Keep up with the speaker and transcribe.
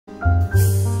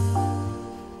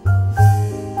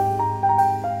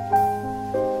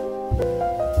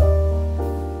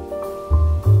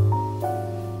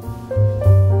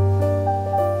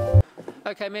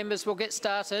Okay, members, we'll get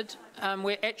started.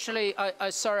 We're actually,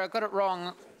 sorry, I got it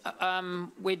wrong.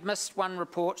 We'd missed one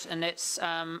report, and that's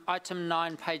item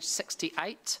 9, page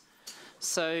 68.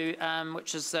 So,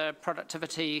 which is the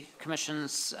Productivity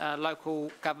Commission's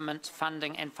local government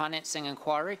funding and financing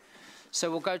inquiry. So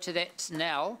we'll go to that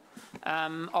now.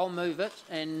 I'll move it,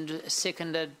 and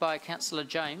seconded by Councillor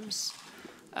James.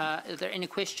 Are there any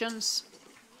questions?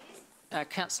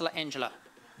 Councillor Angela.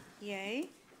 You.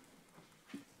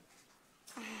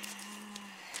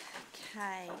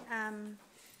 Okay.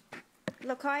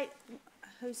 Look,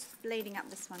 who's leading up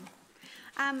this one?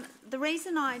 The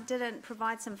reason I didn't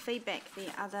provide some feedback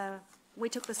we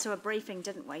took this to a briefing,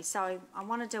 didn't we? So I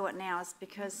want to do it now is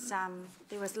because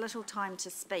there was little time to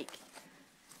speak.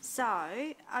 So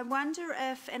I wonder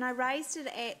if, and I raised it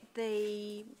at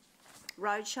the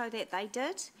roadshow that they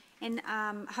did, and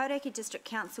Hauraki District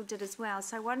Council did as well.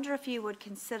 So I wonder if you would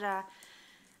consider,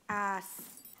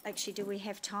 actually, do we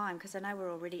have time? Because I know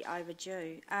we're already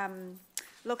overdue.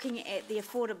 Looking at the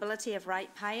affordability of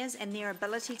ratepayers and their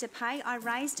ability to pay. I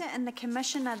raised it, and the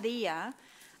commissioner there,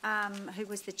 who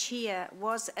was the chair,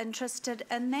 was interested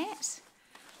in that.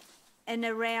 And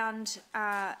around,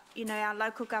 you know, our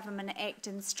Local Government Act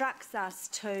instructs us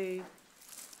to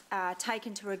take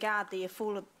into regard the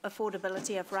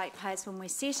affordability of ratepayers when we're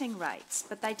setting rates,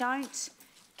 but they don't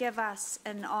give us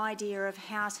an idea of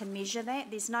how to measure that.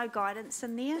 There's no guidance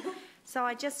in there. So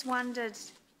I just wondered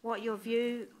what your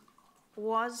view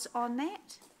was on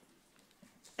that.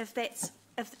 If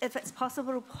it's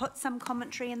possible to put some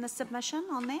commentary in the submission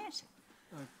on that.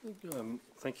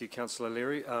 Thank you, Councillor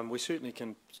Leary. We certainly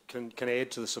can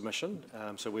add to the submission,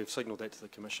 so we've signalled that to the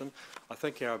Commission. I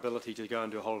think our ability to go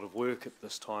and do a whole lot of work at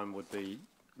this time would be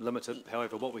limited.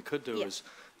 However, what we could do is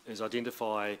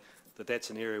identify that that's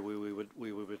an area where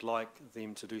we would like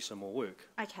them to do some more work.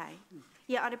 Okay.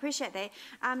 Yeah, I'd appreciate that.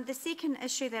 The second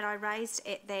issue that I raised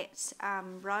at that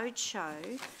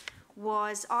roadshow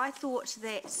was I thought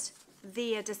that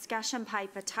their discussion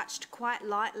paper touched quite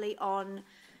lightly on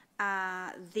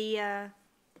their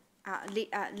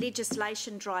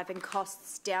legislation driving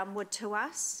costs downward to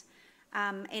us.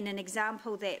 And an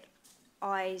example that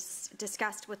I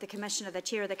discussed with the Commissioner, the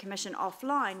Chair of the Commission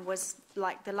offline, was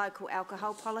like the local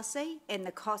alcohol policy and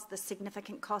the cost, the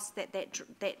significant cost that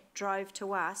drove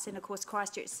to us, and of course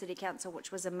Christchurch City Council,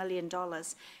 which was $1 million,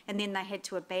 and then they had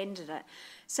to abandon it.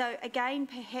 So again,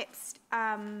 perhaps,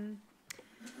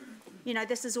 you know,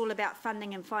 this is all about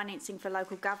funding and financing for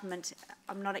local government.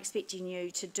 I'm not expecting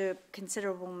you to do a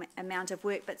considerable amount of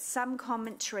work, but some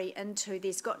commentary into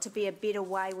there's got to be a better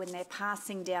way when they're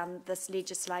passing down this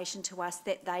legislation to us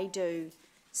that they do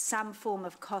some form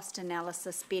of cost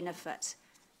analysis benefit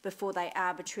before they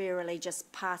arbitrarily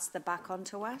just pass the buck on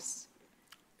to us.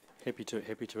 Happy to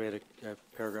add a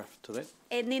paragraph to that.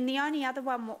 And then the only other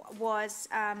one was,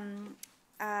 and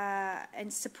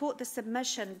support the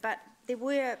submission, but there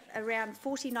were around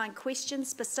 49 questions,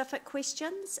 specific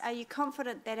questions. Are you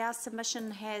confident that our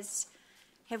submission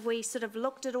have we sort of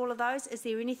looked at all of those? Is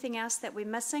there anything else that we're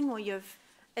missing, or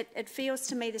it feels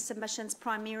to me the submission's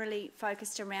primarily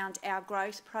focused around our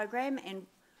growth program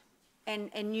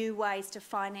and new ways to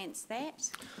finance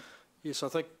that? Yes, I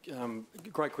think,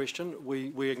 great question.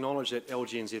 We acknowledge that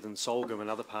LGNZ and Solgum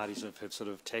and other parties have sort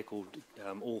of tackled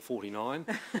all 49,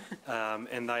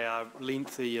 and they are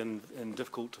lengthy and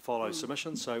difficult to follow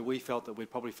submissions, so we felt that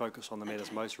we'd probably focus on the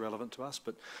matters most relevant to us.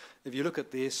 But if you look at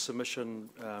their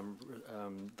submission,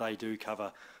 they do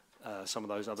cover some of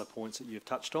those other points that you've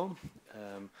touched on.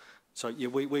 So yeah,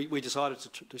 we decided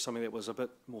to do something that was a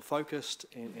bit more focused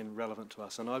and relevant to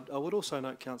us. And I would also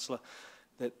note, Councillor,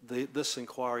 that this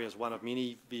inquiry is one of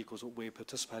many vehicles that we're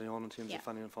participating on in terms of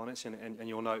funding and financing, and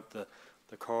you'll note the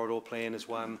corridor plan is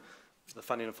one, the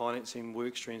funding and financing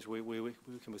work streams we're working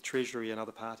with Treasury and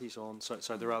other parties on, so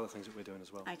there are other things that we're doing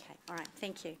as well. Okay, all right,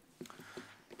 thank you.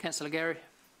 Councillor Gary.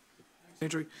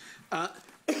 Thanks, Andrew. I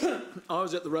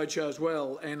was at the roadshow as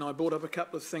well, and I brought up a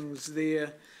couple of things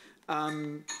there,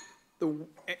 and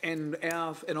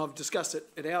I've discussed it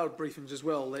at our briefings as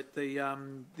well, that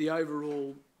the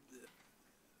overall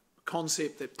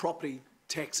concept that property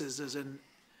taxes is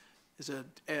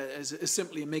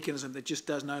simply a mechanism that just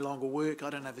does no longer work. I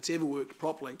don't know if it's ever worked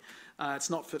properly. It's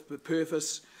not fit for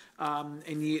purpose,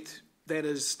 and yet that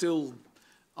is still,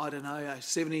 I don't know,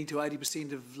 70 to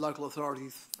 80% of local authority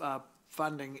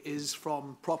funding is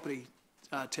from property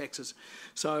taxes.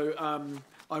 So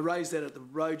I raised that at the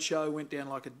roadshow, went down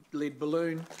like a lead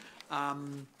balloon,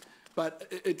 but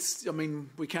it's, I mean,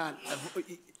 we can't.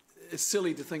 It's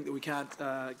silly to think that we can't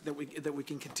that we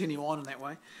can continue on in that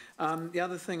way. The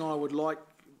other thing I would like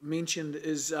mentioned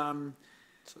is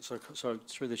So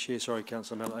through the chair, sorry,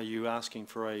 Councillor Mallett, are you asking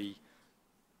for a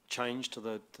change to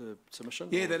the submission?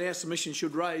 Yeah, that our submission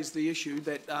should raise the issue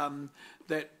that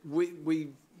that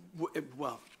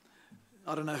well,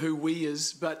 I don't know who we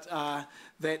is, but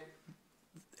that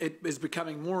it is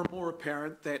becoming more and more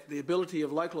apparent that the ability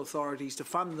of local authorities to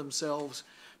fund themselves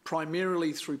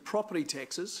primarily through property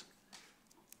taxes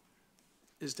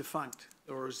is defunct,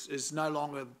 or is no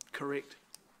longer correct.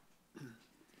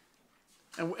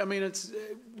 And I mean,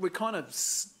 we're kind of,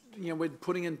 we're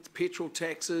putting in petrol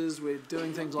taxes, we're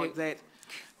doing things like that,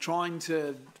 trying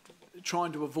to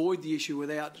avoid the issue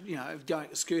without,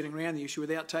 skirting around the issue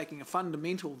without taking a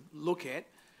fundamental look at,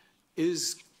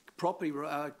 is property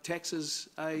taxes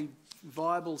a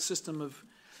viable system of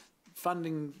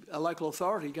funding a local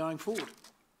authority going forward?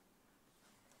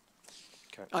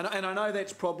 Okay. And I know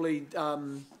that's probably, there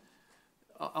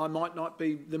might not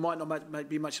be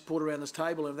much support around this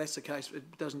table, and if that's the case,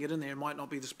 it doesn't get in there. It might not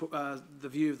be the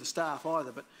view of the staff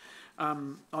either, but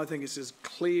I think it's as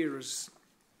clear as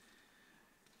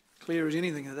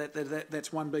anything.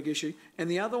 That's one big issue. And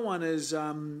the other one is...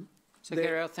 so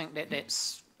Gary, I think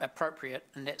that's appropriate,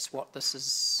 and that's what this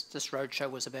roadshow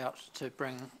was about, to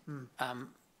bring...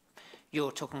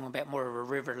 you're talking about more of a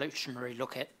revolutionary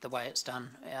look at the way it's done.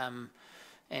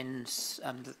 I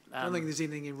don't think there's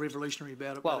anything revolutionary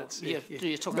about it. Well, but it's, you're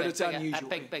talking but about it's unusual,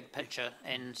 big picture,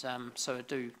 and so I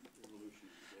do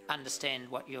understand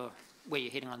where you're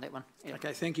heading on that one. Yeah.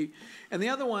 Okay, thank you. And the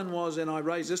other one was, and I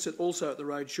raised this also at the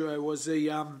roadshow, was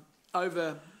the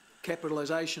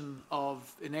over-capitalisation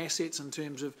in assets in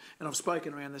terms of, and I've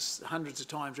spoken around this hundreds of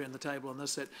times around the table on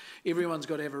this, that everyone's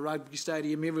got to have a rugby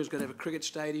stadium, everyone's got to have a cricket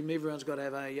stadium, everyone's got to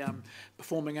have a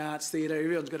performing arts theatre,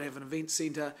 everyone's got to have an event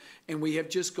centre, and we have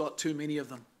just got too many of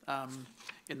them.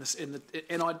 And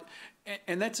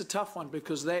that's a tough one,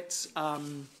 because that's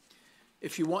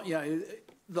if you want,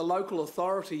 the local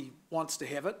authority wants to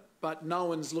have it, but no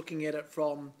one's looking at it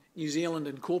from New Zealand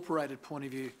Incorporated point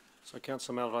of view. So,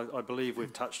 Councillor Mallett, I believe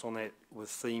we've touched on that with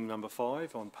theme number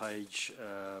 5 on page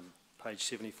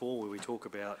 74, where we talk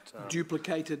about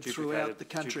duplicated throughout the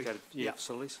country.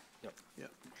 Facilities. Yep.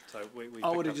 Yep. So we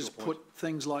I would have just put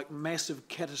things like massive,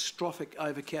 catastrophic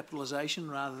overcapitalisation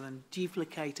rather than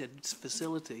duplicated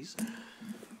facilities.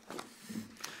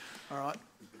 All right.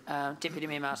 Deputy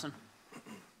Mayor Martin.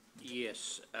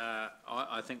 Yes,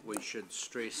 I think we should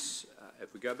stress,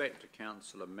 if we go back to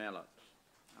Councillor Mallett,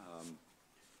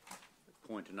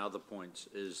 point and other points,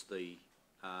 is the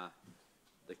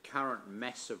current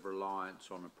massive reliance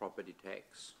on a property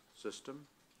tax system,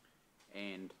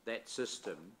 and that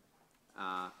system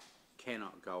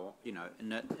cannot go on,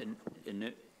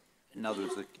 in other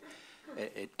words,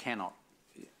 it cannot,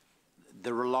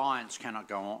 the reliance cannot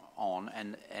go on,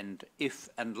 and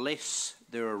unless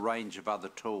there are a range of other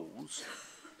tools,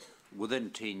 within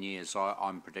 10 years,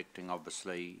 I'm predicting,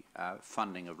 obviously,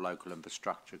 funding of local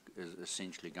infrastructure is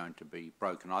essentially going to be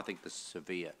broken. I think this is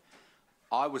severe.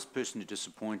 I was personally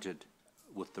disappointed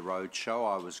with the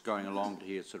roadshow. I was going along to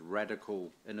hear sort of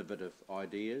radical, innovative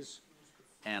ideas,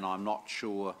 and I'm not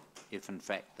sure if, in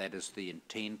fact, that is the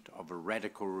intent of a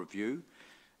radical review.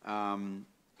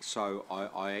 So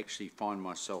I actually find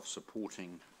myself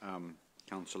supporting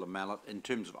Councillor Mallett in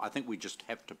terms of, I think we just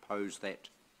have to pose that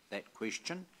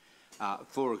question.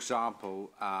 For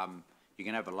example, you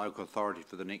can have a local authority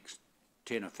for the next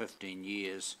 10 or 15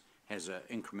 years, has an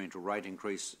incremental rate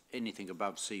increase, anything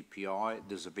above CPI.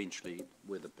 There's eventually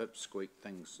where the pips squeak,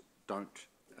 things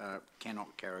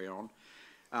cannot carry on.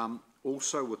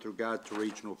 Also, with regard to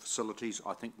regional facilities,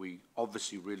 I think we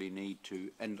obviously really need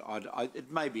to, and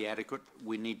it may be adequate,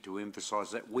 we need to emphasise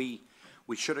that. We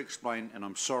should explain, and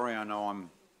I'm sorry, I know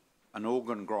I'm an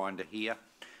organ grinder here,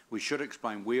 we should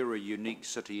explain we're a unique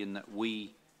city in that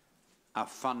we are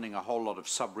funding a whole lot of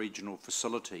sub-regional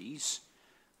facilities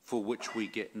for which we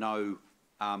get no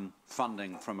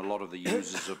funding from a lot of the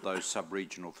users of those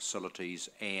sub-regional facilities,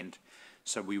 and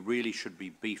so we really should be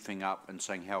beefing up and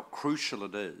saying how crucial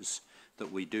it is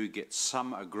that we do get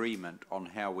some agreement on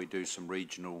how we do some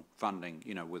regional funding,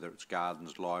 whether it's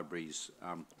gardens, libraries,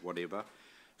 whatever.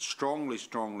 Strongly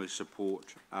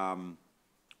support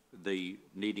the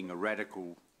needing a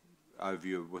radical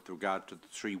overview with regard to the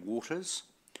 3 waters,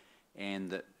 and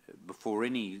that before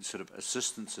any sort of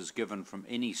assistance is given from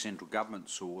any central government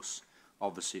source,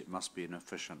 obviously it must be an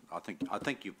efficient. I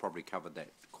think you've probably covered that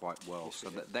quite well. Yes, so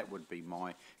that would be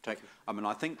my take. I mean,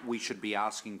 I think we should be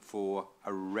asking for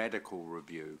a radical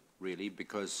review, really,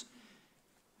 because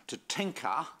to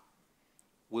tinker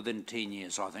within 10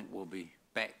 years, I think we'll be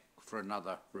back for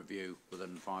another review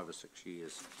within 5 or 6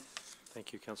 years.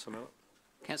 Thank you, Councillor Mallett.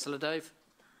 Councillor Dave.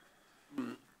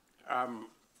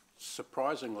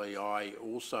 surprisingly, I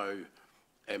also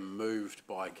am moved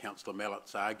by Councillor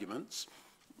Mallett's arguments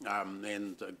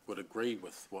and would agree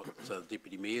with what the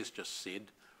Deputy Mayor's just said.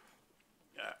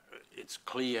 It's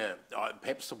clear,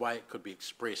 perhaps the way it could be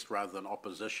expressed rather than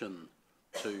opposition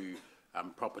to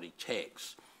property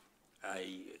tax,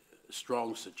 a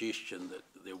strong suggestion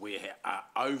that we are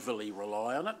overly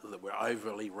reliant on it, that we're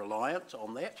overly reliant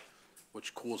on that,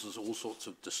 which causes all sorts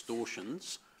of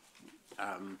distortions.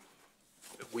 I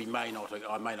may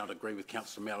not agree with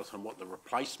Councillor Mallett on what the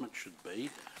replacement should be.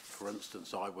 For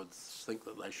instance, I would think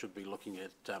that they should be looking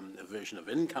at a version of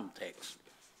income tax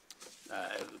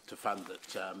to fund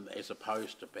it, as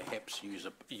opposed to perhaps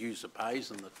user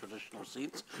pays in the traditional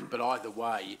sense. But either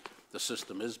way, the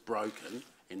system is broken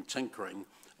and tinkering.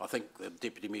 I think the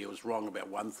Deputy Mayor was wrong about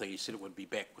one thing. He said it would be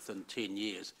back within 10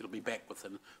 years. It'll be back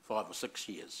within 5 or 6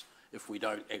 years if we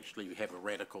don't actually have a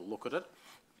radical look at it.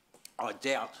 I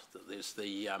doubt that there's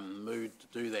the mood to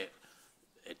do that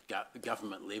at the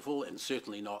government level, and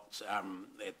certainly not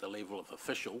at the level of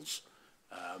officials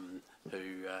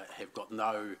who have got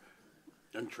no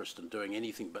interest in doing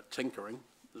anything but tinkering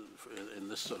in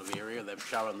this sort of area. They've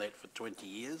shown that for 20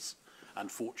 years,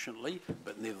 unfortunately,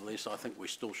 but nevertheless I think we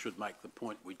still should make the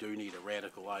point we do need a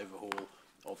radical overhaul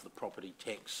of the property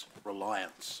tax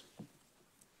reliance.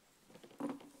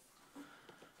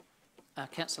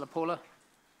 Councillor Paula.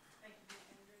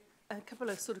 A couple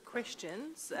of sort of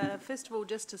questions. First of all,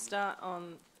 just to start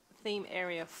on theme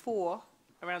area 4,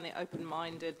 around the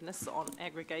open-mindedness on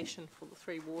aggregation for the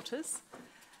three waters.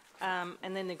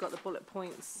 And then they've got the bullet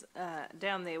points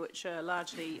down there, which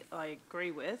largely I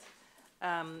agree with.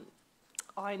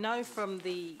 I know from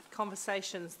the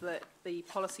conversations that the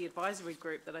Policy Advisory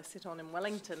Group that I sit on in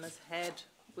Wellington has had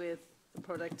with the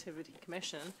Productivity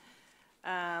Commission,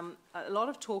 a lot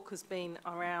of talk has been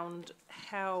around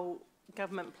how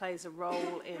government plays a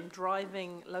role in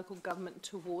driving local government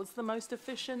towards the most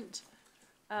efficient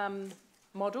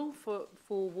model for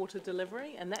water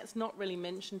delivery, and that's not really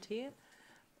mentioned here.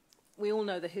 We all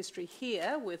know the history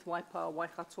here with Waipa,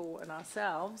 Waikato and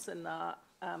ourselves and our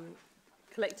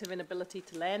collective inability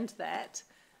to land that.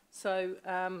 So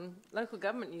local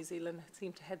government New Zealand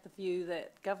seem to have the view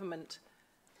that government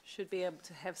should be able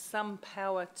to have some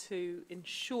power to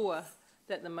ensure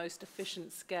that the most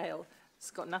efficient scale,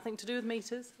 it's got nothing to do with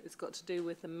meters, it's got to do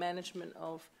with the management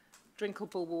of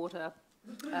drinkable water,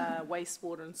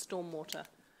 wastewater and stormwater.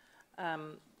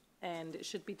 And it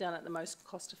should be done at the most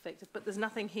cost effective. But there's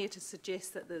nothing here to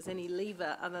suggest that there's any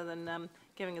lever other than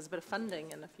giving us a bit of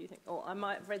funding and a few things. Oh, I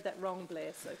might have read that wrong,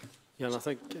 Blair. So. Yeah, and I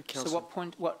think Councillor. So what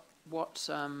point? What?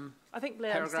 I think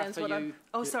Blair understands what I'm.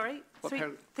 Oh, sorry.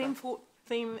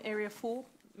 Theme area 4,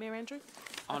 Mayor Andrew.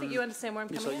 I think you understand where I'm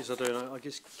coming Yes, I do. And I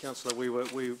guess, Councillor,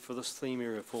 we for this theme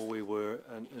area 4, we were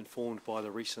informed by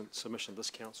the recent submission this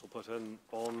council put in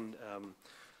on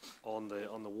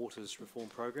the waters reform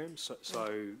program. So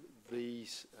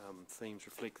these themes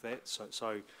reflect that.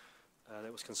 So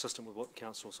that was consistent with what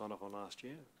council signed off on last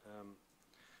year.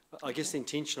 I guess the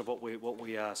intention of what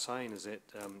we are saying is that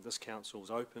this council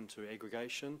is open to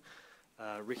aggregation,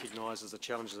 recognises the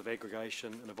challenges of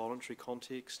aggregation in a voluntary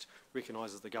context,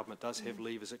 recognises the government does have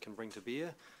levers it can bring to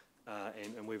bear,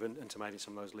 and we've intimated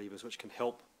some of those levers which can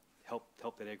help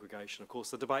that aggregation. Of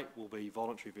course, the debate will be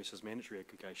voluntary versus mandatory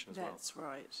aggregation as well. That's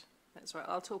right. That's right.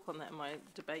 I'll talk on that in my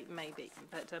debate, maybe.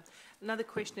 But another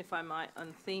question, if I might,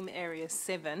 on theme area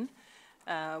 7,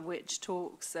 which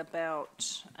talks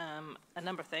about a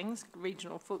number of things,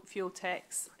 regional fuel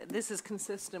tax. This is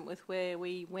consistent with where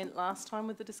we went last time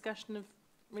with the discussion of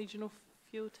regional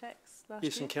fuel tax last year?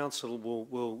 Yes, and Council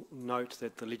will note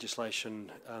that the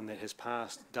legislation that has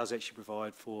passed does actually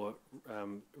provide for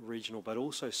regional but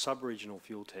also sub-regional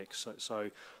fuel tax.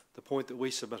 So the point that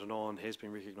we submitted on has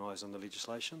been recognised in the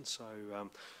legislation. So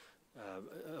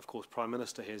of course Prime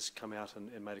Minister has come out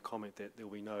and made a comment that there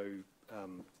will be no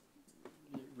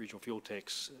regional fuel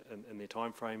tax in their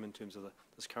time frame in terms of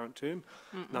this current term.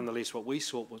 Nonetheless, what we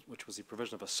sought which was the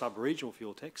provision of a sub-regional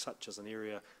fuel tax, such as an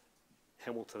area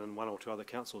Hamilton and one or two other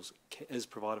councils, is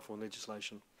provided for in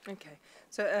legislation. Okay.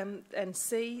 So, and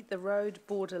C, the road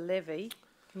border levy,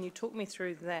 can you talk me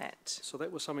through that? So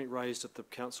that was something raised at the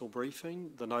council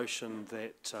briefing, the notion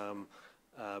that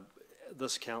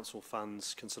this council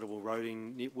funds considerable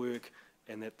roading network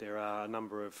and that there are a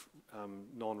number of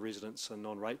non-residents and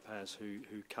non-ratepayers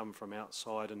who come from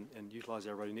outside and utilise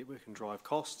our roading network and drive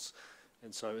costs.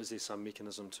 And so is there some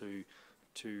mechanism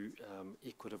to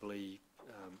equitably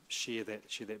share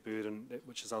that burden,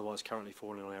 which is otherwise currently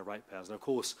falling on our ratepayers? And of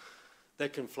course,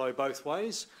 that can flow both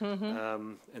ways,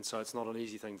 and so it's not an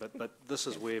easy thing. But this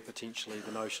is where potentially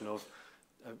the notion of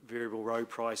variable road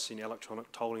pricing,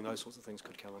 electronic tolling, those sorts of things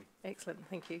could come in. Excellent,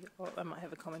 thank you. Well, I might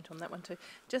have a comment on that one too.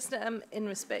 Just in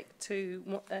respect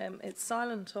to, it's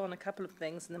silent on a couple of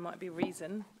things, and there might be a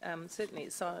reason. Certainly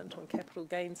it's silent on capital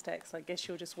gains tax. I guess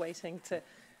you're just waiting to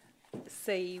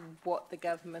see what the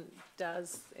government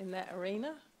does in that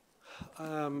arena?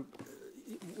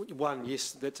 One,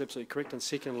 yes, that's absolutely correct. And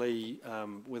secondly,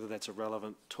 whether that's a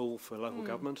relevant tool for local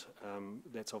government,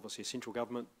 that's obviously a central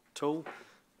government tool.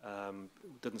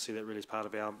 Didn't see that really as part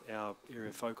of our area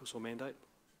of focus or mandate.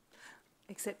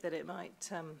 Except that it might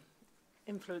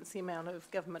influence the amount of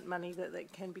government money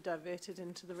that can be diverted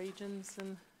into the regions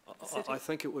and I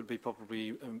think it would be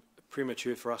probably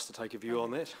premature for us to take a view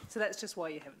on that. So that's just why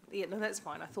you haven't. Yeah, no, that's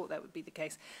fine. I thought that would be the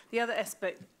case. The other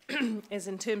aspect is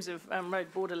in terms of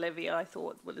road border levy, I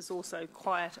thought was also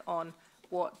quiet on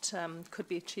what could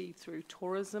be achieved through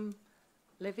tourism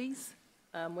levies,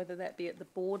 whether that be at the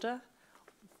border.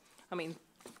 I mean,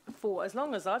 for as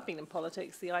long as I've been in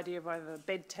politics, the idea of either a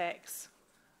bed tax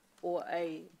or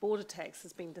a border tax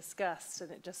has been discussed, and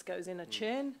it just goes in a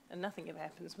churn, and nothing ever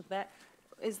happens with that.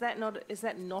 Is that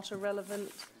not a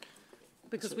relevant?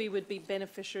 Because we would be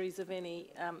beneficiaries of any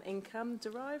income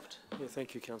derived. Yeah,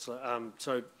 thank you, Councillor.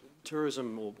 So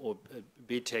tourism or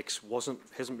bed tax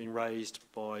hasn't been raised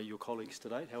by your colleagues to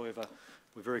date. However,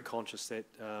 we're very conscious that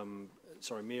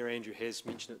Mayor Andrew has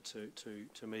mentioned it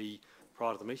to me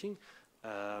prior to the meeting,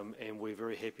 and we're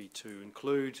very happy to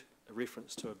include a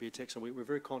reference to a bed tax, and we're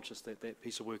very conscious that that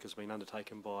piece of work has been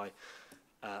undertaken by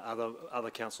other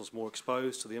councils more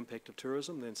exposed to the impact of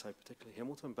tourism than, say, particularly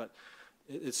Hamilton, but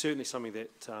it's certainly something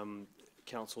that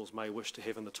councils may wish to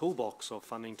have in the toolbox of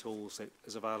funding tools that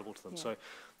is available to them. Yeah. So,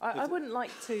 I wouldn't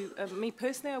like to, me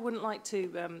personally, I wouldn't like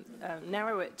to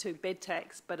narrow it to bed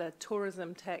tax, but a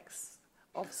tourism tax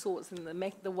of sorts, and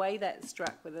the way that's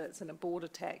struck, whether it's in a border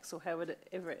tax or however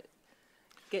it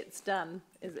gets done,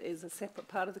 is a separate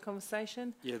part of the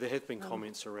conversation. Yeah, there have been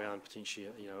comments around potentially,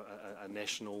 a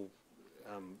national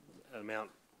amount,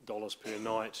 dollars per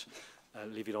night,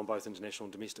 levied on both international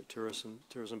and domestic tourism.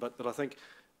 But I think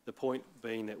the point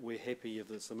being that we're happy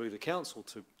if it's the move of the council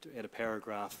to add a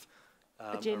paragraph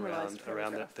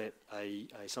around that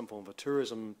some form of a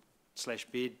tourism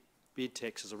 / bed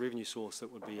tax as a revenue source that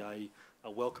would be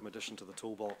a welcome addition to the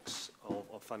toolbox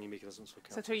of funding mechanisms for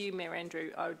councils. So through you, Mayor Andrew,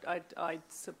 I'd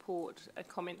support a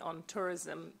comment on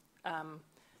tourism,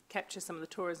 capture some of the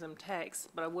tourism tax,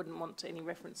 but I wouldn't want any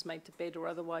reference made to bed or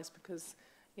otherwise, because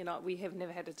we have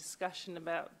never had a discussion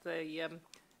about the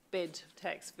bed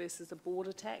tax versus a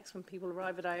border tax when people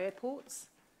arrive at our airports.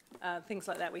 Things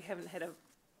like that we haven't had a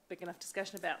big enough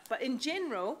discussion about. But in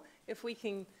general, if we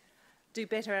can do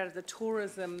better out of the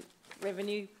tourism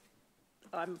revenue,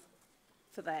 I'm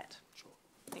for that. Sure.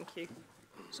 Thank you.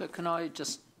 So can I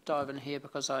just dive in here,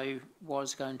 because I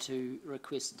was going to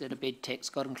request that a bed tax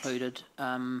got included.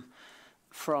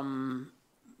 From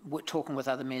talking with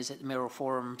other mayors at the mayoral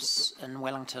forums in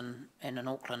Wellington and in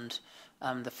Auckland,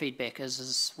 the feedback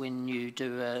is when you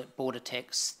do a border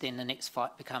tax, then the next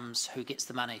fight becomes who gets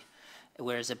the money,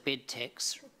 whereas a bed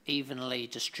tax evenly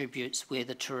distributes where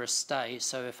the tourists stay.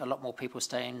 So if a lot more people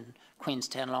stay in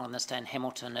Queenstown longer than they stay in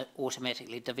Hamilton, it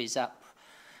automatically divvies up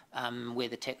where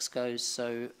the tax goes.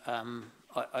 So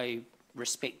I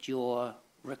respect your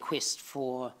request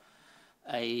for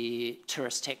a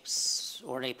tourist tax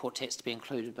or an airport tax to be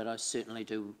included, but I certainly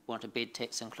do want a bed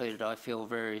tax included. I feel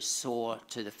very sore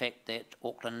to the fact that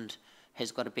Auckland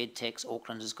has got a bed tax,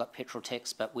 Auckland has got petrol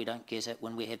tax, but we don't get it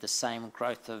when we have the same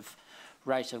rate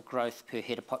of growth per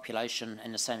head of population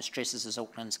and the same stresses as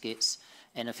Auckland gets.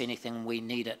 And if anything, we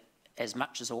need it as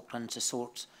much as Auckland to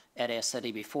sort out our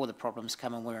city before the problems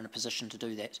come, and we're in a position to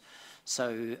do that.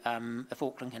 So if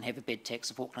Auckland can have a bed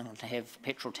tax, if Auckland can have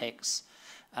petrol tax,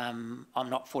 I'm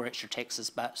not for extra taxes,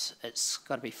 but it's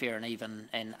got to be fair and even,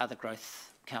 and other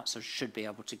growth councils should be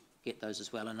able to get those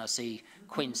as well. And I see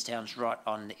Queenstown's right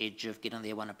on the edge of getting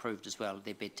their one approved as well,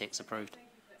 their bed tax approved. Thank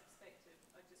you for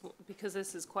that perspective. Because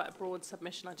this is quite a broad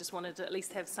submission, I just wanted to at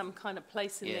least have some kind of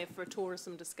place in there for a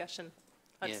tourism discussion.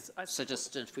 So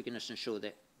just if we can just ensure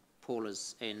that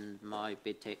Paula's and my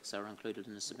bed tax are included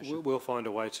in the submission. We'll find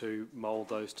a way to mould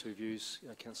those two views,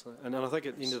 Councillor. And I think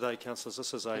at the end of the day, Councillors,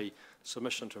 this is a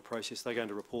submission to a process. They're going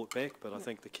to report back, but I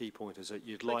think the key point is that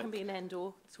you'd like... It can be an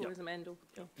and/or, tourism and/or.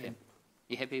 Yeah.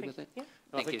 You happy with it? Yeah.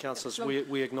 I think, Councillors,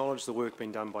 we acknowledge the work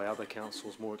being done by other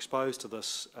councils more exposed to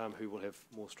this, who will have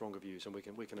more stronger views, and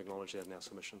we can acknowledge that in our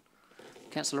submission.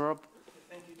 Councillor Robb.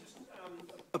 Thank you. Just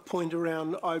a point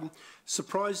around, I'm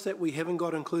surprised that we haven't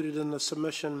got included in the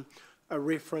submission a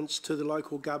reference to the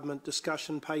local government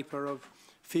discussion paper of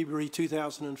February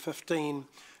 2015,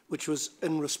 which was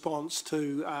in response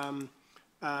to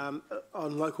on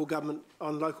local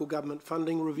government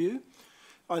funding review.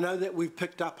 I know that we've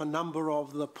picked up a number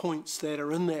of the points that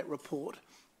are in that report,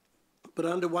 but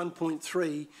under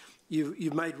 1.3,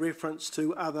 you've made reference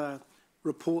to other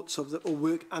reports of or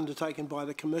work undertaken by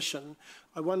the Commission.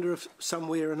 I wonder if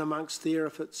somewhere in amongst there,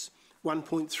 if it's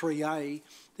 1.3a,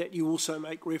 that you also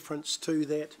make reference to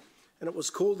that. And it was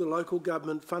called the Local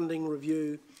Government Funding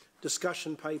Review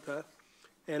Discussion Paper,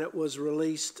 and it was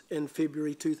released in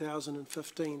February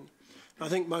 2015. I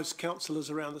think most councillors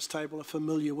around this table are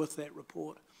familiar with that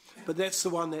report, but that's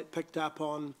the one that picked up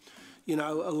on, you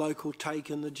know, a local take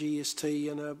in the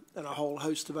GST and a whole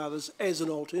host of others as an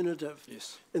alternative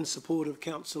in support of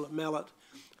Councillor Mallett,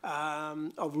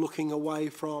 of looking away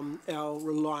from our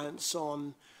reliance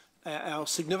on, our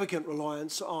significant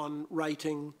reliance on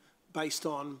rating based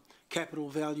on capital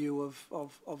value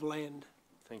of land.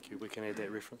 Thank you. We can add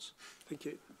that reference. Thank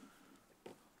you.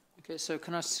 Okay, so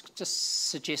can I just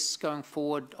suggest going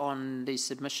forward on these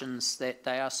submissions that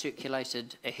they are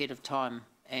circulated ahead of time,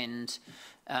 and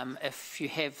if you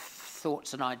have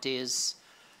thoughts and ideas,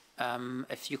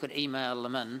 if you could email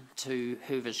them in to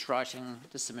whoever's writing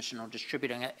the submission or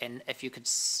distributing it, and if you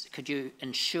could you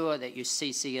ensure that you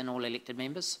CC in all elected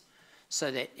members so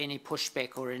that any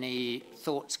pushback or any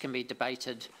thoughts can be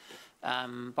debated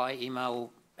by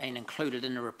email and included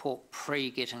in the report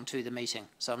pre-getting to the meeting.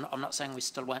 So I'm not saying we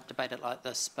still won't debate it like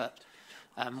this, but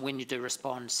when you do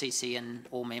respond, CC in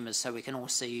all members so we can all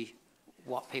see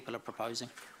what people are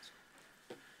proposing.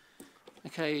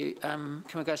 Okay, can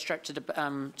we go straight to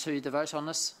the vote on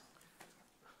this?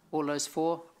 All those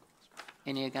for?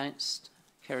 Any against?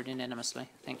 Carried unanimously.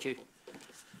 Thank you.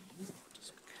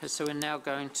 Okay, so we're now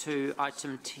going to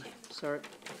item 10. Sorry.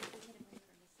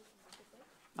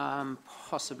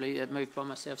 Possibly moved by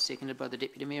myself, seconded by the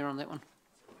Deputy Mayor on that one.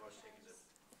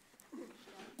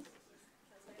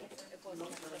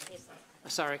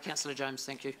 Sorry, Councillor James,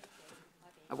 thank you.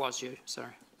 It was you,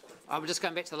 sorry. I was just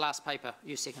going back to the last paper.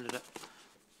 You seconded it.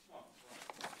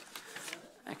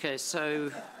 Okay, so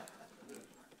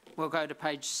we'll go to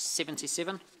page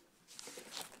 77.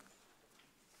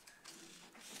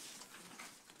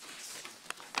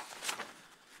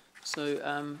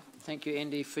 So thank you,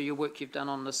 Andy, for your work you've done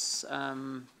on this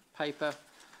paper.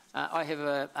 I have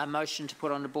a motion to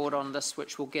put on the board on this,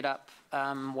 which will get up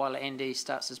while Andy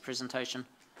starts his presentation.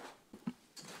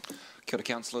 Kia ora,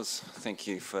 councillors. Thank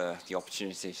you for the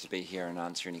opportunity to be here and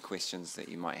answer any questions that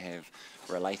you might have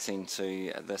relating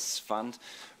to this fund.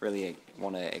 Really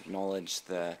want to acknowledge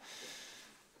the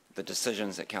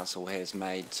decisions that council has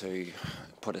made to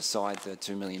put aside the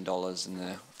 $2 million in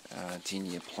the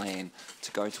 10-year plan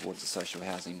to go towards the social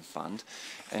housing fund,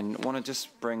 and want to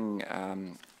just bring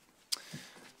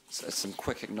some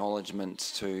quick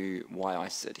acknowledgements to why I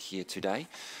sit here today.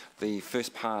 The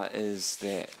first part is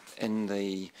that in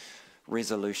the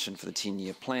resolution for the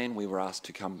 10-year plan, we were asked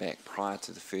to come back prior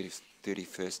to the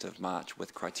 31st of March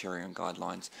with criteria and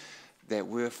guidelines that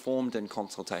were formed in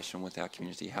consultation with our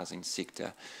community housing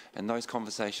sector, and those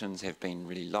conversations have been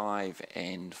really live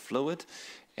and fluid,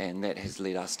 and that has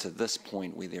led us to this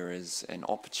point where there is an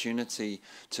opportunity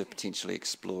to potentially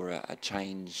explore a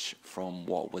change from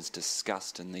what was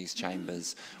discussed in these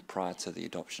chambers prior to the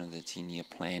adoption of the 10-year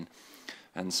plan.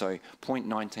 And so point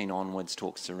 19 onwards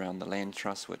talks around the land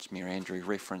trust, which Mayor Andrew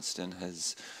referenced in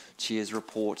his chair's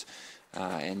report,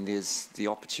 and there's the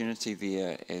opportunity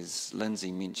there, as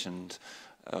Lindsay mentioned,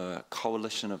 a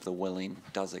coalition of the willing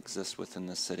does exist within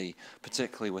the city,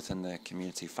 particularly within the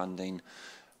community funding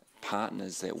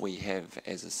partners that we have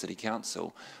as a city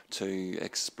council, to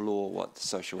explore what the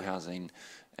social housing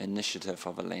initiative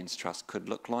of a lands trust could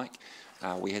look like.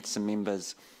 We had some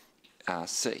members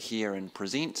sit here and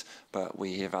present, but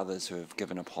we have others who have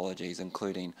given apologies,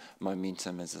 including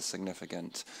Momentum as a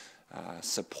significant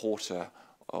supporter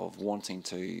of wanting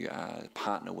to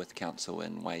partner with council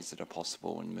in ways that are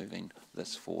possible in moving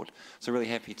this forward. So really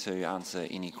happy to answer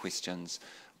any questions,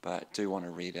 but do want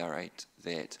to reiterate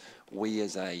that we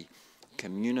as a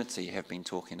community have been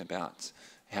talking about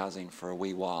housing for a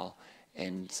wee while,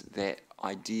 and that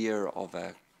idea of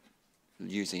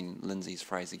using Lindsay's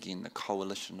phrase again, the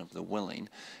coalition of the willing,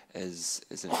 is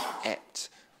an apt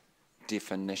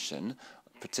definition,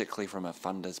 particularly from a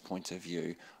funder's point of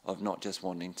view, of not just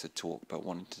wanting to talk, but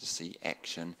wanting to see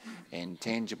action and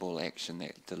tangible action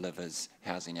that delivers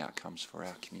housing outcomes for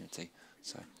our community.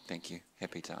 So thank you.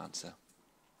 Happy to answer.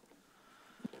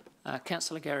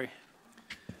 Councillor Gary.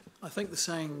 I think the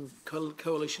saying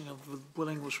coalition of the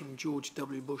willing was from George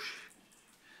W. Bush.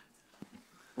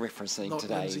 Referencing Not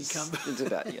today's...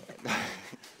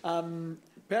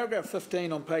 Paragraph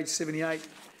 15 on page 78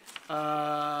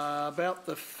 about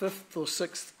the fifth or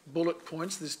sixth bullet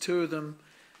points, there's two of them.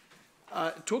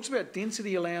 It talks about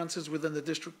density allowances within the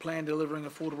district plan delivering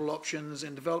affordable options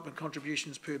and development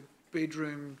contributions per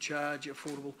bedroom charge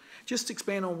affordable. Just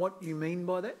expand on what you mean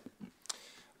by that.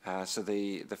 So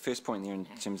the first point there in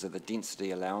terms of the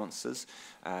density allowances,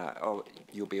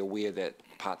 you'll be aware that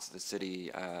parts of the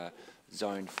city are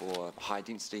zoned for high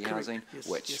density housing,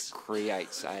 which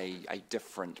creates a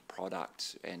different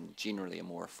product and generally a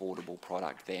more affordable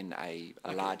product than a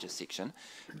larger section.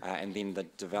 And then the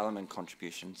development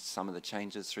contribution, some of the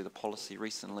changes through the policy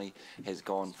recently has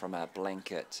gone from a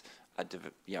blanket, a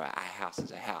house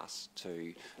is a house,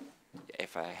 to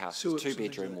if a house is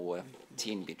 2-bedroom or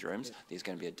 10 bedrooms, there's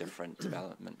going to be a different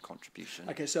development contribution.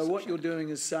 Okay, so what you're doing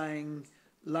is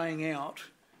laying out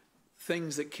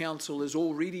things that council is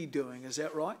already doing, is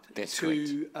that right? That's correct.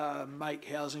 To make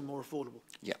housing more affordable?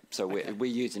 Yeah, so we're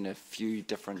using a few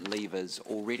different levers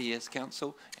already as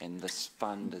council, and this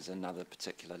fund is another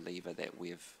particular lever that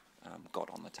we've got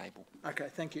on the table. Okay,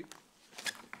 thank you.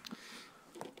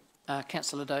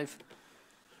 Councillor Dave.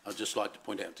 I'd just like to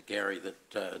point out to Gary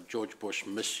that George Bush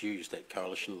misused that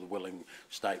Coalition of the Willing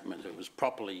statement. It was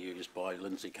properly used by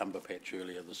Lindsay Cumberpatch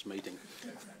earlier this meeting.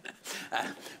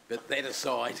 But that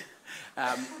aside,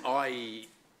 I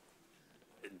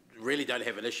really don't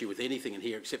have an issue with anything in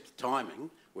here except the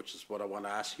timing, which is what I want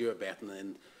to ask you about, and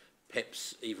then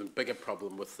perhaps even bigger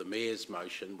problem with the Mayor's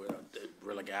motion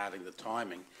regarding the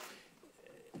timing.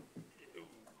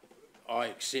 I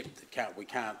accept that we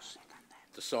can't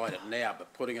decide it now,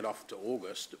 but putting it off to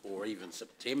August or even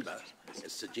September,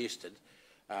 as suggested,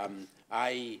 don't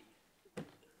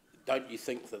you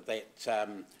think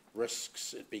that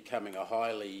risks it becoming a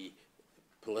highly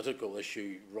political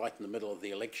issue right in the middle of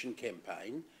the election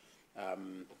campaign,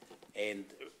 and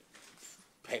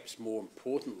perhaps more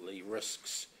importantly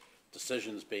risks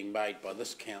decisions being made by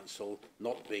this council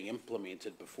not being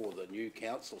implemented before the new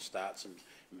council starts and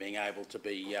being able to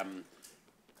be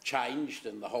changed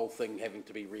and the whole thing having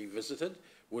to be revisited?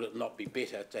 Would it not be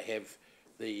better to have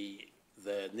the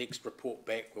next report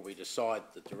back where we decide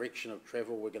the direction of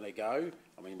travel we're going to go?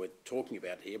 I mean, we're talking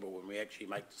about here, but when we actually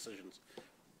make decisions,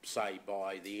 say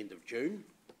by the end of June,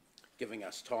 giving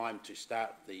us time to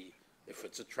start if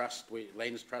it's a trust,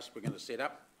 lands trust we're going to set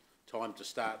up, time to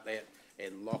start that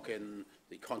and lock in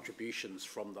the contributions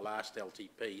from the last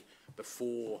LTP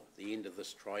before the end of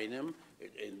this triennium,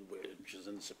 which is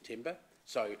in September.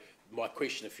 So my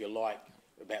question, if you like,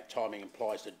 about timing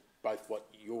applies to both what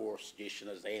your suggestion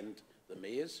is and the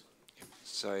Mayor's.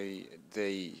 So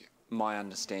my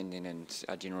understanding, and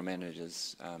our general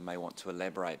managers may want to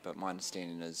elaborate, but my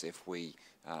understanding is if we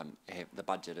have the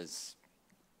budget is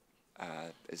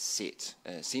set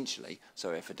essentially,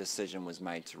 so if a decision was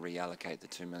made to reallocate the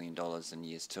 $2 million in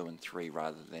years 2 and 3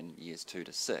 rather than years 2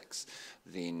 to 6,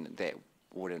 then that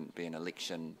wouldn't be an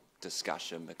election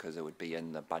discussion because it would be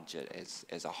in the budget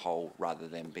as a whole rather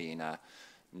than being a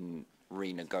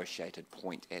renegotiated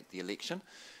point at the election.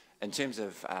 In terms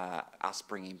of us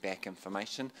bringing back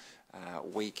information,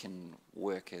 we can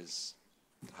work as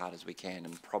hard as we can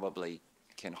and probably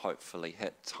can hopefully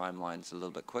hit timelines a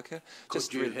little bit quicker.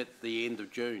 Could you hit the end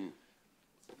of June?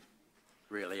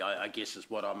 Really, I guess is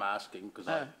what I'm asking.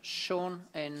 Because Sean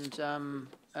and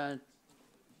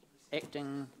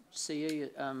acting CE,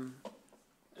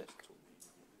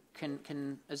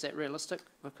 is that realistic?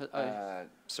 Because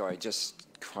sorry, just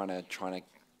trying to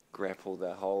grapple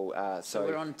the whole. So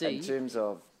we're on D. In terms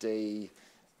of D,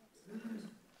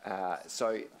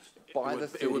 so by the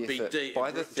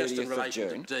 30th of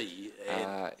June,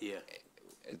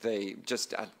 D,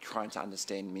 just trying to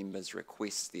understand members'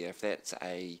 requests there. If that's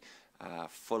a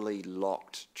fully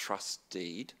locked trust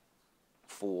deed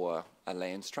for a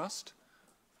lands trust,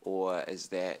 or is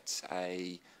that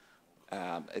a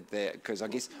because I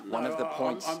guess one of the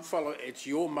points I'm following. It's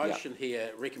your motion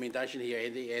here, recommendation here,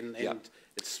 Andy, and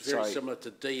it's very similar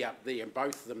to D up there, and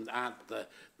both of them aren't the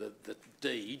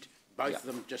deed. Both of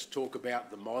them just talk about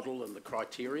the model and the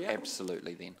criteria.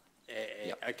 Absolutely, then.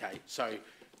 Okay, so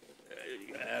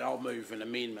I'll move an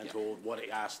amendment or what it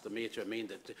asks the Mayor to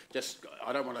amend it.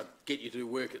 I don't want to get you to do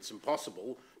work it's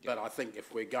impossible, but I think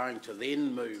if we're going to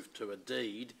then move to a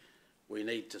deed, we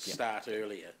need to start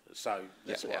earlier. So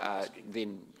that's what I'm asking.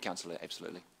 Then, Councillor,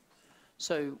 absolutely.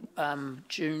 So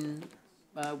June,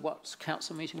 what's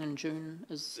council meeting in June?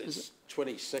 Is it?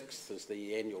 26th is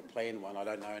the annual plan one. I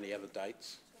don't know any other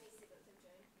dates.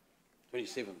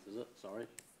 27th, is it? Sorry.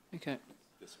 Okay.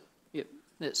 This one. Yep,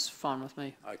 that's fine with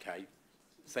me. Okay.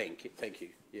 Thank you.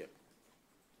 Yeah.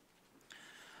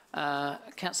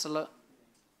 Councillor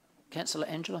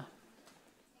Angela.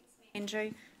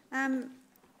 Andrew.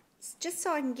 just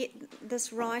so I can get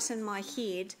this right in my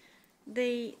head,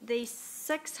 the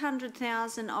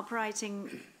 600,000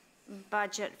 operating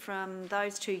budget from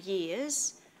those 2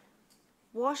 years,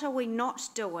 what are we not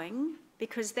doing?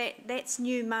 Because that's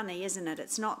new money, isn't it?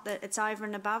 It's not that it's over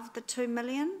and above the 2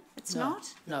 million. It's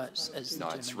not. No, it's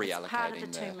reallocating. Part of the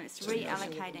 2 million. It's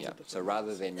reallocating. Yeah. So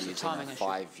rather than using a timing issue.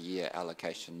 5-year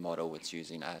allocation model, it's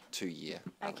using a 2-year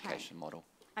allocation model.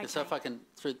 Okay. So if I can,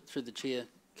 through the chair,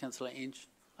 Councillor Enge.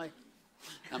 Hi.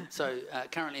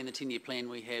 Currently in the 10-year plan,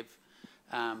 we have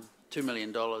 $2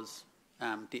 million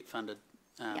debt-funded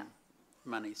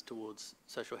monies towards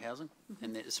social housing,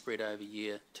 and that is spread over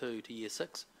year 2 to year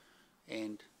 6.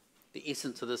 And the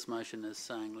essence of this motion is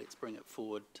saying let's bring it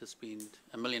forward to spend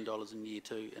 $1 million in year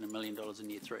 2 and $1 million in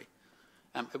year 3.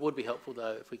 It would be helpful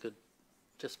though if we could,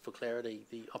 just for clarity,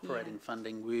 the operating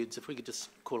funding words, if we could just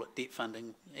call it debt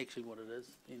funding, actually what it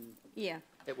is, then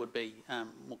it would be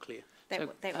more clear.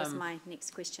 That was my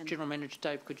next question. General Manager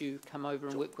Dave, could you come over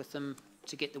and work with them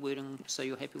to get the wording so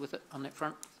you're happy with it on that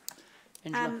front?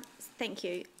 Angela? Thank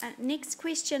you. Next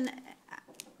question.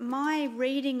 My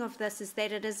reading of this is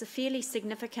that it is a fairly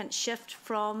significant shift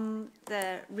from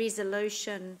the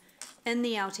resolution in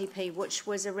the LTP, which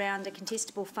was around a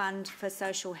contestable fund for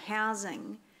social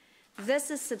housing. This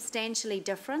is substantially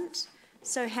different.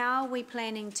 So how are we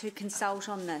planning to consult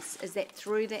on this? Is that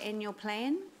through the annual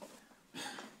plan?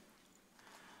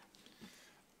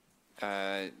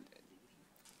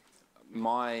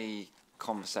 My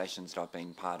conversations that I've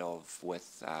been part of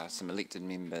with some elected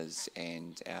members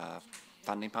and our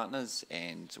funding partners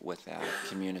and with our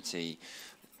community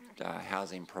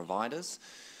housing providers,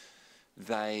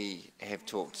 they have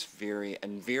talked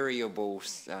in variable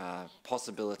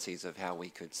possibilities of how we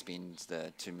could spend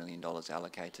the $2 million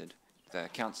allocated. The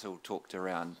council talked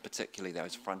around particularly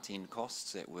those front-end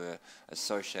costs that were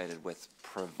associated with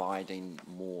providing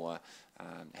more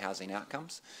housing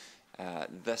outcomes.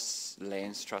 This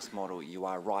lands trust model, you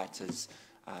are right, is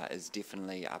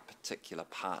definitely a particular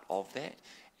part of that,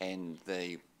 and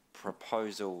the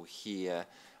proposal here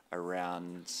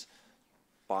around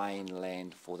buying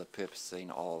land for the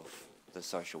purposing of the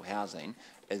social housing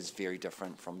is very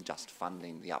different from just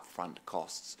funding the upfront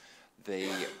costs. The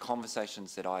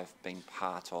conversations that I've been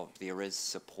part of, there is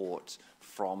support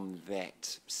from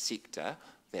that sector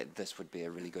that this would be a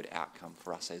really good outcome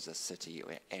for us as a city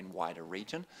and wider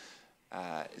region.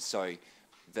 So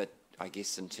that, I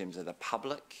guess in terms of the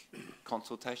public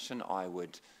consultation, I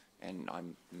would, and I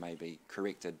may be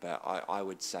corrected, but I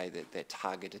would say that that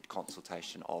targeted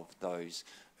consultation of those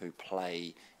who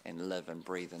play and live and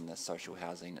breathe in the social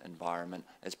housing environment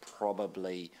is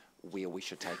probably where we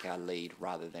should take our lead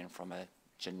rather than from a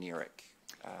generic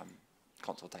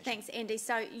consultation. Thanks, Andy.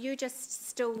 So you're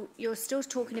still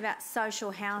talking about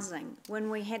social housing. When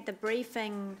we had the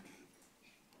briefing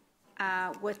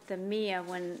with the Mayor,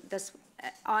 when this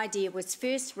idea was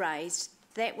first raised,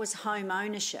 that was home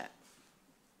ownership.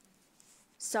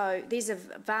 So there's a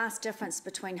vast difference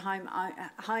between home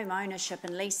ownership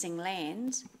and leasing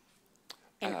land,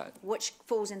 and which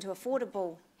falls into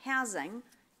affordable housing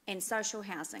and social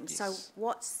housing. Yes. So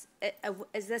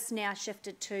is this now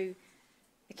shifted to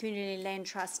the Community Land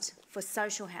Trust for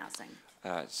social housing?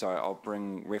 So I'll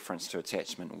bring reference to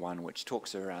attachment 1, which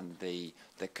talks around the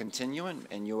continuum,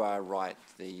 and you are right,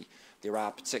 there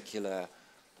are particular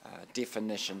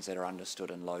definitions that are understood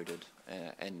and loaded,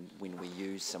 and when we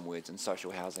use some words, and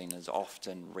social housing is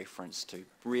often reference to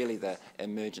really the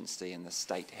emergency and the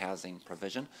state housing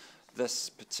provision. This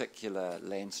particular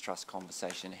Lands Trust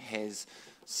conversation has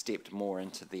stepped more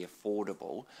into the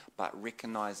affordable, but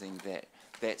recognising that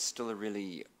that's still a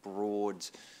really broad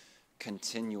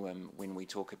continuum when we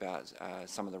talk about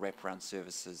some of the wraparound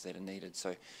services that are needed.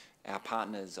 So our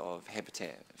partners of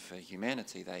Habitat for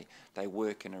Humanity, they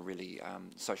work in a really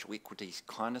social equity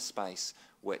kind of space,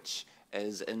 which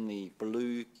is in the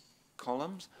blue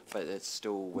columns, but it's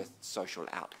still with social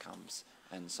outcomes.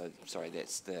 And so, sorry,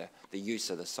 that's the use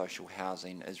of the social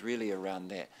housing is really around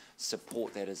that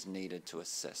support that is needed to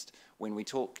assist. When we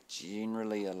talk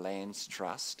generally a lands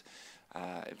trust,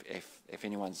 if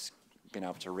anyone's been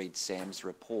able to read Sam's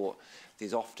report,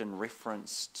 there's often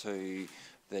reference to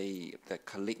the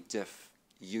collective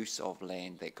use of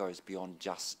land that goes beyond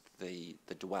just the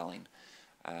dwelling.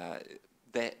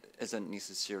 That isn't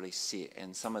necessarily set,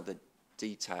 and some of the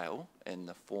detail in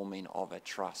the forming of a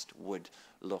trust would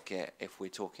look at if we're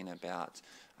talking about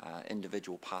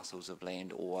individual parcels of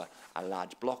land or a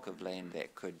large block of land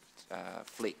that could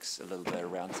flex a little bit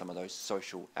around some of those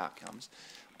social outcomes.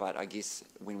 But I guess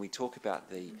when we talk about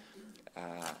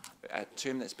a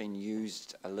term that's been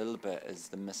used a little bit is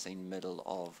the missing middle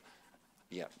of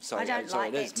Yeah, so, I don't so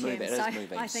like it is that term, moving. It so is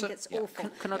moving. I think it's awful.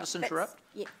 Can I just That's- interrupt?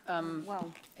 Yeah,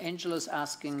 well, Angela's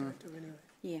asking,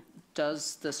 yeah.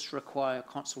 does this require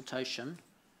consultation?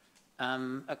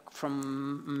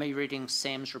 From me reading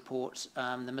Sam's report,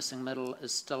 the missing middle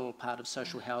is still part of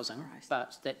social housing,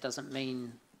 but that doesn't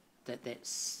mean that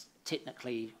that's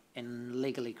technically and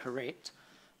legally correct.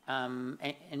 My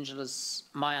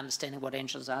understanding of what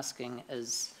Angela's asking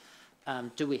is,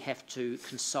 do we have to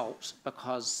consult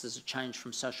because there's a change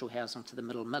from social housing to the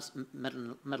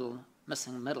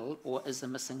missing middle, or is the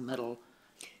missing middle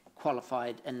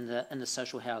qualified in the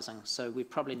social housing? So we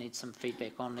probably need some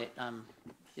feedback on that.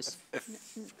 Yes.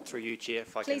 Through you, Chair,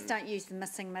 if I Please can. don't use the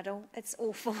missing middle. It's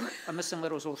awful. Are missing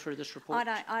middles all through this report?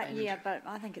 Yeah, but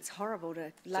I think it's horrible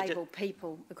to label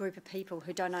people, a group of people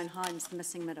who don't own homes, the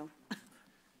missing middle.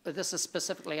 But this is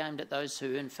specifically aimed at those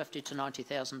who earn $50,000 to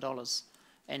 $90,000.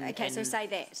 Okay, so say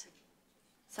that.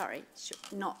 Sorry,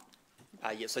 not.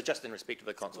 Yeah, so just in respect of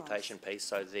the consultation piece,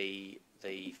 so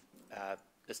it's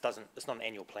not an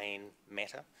annual plan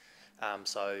matter.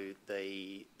 So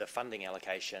the funding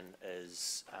allocation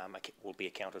will be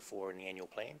accounted for in the annual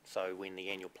plan. So when the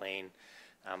annual plan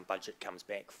budget comes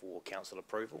back for council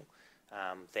approval,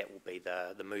 that will be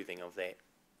the moving of that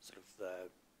sort of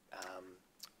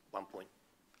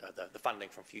the funding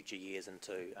from future years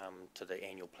into to the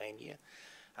annual plan year.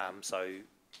 So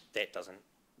that doesn't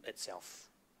itself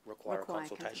require a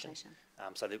consultation.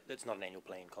 So it's not an annual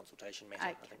plan consultation matter.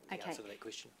 I think the answer to that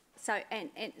question. So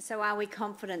so are we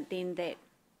confident then that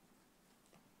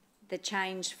the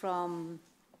change from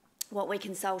what we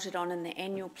consulted on in the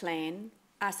annual plan,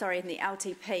 in the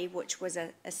LTP, which was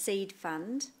a seed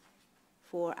fund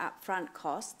for upfront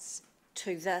costs,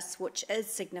 to this, which is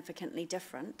significantly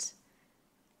different,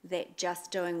 that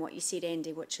just doing what you said,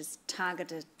 Andy, which is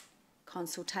targeted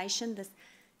consultation, this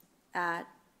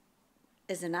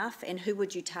is enough? And who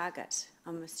would you target?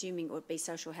 I'm assuming it would be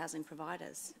social housing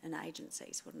providers and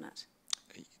agencies, wouldn't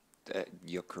it?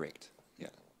 You're correct, yeah.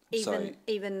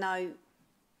 Even though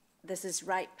this is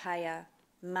ratepayer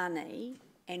money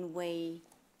and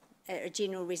a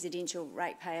general residential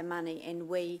ratepayer money, and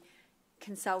we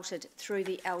consulted through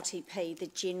the LTP, the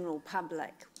general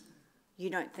public, you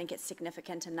don't think it's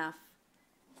significant enough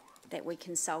that we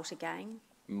consult again?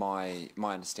 My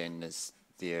understanding is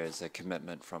there is a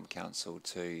commitment from council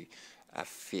to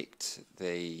affect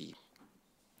the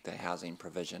housing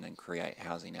provision and create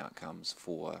housing outcomes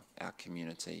for our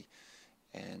community,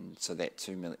 and so that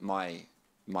 2 million.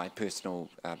 My personal,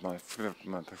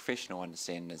 my professional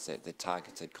understanding is that the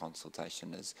targeted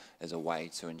consultation is a way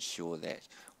to ensure that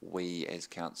we as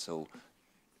council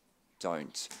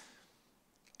don't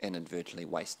inadvertently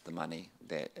waste the money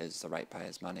that is the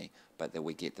ratepayers' money, but that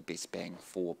we get the best bang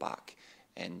for buck.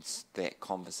 And that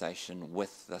conversation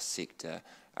with the sector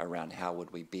around how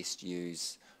would we best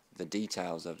use the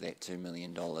details of that $2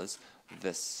 million,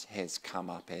 this has come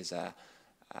up as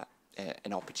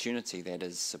an opportunity that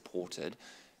is supported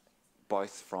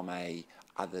both from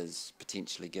others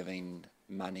potentially giving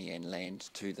money and land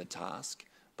to the task,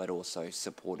 but also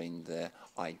supporting the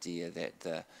idea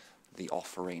that the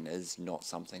offering is not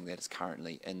something that is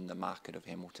currently in the market of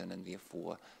Hamilton, and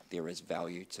therefore there is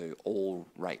value to all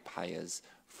ratepayers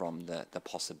from the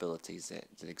possibilities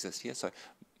that exist here. So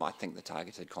I think the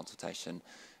targeted consultation,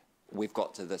 we've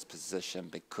got to this position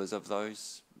because of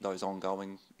those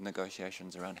ongoing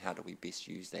negotiations around how do we best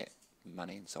use that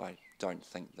money, and so I don't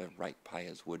think the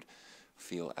ratepayers would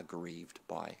feel aggrieved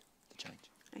by the change.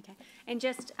 Okay, and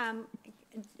just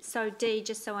so Dee,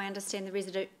 just so I understand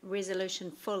the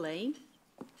resolution fully,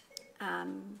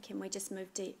 can we just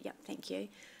move Dee? Yep, thank you.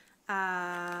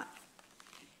 A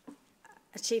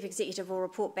chief executive will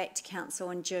report back to council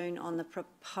in June on the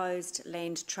proposed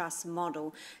land trust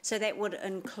model. So that would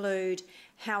include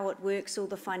how it works, all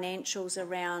the financials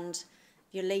around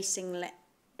your leasing.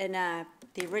 The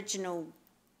original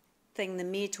thing the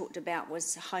Mayor talked about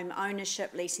was home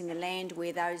ownership, leasing the land,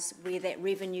 where that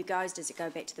revenue goes. Does it go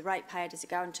back to the ratepayer? Does it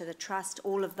go into the trust?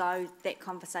 All of those, that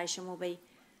conversation will be.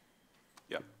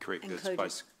 Yeah, correct. Included.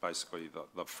 It's basically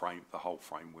the whole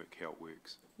framework, how it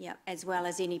works. Yeah, as well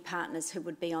as any partners who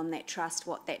would be on that trust,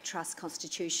 what that trust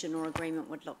constitution or agreement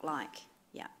would look like.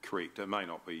 Yeah. Correct. It may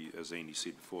not be, as Andy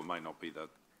said before, it may not be the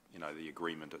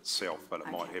agreement itself, but it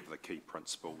might have the key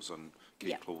principles and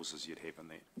key clauses you'd have in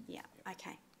there. Yeah.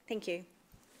 Okay. Thank you.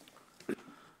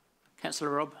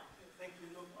 Councillor Robb. Thank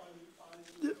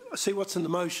you. I see what's in the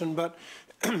motion, but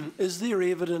is there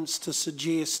evidence to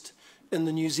suggest in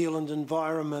the New Zealand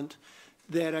environment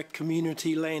that a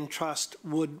community land trust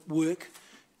would work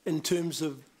in terms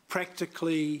of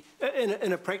practically,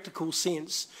 in a practical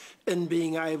sense, in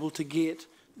being able to get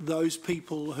those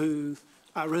people who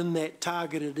are in that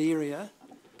targeted area,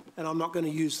 and I'm not going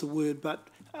to use the word, but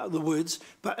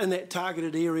but in that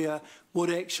targeted area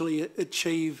would actually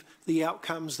achieve the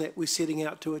outcomes that we're setting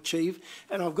out to achieve.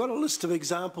 And I've got a list of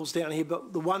examples down here,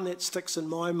 but the one that sticks in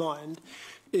my mind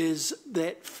is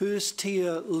that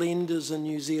first-tier lenders in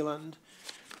New Zealand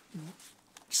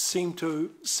seem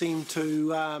to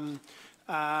run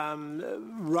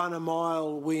a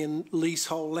mile when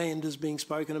leasehold land is being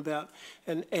spoken about,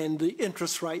 and the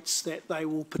interest rates that they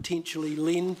will potentially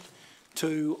lend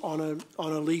to on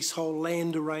a leasehold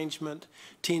land arrangement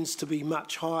tends to be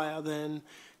much higher than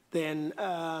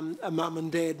a mum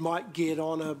and dad might get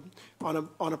on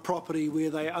a property where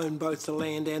they own both the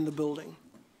land and the building.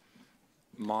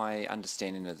 My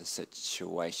understanding of the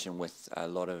situation with a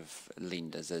lot of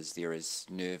lenders is there is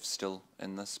nerve still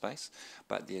in this space,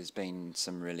 but there's been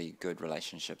some really good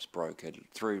relationships brokered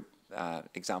through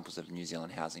examples of New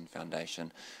Zealand Housing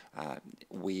Foundation,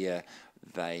 where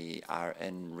they are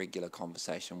in regular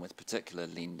conversation with particular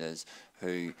lenders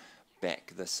who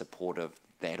back the support of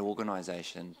that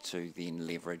organisation to then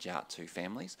leverage out to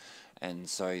families. And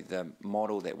so the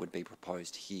model that would be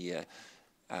proposed here,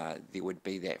 there would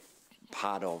be that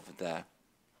part of the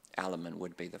element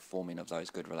would be the forming of those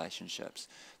good relationships.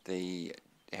 The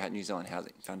New Zealand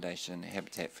Housing Foundation,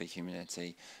 Habitat for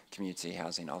Humanity, Community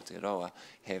Housing Aotearoa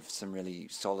have some really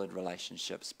solid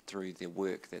relationships through the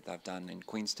work that they've done in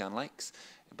Queenstown Lakes,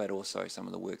 but also some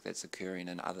of the work that's occurring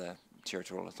in other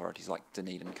territorial authorities like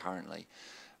Dunedin currently,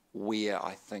 where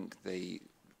I think the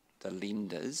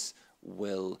lenders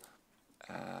will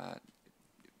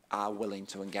are willing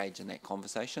to engage in that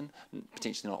conversation.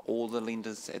 Potentially not all the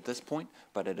lenders at this point,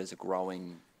 but it is a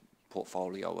growing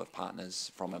portfolio of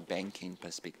partners from a banking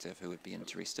perspective who would be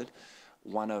interested.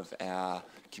 One of our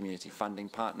community funding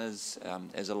partners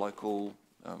is a local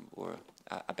or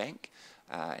a bank,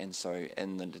 and so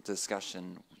in the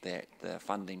discussion that the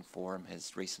funding forum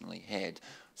has recently had,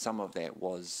 some of that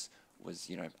was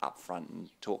upfront and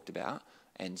talked about,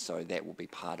 and so that will be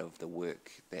part of the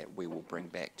work that we will bring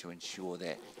back to ensure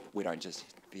that we don't just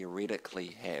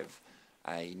theoretically have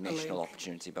a national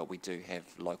opportunity, but we do have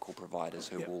local providers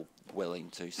who will willing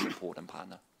to support and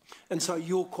partner. And so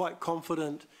you're quite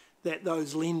confident that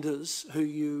those lenders who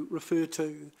you refer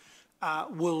to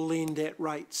will lend at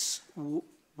rates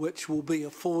which will be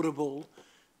affordable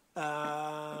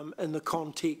in the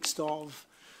context of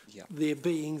there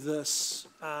being this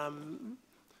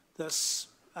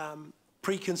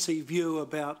preconceived view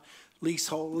about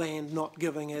leasehold land not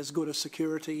giving as good a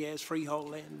security as freehold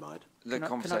land might. Can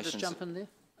I just jump in there?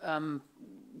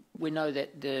 We know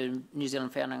that the New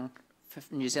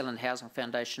Zealand Housing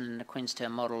Foundation and the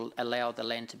Queenstown model allow the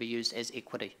land to be used as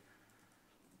equity.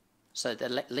 So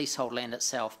the leasehold land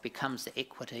itself becomes the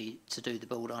equity to do the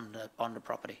build on the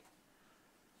property.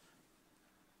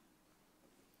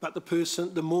 But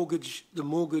the mortgage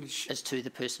is to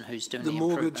the person who's doing the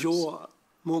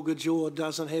mortgagor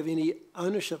doesn't have any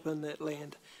ownership in that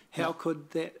land. How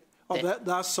could that?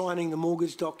 They're signing the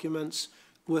mortgage documents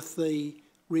with the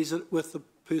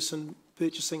person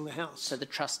purchasing the house. So the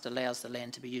trust allows the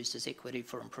land to be used as equity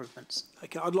for improvements.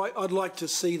 Okay, I'd like to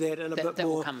see that in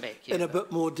a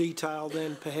bit more detail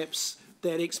than perhaps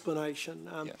that explanation.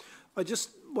 I just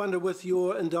wonder, with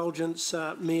your indulgence,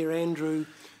 Mayor Andrew,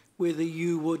 whether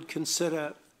you would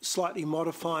consider slightly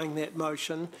modifying that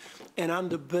motion, and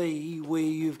under B, where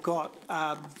you've got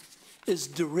is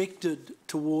directed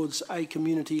towards a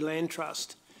community land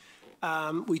trust,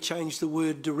 we change the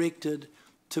word directed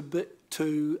to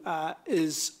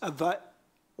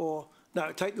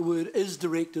take the word is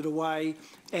directed away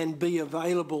and be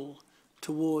available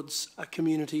towards a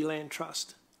community land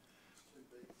trust.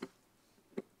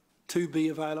 To be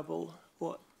available,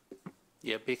 what?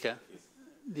 Yeah, Becca,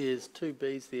 there's 2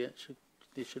 Bs there.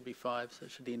 There should be 5, so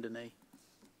it should end in E.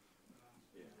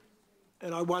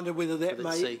 And I wonder whether that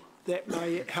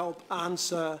may help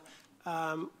answer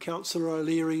Councillor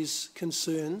O'Leary's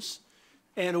concerns,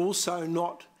 and also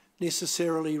not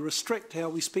necessarily restrict how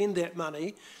we spend that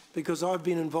money, because I've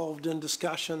been involved in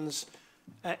discussions,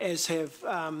 as have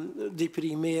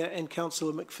Deputy Mayor and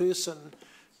Councillor McPherson,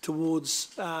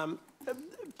 towards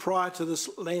prior to this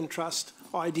land trust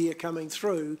idea coming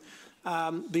through,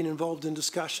 been involved in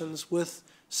discussions with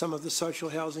some of the social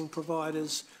housing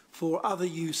providers for other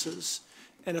uses.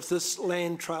 And if this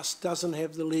land trust doesn't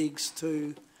have the legs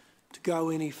to go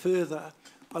any further,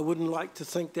 I wouldn't like to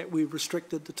think that we've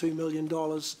restricted the $2 million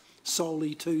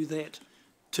solely to that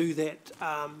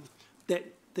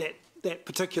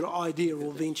particular idea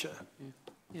or venture.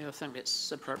 Yeah, I think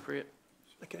that's appropriate.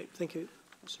 Okay, thank you.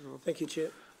 Thank you, Chair.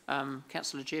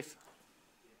 Councillor Jeff.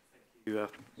 Thank you.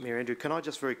 Mayor Andrew. Can I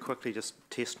just very quickly just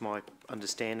test my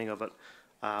understanding of it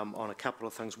on a couple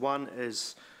of things? One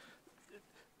is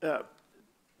it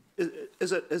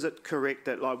correct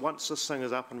that like once this thing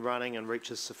is up and running and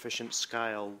reaches sufficient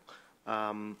scale,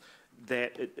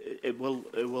 that it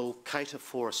will cater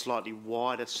for a slightly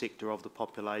wider sector of the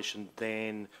population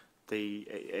than the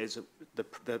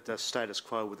status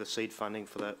quo with the seed funding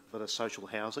for the social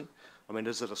housing? I mean,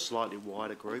 is it a slightly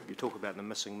wider group? You talk about the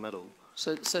missing middle.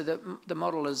 So the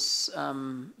model is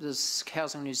there's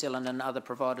Housing New Zealand and other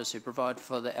providers who provide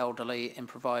for the elderly and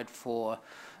provide for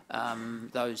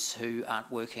those who aren't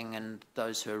working and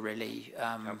those who are really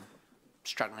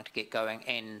struggling to get going,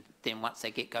 and then once they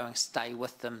get going, stay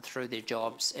with them through their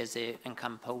jobs as their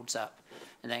income builds up,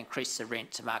 and they increase the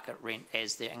rent to market rent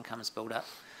as their incomes build up.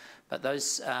 But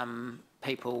those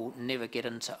people never get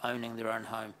into owning their own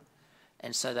home.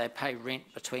 And so they pay rent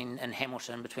in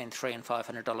Hamilton between $300 and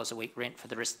 $500 a week rent for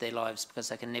the rest of their lives because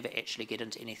they can never actually get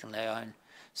into anything they own.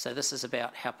 So this is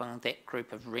about helping that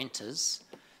group of renters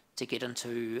to get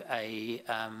into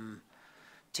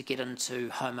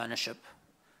home ownership,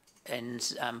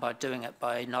 and by doing it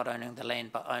by not owning the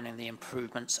land but owning the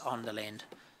improvements on the land.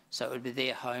 So it would be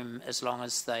their home as long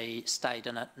as they stayed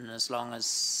in it and as long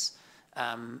as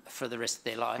for the rest of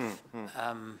their life.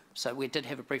 So we did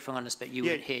have a briefing on this, but you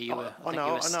weren't here. You were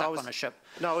stuck on a ship.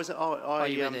 No, I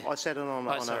sat in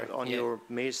on your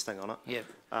mayor's thing on it. Yeah.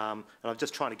 And I'm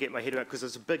just trying to get my head around because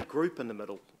there's a big group in the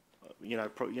middle,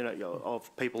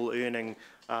 of people earning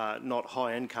not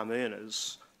high income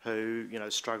earners who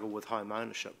struggle with home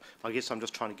ownership. I guess I'm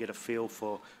just trying to get a feel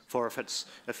for if it's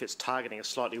targeting a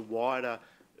slightly wider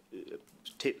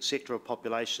sector of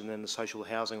population than the social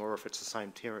housing, or if it's the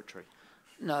same territory.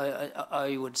 No,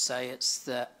 I would say it's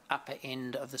the upper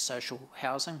end of the social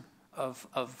housing of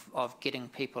getting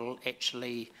people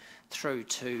actually through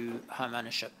to home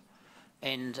ownership.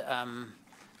 And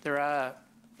there are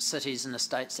cities and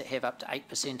estates that have up to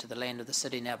 8% of the land of the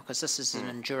city now, because this is an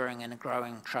enduring and a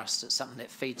growing trust. It's something that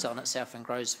feeds on itself and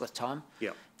grows with time.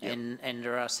 Yep. And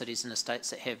there are cities and estates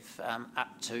that have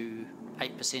up to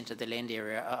 8% of the land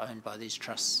area are owned by these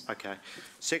trusts. Okay.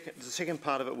 The second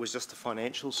part of it was just the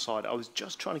financial side. I was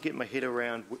just trying to get my head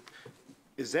around,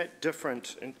 is that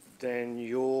different than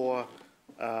your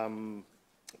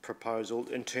proposal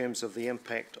in terms of the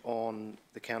impact on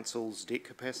the council's debt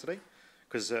capacity?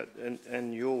 Because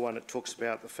in your one it talks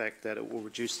about the fact that it will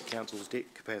reduce the council's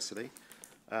debt capacity.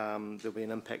 There'll be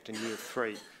an impact in year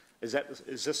 3. Is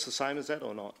this the same as that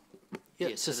or not?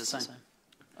 Yes, it's the same.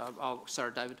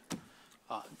 Sorry, David.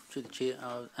 Through the chair,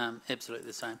 absolutely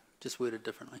the same, just worded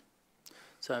differently.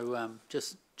 So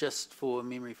just for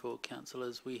memory for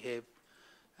councillors, we have,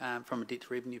 from a debt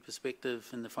to revenue perspective,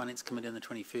 in the Finance Committee on the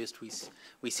 21st,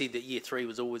 we said that year 3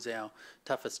 was always our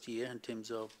toughest year in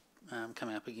terms of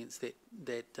coming up against that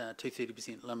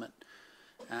 230% limit.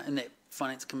 In that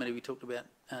Finance Committee, we talked about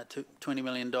 $20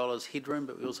 million headroom,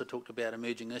 but we also talked about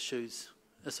emerging issues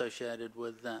associated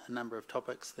with a number of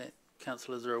topics that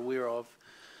councillors are aware of.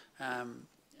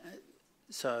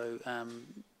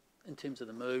 In terms of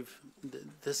the move,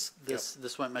 this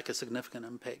won't make a significant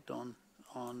impact on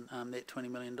that $20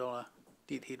 million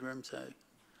debt headroom. So,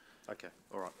 okay,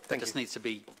 all right. Thank you. This needs to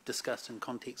be discussed in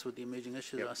context with the emerging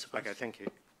issues, I suppose. Okay, thank you.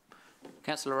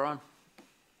 Councillor Ryan.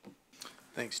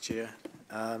 Thanks, Chair.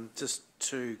 Just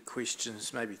 2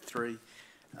 questions, maybe 3.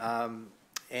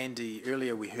 Andy,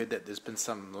 earlier we heard that there's been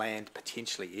some land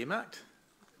potentially earmarked.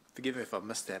 Forgive me if I've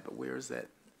missed that, but where is that?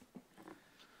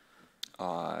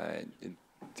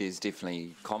 There's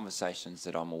definitely conversations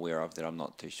that I'm aware of that I'm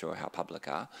not too sure how public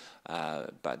are,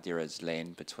 but there is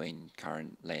land between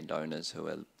current landowners who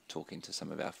are talking to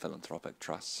some of our philanthropic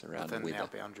trusts around within our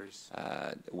boundaries,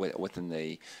 within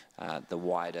the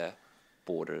wider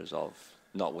borders of,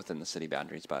 not within the city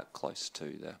boundaries, but close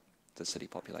to the city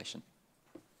population.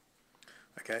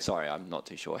 Okay. Sorry, I'm not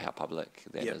too sure how public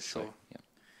that is. Sure. So,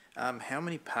 yeah. How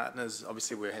many partners?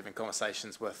 Obviously, we're having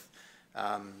conversations with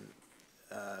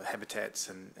Habitats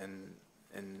and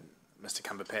Mr.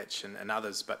 Cumberpatch and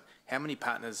others, but how many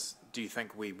partners do you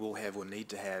think we will have or need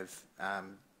to have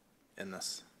in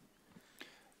this?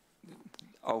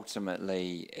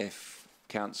 Ultimately, if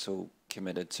council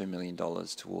committed $2 million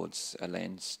towards a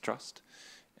lands trust,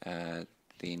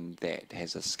 then that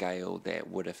has a scale that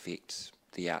would affect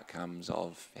the outcomes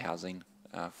of housing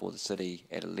for the city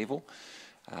at a level.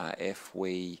 If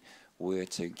we were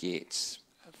to get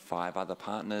 5 other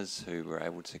partners who were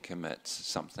able to commit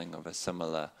something of a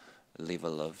similar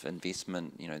level of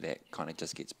investment, that kind of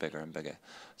just gets bigger and bigger.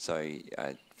 So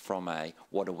from a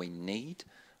what do we need,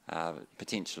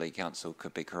 Potentially, council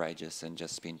could be courageous and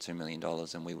just spend $2 million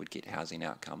and we would get housing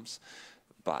outcomes.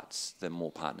 But the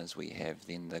more partners we have,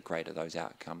 then the greater those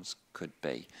outcomes could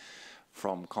be.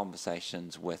 From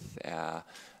conversations with our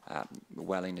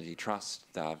Well Energy Trust,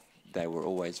 they were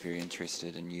always very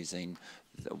interested in using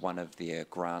one of their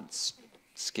grants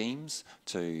schemes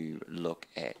to look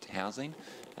at housing,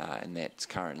 and that's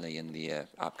currently in their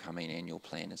upcoming annual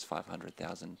plan is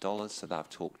 $500,000. So they've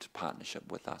talked partnership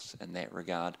with us in that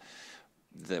regard.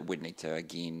 That we'd need to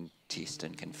again test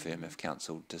and confirm if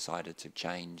council decided to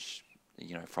change,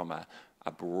 you know, from a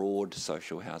broad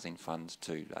social housing fund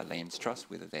to a lands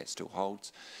trust, whether that still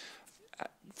holds.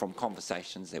 From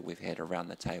conversations that we've had around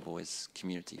the table as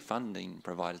community funding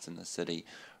providers in the city,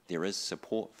 there is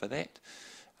support for that.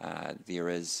 There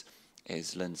is,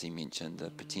 as Lindsay mentioned,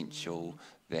 the potential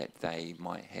that they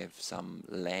might have some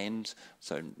land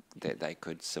so that they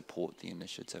could support the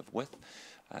initiative with.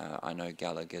 I know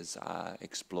Gallagher's are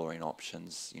exploring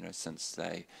options, you know, since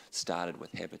they started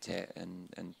with Habitat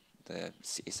and the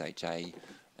SHA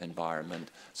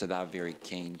environment. So they're very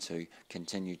keen to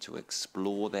continue to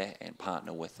explore that and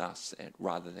partner with us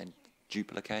rather than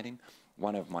duplicating.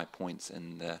 One of my points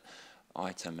in the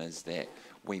item is that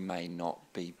we may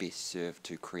not be best served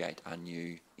to create a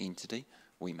new entity.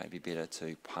 We may be better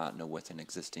to partner with an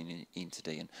existing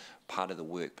entity, and part of the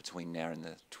work between now and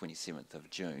the 27th of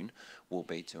June will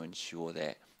be to ensure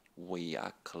that we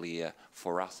are clear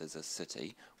for us as a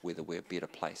city whether we're better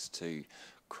placed to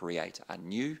create a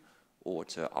new or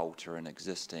to alter an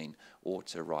existing or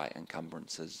to write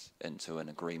encumbrances into an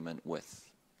agreement with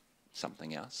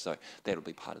something else. So that'll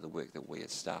be part of the work that we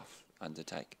as staff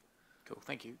undertake. Cool,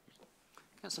 thank you.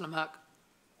 Councillor Mark.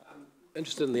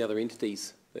 Interested in the other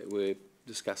entities that we're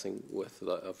discussing with,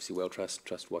 like obviously Well Trust,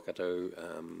 Trust Waikato,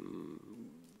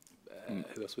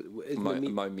 who else?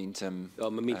 Momentum.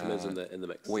 Oh, Momentum is in the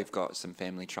mix. We've got some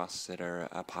family trusts that are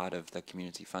a part of the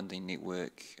community funding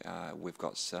network. We've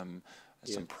got some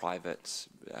private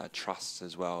trusts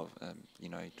as well, you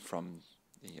know, from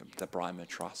the Brymer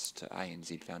Trust to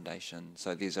ANZ Foundation.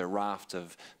 So there's a raft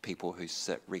of people who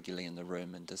sit regularly in the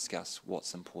room and discuss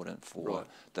what's important for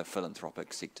the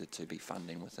philanthropic sector to be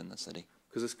funding within the city.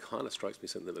 Because this kind of strikes me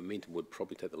something that Momentum would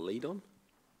probably take the lead on,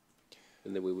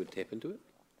 and then we would tap into it.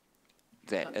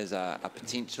 That is a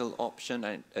potential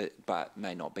option, but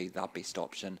may not be the best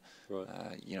option. Right.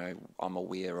 You know, I'm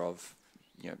aware of,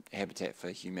 you know, Habitat for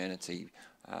Humanity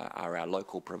are our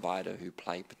local provider who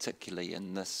play particularly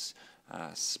in this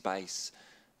space,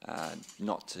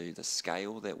 not to the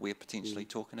scale that we're potentially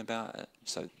talking about.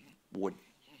 So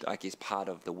I guess part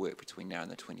of the work between now and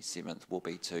the 27th will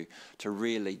be to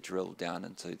really drill down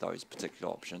into those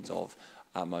particular options of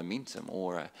a Momentum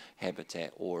or a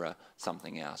Habitat or a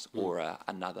something else or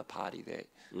another party that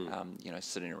you know,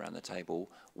 sitting around the table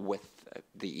with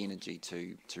the energy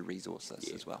to resource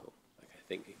this as well. Cool. Okay,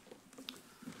 thank you.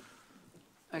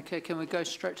 Okay, can we go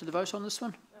straight to the vote on this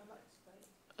one?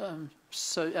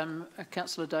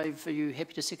 Councillor Dave, are you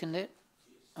happy to second that?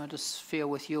 I just feel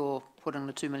with your putting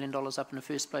the $2 million up in the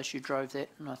first place, you drove that,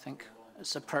 and I think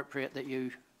it's appropriate that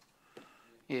you,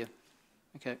 yeah,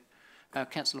 okay.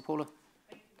 Councillor Paula.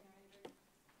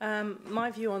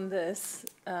 My view on this,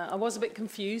 I was a bit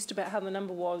confused about how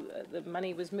the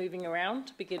money was moving around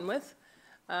to begin with.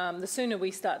 The sooner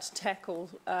we start to tackle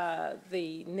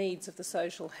the needs of the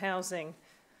social housing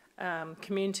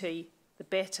community, the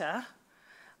better.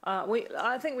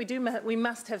 I think we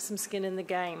must have some skin in the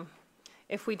game.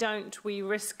 If we don't, we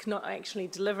risk not actually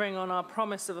delivering on our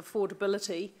promise of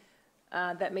affordability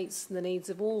that meets the needs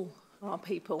of all our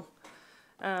people.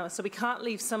 So we can't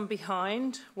leave some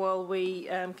behind while we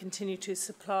continue to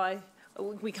supply.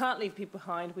 We can't leave people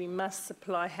behind. We must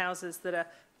supply houses that are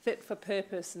fit for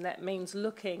purpose, and that means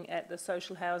looking at the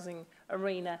social housing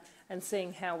arena and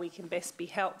seeing how we can best be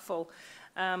helpful.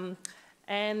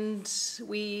 And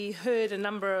we heard a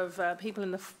number of people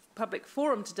in the public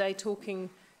forum today talking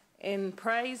in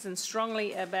praise and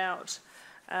strongly about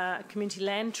community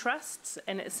land trusts,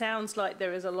 and it sounds like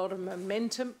there is a lot of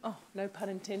momentum. Oh, no pun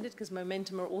intended, because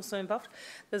momentum are also involved.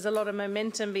 There's a lot of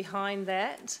momentum behind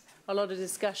that, a lot of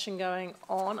discussion going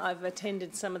on. I've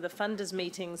attended some of the funders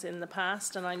meetings in the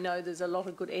past, and I know there's a lot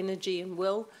of good energy and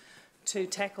will to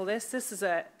tackle this. This is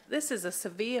a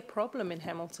severe problem in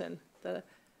Hamilton. The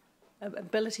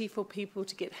ability for people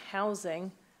to get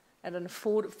housing at an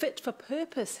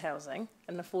fit-for-purpose housing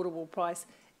at an affordable price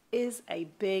is a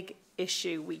big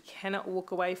issue. We cannot walk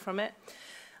away from it.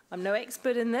 I'm no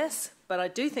expert in this, but I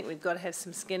do think we've got to have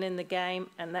some skin in the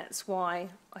game, and that's why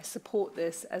I support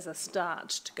this as a start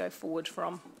to go forward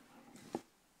from.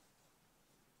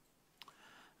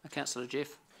 Councillor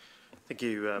Jeff. Thank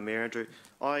you, Mayor Andrew.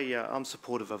 I'm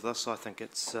supportive of this. I think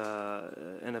it's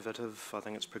innovative. I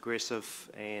think it's progressive,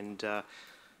 and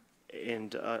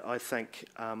I think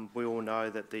we all know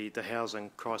that the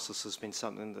housing crisis has been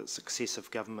something that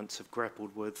successive governments have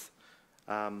grappled with.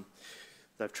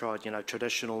 They've tried,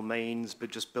 traditional means,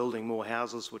 but just building more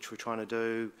houses, which we're trying to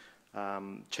do,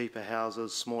 cheaper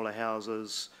houses, smaller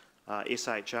houses,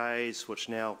 SHAs, which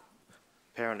now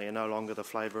apparently are no longer the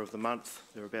flavour of the month.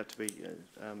 They're about to be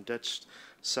ditched.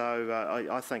 So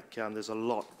I think there's a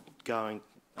lot going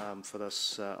for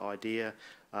this idea.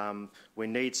 We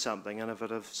need something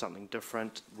innovative, something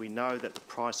different. We know that the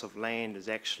price of land is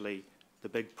actually the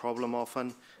big problem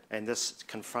often, and this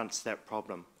confronts that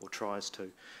problem, or tries to.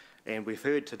 And we've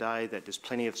heard today that there's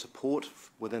plenty of support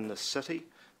within the city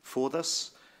for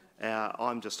this.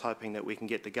 I'm just hoping that we can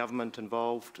get the government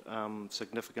involved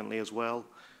significantly as well.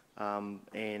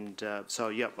 So,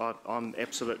 yep, I'm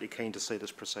absolutely keen to see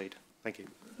this proceed. Thank you.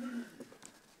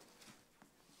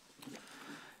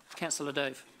 Councillor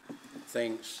Dave.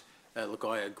 Thanks. Look,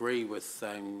 I agree with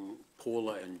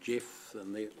Paula and Jeff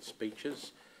in their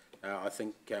speeches. I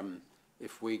think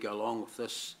if we go along with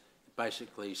this, it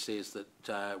basically says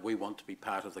that we want to be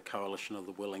part of the coalition of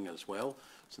the willing as well,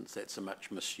 since that's a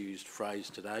much misused phrase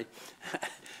today.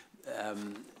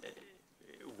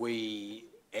 We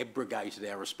abrogated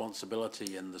our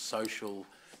responsibility in the social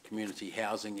community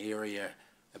housing area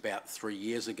about 3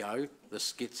 years ago.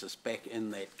 This gets us back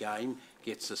in that game,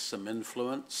 gets us some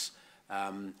influence,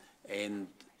 and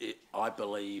I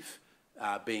believe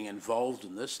being involved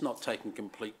in this, not taking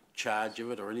complete charge of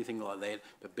it or anything like that,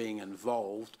 but being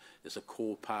involved is a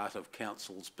core part of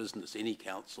council's business, any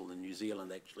council in New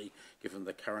Zealand actually, given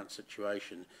the current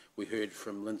situation. We heard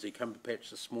from Lindsay Cumberpatch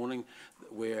this morning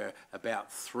that we're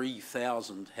about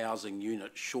 3,000 housing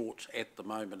units short at the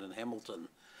moment in Hamilton.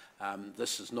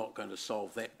 This is not going to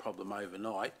solve that problem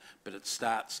overnight, but it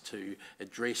starts to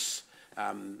address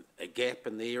a gap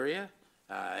in the area.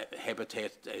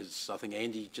 Habitat, as I think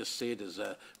Andy just said, is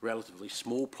a relatively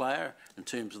small player in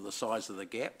terms of the size of the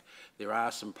gap. There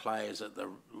are some players at the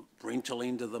rental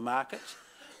end of the market.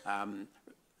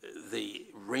 The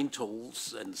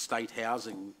rentals and state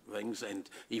housing things, and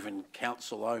even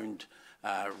council-owned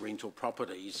rental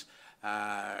properties,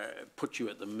 put you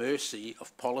at the mercy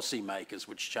of policymakers,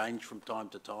 which change from time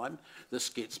to time. This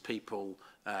gets people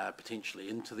potentially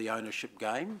into the ownership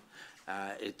game.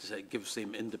 It gives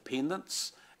them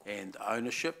independence and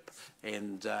ownership,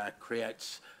 and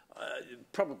creates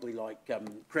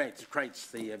creates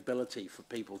the ability for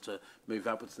people to move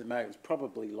up with the mayor. It's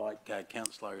probably like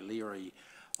Councillor O'Leary.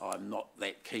 I'm not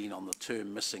that keen on the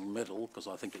term missing middle, because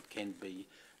I think it can be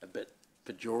a bit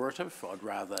pejorative.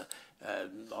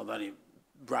 I'd only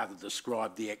rather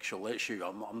describe the actual issue.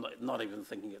 I'm not even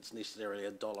thinking it's necessarily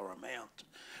a dollar amount.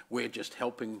 We're just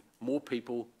helping more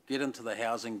people get into the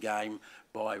housing game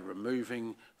by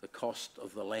removing the cost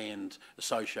of the land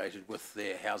associated with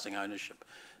their housing ownership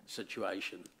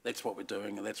situation. That's what we're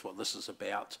doing, and that's what this is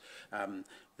about.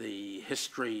 The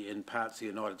history in parts of the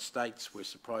United States, where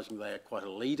surprisingly they are quite a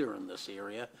leader in this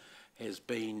area, has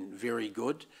been very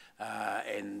good,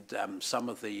 and some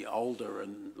of the older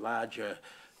and larger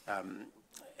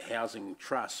housing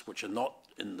trusts, which are not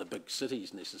in the big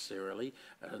cities necessarily,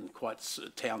 and quite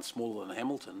towns smaller than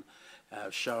Hamilton,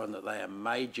 have shown that they are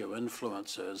major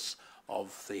influencers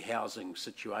of the housing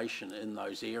situation in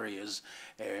those areas,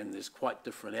 and there's quite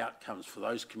different outcomes for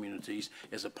those communities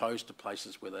as opposed to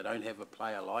places where they don't have a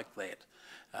player like that.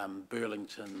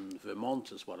 Burlington,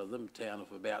 Vermont is one of them, a town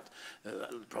of about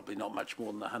probably not much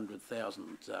more than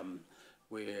 100,000,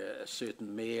 where a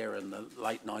certain mayor in the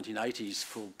late 1980s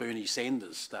for Bernie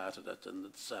Sanders started it, and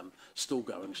it's still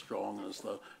going strong, and is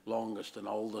the longest and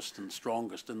oldest and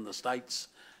strongest in the States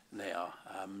now.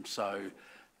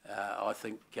 I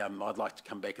think I'd like to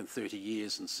come back in 30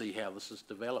 years and see how this has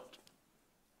developed.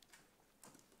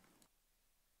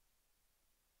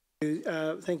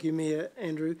 Thank you, Mayor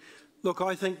Andrew. Look,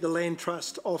 I think the Land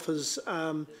Trust offers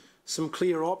some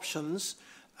clear options,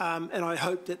 and I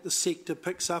hope that the sector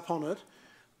picks up on it.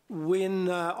 When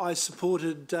I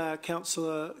supported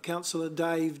Councillor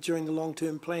Dave during the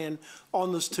long-term plan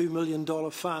on this $2 million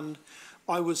fund,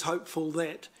 I was hopeful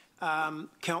that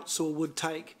Council would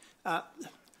take, to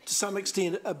some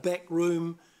extent, a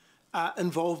backroom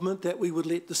involvement, that we would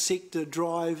let the sector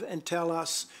drive and tell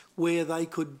us where they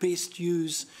could best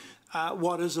use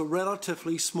what is a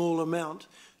relatively small amount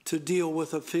to deal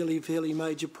with a fairly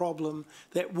major problem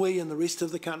that we and the rest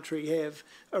of the country have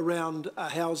around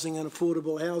housing and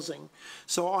affordable housing.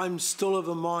 So I'm still of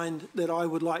a mind that I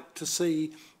would like to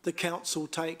see the council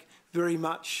take very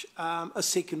much a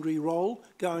secondary role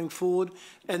going forward,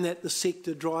 and that the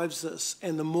sector drives this.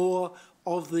 And the more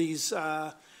of these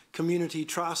community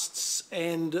trusts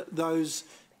and those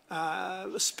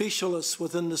specialists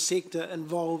within the sector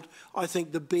involved, I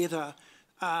think the better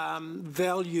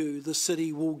value the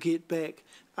city will get back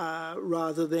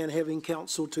rather than having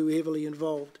council too heavily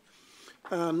involved.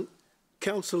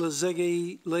 Councillor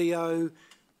Ziggy, Leo,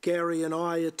 Gary and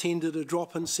I attended a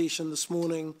drop-in session this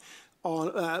morning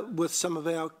on, with some of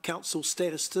our council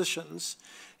statisticians,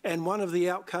 and one of the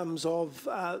outcomes of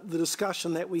the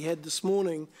discussion that we had this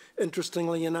morning,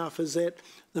 interestingly enough, is that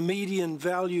the median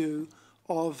value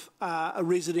of a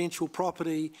residential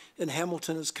property in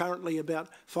Hamilton is currently about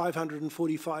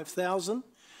 $545,000,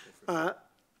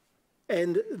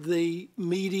 and the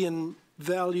median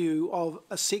value of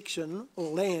a section or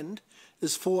land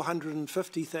is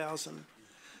 $450,000.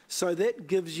 So that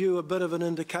gives you a bit of an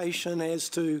indication as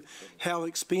to how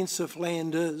expensive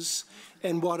land is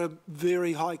and what a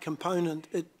very high component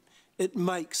it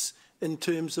makes in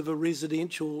terms of a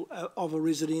residential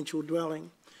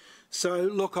dwelling. So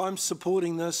look, I'm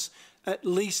supporting this at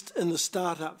least in the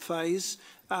start-up phase,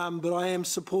 but I am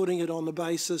supporting it on the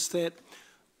basis that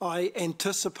I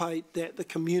anticipate that the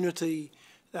community,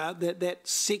 that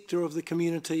sector of the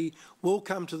community will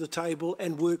come to the table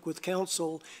and work with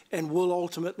council and will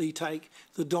ultimately take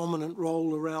the dominant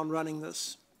role around running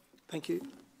this. Thank you.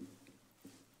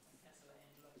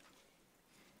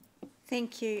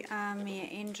 Thank you, Mayor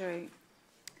Andrew.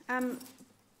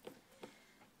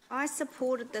 I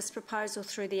supported this proposal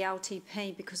through the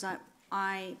LTP because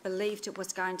I believed it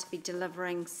was going to be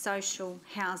delivering social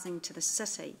housing to the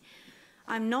city.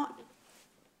 I'm not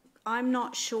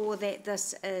sure that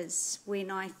this is. When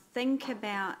I think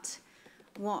about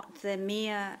what the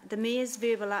mayor's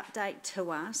verbal update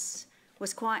to us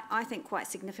was I think quite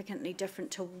significantly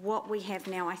different to what we have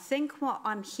now. I think what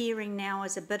I'm hearing now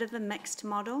is a bit of a mixed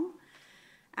model,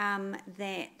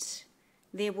 that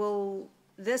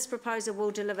this proposal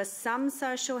will deliver some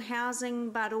social housing,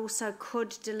 but also could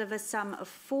deliver some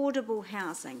affordable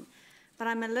housing. But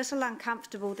I'm a little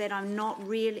uncomfortable that I don't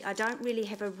really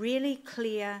have a really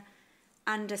clear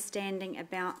understanding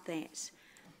about that.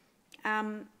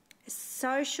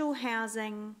 Social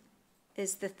housing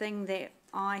is the thing that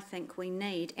I think we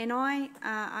need. And I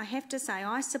have to say,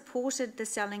 I supported the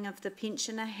selling of the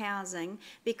pensioner housing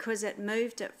because it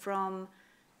moved it from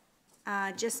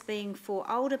just being for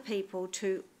older people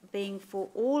to being for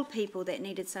all people that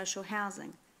needed social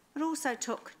housing. It also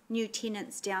took new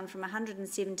tenants down from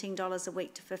 $117 a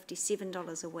week to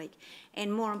 $57 a week,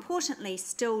 and more importantly,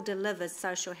 still delivers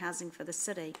social housing for the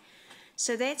city.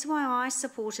 So that's why I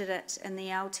supported it in the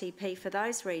LTP for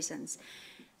those reasons.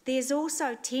 There's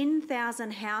also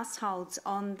 10,000 households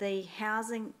on the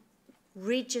housing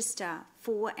register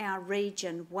for our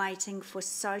region waiting for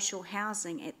social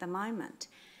housing at the moment.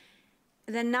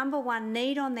 The number one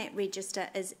need on that register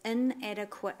is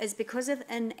because of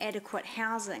inadequate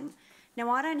housing. Now,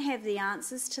 I don't have the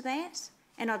answers to that,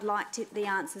 and I'd like the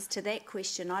answers to that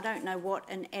question. I don't know what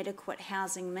inadequate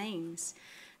housing means.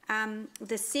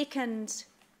 The second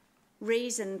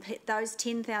reason those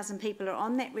 10,000 people are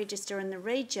on that register in the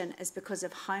region is because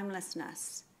of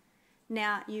homelessness.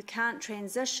 Now, you can't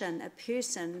transition a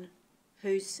person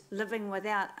who's living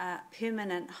without a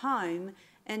permanent home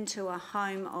into a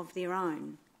home of their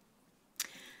own.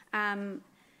 And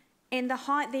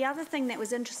the other thing that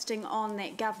was interesting on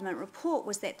that government report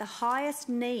was that the highest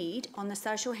need on the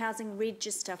social housing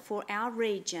register for our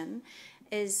region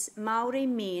is Māori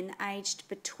men aged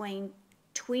between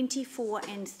 24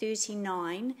 and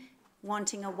 39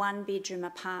 wanting a one-bedroom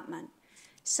apartment,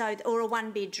 or a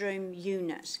one-bedroom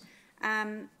unit.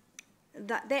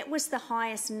 That was the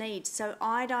highest need. So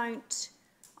I'm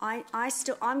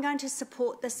going to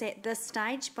support this at this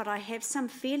stage, but I have some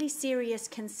fairly serious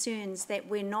concerns that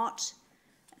we're not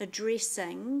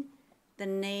addressing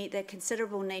the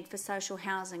considerable need for social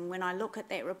housing when I look at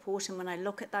that report and when I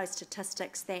look at those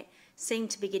statistics that seem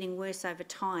to be getting worse over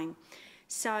time.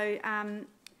 So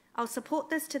I'll support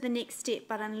this to the next step,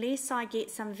 but unless I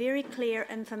get some very clear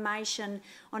information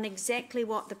on exactly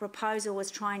what the proposal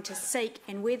was trying to seek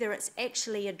and whether it's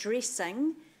actually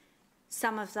addressing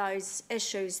some of those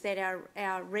issues that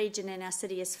our region and our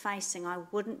city is facing, I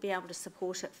wouldn't be able to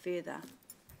support it further.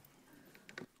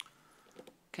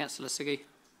 Councillor Siggy.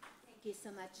 Thank you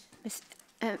so much,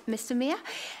 Mr. Mayor.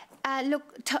 Look,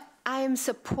 I am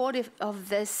supportive of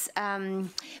this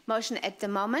motion at the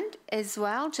moment as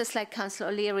well, just like Councillor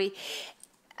O'Leary.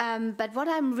 but what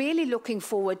I'm really looking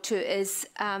forward to is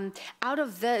out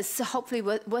of this, hopefully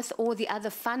with all the other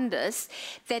funders,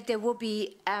 that there will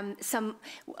be some,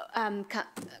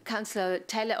 Councillor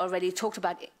Taylor already talked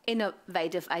about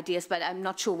innovative ideas, but I'm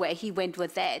not sure where he went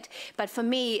with that. But for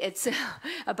me, it's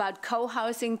about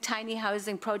co-housing, tiny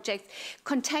housing projects,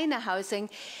 container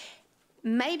housing,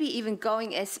 maybe even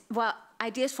going as, well,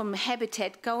 ideas from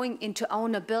Habitat going into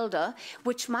owner-builder,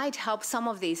 which might help some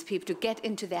of these people to get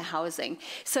into their housing.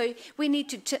 So we need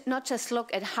to not just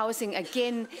look at housing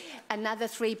again, another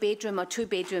 3-bedroom or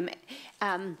 2-bedroom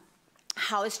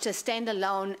house to stand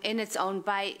alone in its own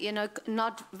by, you know,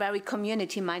 not very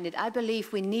community-minded. I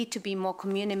believe we need to be more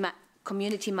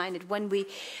community-minded when we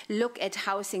look at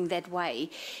housing that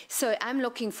way. So I'm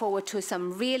looking forward to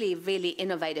some really, really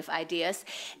innovative ideas,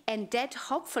 and that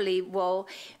hopefully will,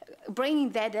 bringing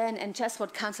that in, and just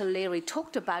what Councillor Leary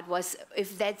talked about was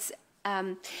if that's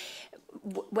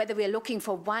whether we're looking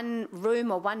for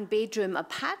 1-room or 1-bedroom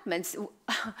apartments.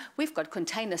 We've got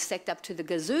containers stacked up to the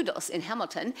gazoodles in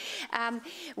Hamilton.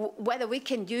 Whether we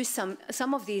can use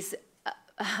some of these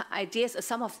ideas or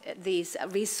some of these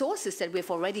resources that we've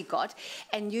already got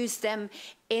and use them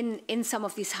in some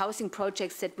of these housing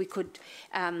projects that we could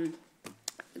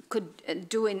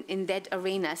do in that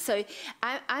arena. So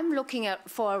I'm looking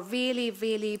for a really,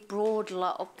 really broad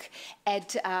look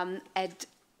at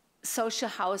social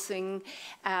housing,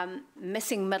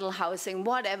 missing middle housing,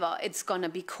 whatever it's going to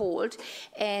be called,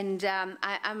 and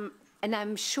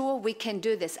I'm sure we can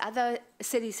do this. Other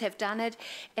cities have done it,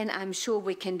 and I'm sure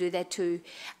we can do that too.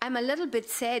 I'm a little bit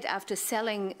sad after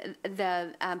selling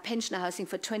the pensioner housing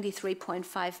for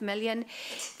 $23.5 million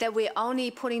that we're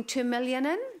only putting $2 million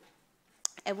in.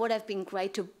 It would have been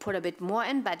great to put a bit more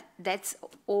in, but that's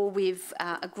all we've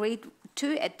agreed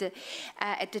to at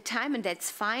the time, and that's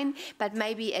fine. But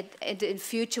maybe in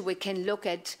future we can look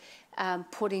at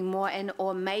putting more in,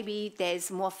 or maybe there's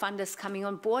more funders coming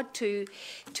on board to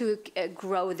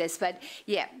grow this. But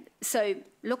yeah, so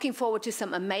looking forward to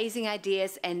some amazing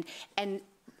ideas and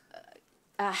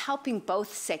helping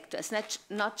both sectors,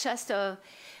 not just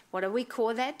what do we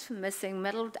call that, missing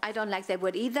middle? I don't like that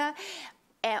word either.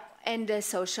 And the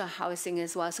social housing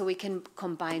as well, so we can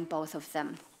combine both of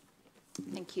them.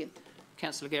 Thank you.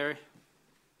 Councillor Gary.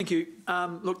 Thank you.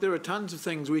 Look, there are tons of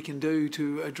things we can do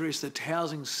to address the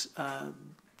housing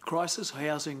crisis,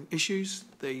 housing issues,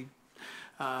 the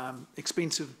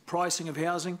expensive pricing of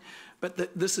housing,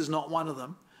 but this is not one of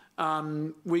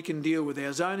them. We can deal with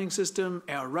our zoning system,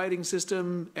 our rating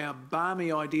system, our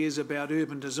balmy ideas about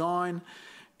urban design,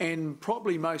 and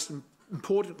probably most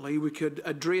importantly, we could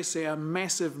address our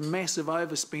massive, massive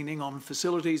overspending on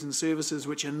facilities and services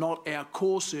which are not our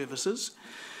core services.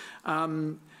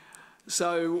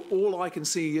 So all I can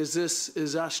see is this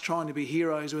is us trying to be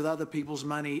heroes with other people's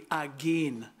money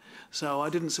again. So I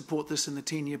didn't support this in the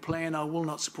 10-year plan. I will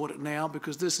not support it now,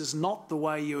 because this is not the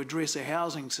way you address a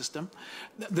housing system.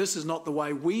 This is not the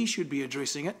way we should be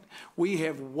addressing it. We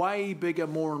have way bigger,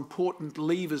 more important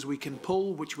levers we can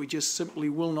pull, which we just simply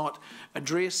will not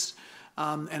address.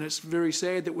 And it's very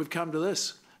sad that we've come to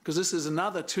this, because this is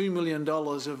another $2 million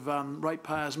of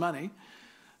ratepayers' money,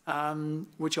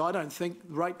 which I don't think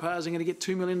ratepayers are going to get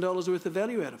 $2 million worth of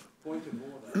value out of. Point of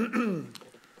order.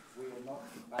 We are not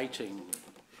debating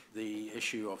the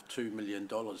issue of $2 million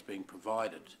being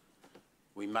provided.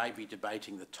 We may be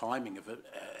debating the timing of it.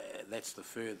 That's the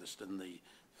furthest in the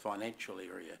financial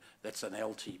area. That's an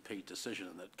LTP decision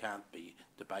that can't be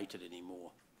debated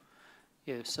anymore.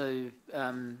 Yeah, so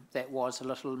that was a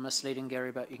little misleading,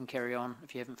 Gary, but you can carry on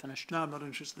if you haven't finished. No, I'm not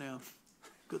interested now.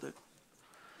 Good that.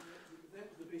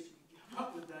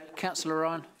 Councillor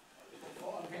Ryan.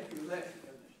 I'm happy with that.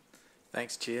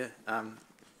 Thanks, Chair.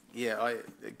 Yeah, I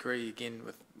agree again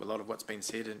with a lot of what's been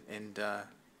said, and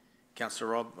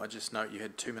Councillor Rob, I just note you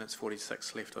had 2 minutes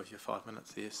 46 left of your 5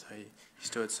 minutes there, so you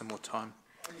still had some more time.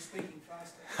 I'm speaking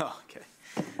faster. Oh, okay.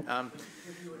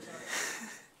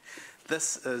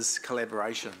 This is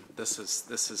collaboration. This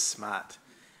is smart.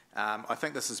 I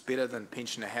think this is better than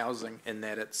pensioner housing in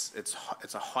that it's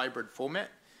a hybrid format.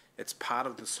 It's part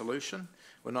of the solution.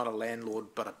 We're not a landlord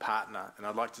but a partner, and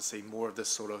I'd like to see more of this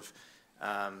sort of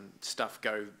stuff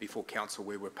go before council,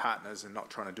 where we're partners and not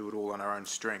trying to do it all on our own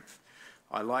strength.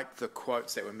 I like the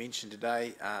quotes that were mentioned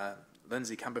today.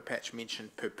 Lindsay Cumberpatch mentioned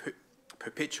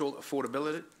perpetual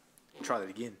affordability. Try that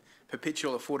again.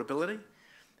 Perpetual affordability.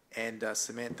 And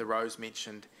Samantha Rose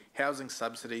mentioned housing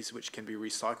subsidies which can be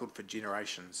recycled for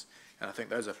generations. And I think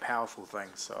those are powerful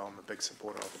things, so I'm a big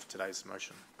supporter of today's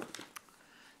motion.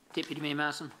 Deputy Mayor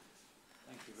Martin.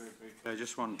 Thank you very briefly. I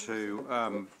just want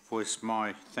to voice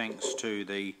my thanks to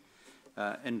the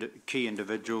key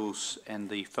individuals and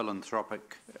the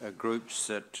philanthropic groups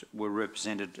that were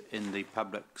represented in the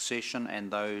public session,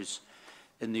 and those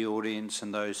in the audience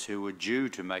and those who were due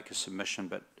to make a submission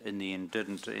but in the end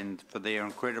didn't, and for their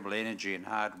incredible energy and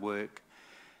hard work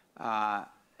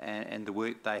and the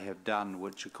work they have done,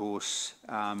 which of course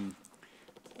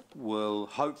will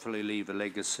hopefully leave a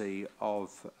legacy of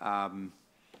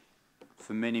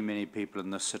for many, many people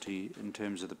in this city in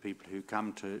terms of the people who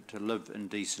come to live in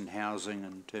decent housing,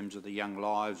 in terms of the young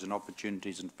lives and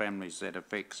opportunities and families that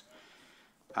affects.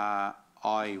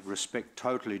 I respect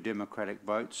totally democratic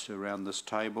votes around this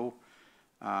table.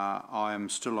 I am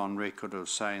still on record of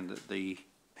saying that the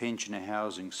pensioner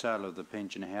housing, sale of the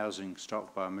pensioner housing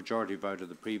stock by a majority vote of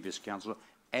the previous council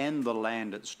and the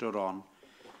land it stood on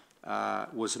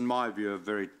was, in my view, a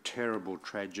very terrible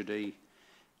tragedy.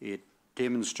 It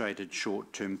demonstrated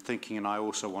short-term thinking, and I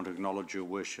also want to acknowledge, Your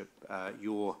Worship,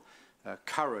 your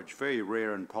courage, very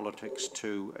rare in politics,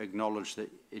 to acknowledge that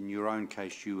in your own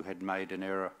case you had made an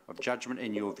error of judgment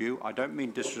in your view. I don't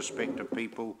mean disrespect of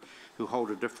people who hold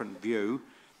a different view.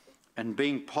 And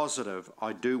being positive,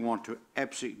 I do want to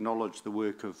absolutely acknowledge the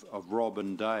work of Rob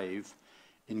and Dave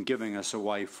in giving us a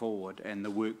way forward, and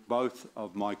the work both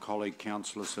of my colleague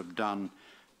councillors have done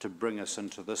to bring us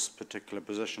into this particular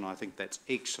position. I think that's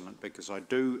excellent, because I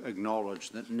do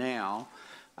acknowledge that now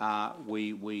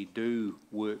we do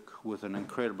work with an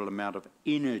incredible amount of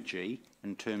energy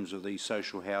in terms of the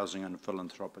social housing and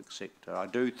philanthropic sector. I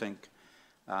do think,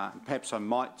 perhaps I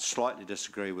might slightly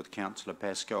disagree with Councillor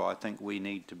Pascoe, I think we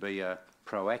need to be a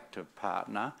proactive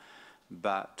partner,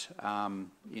 but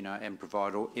you know, and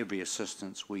provide every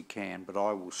assistance we can. But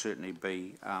I will certainly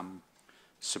be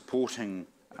supporting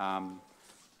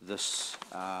this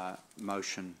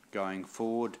motion going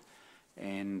forward,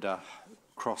 and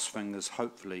cross fingers,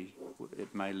 hopefully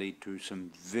it may lead to some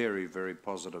very, very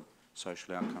positive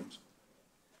social outcomes.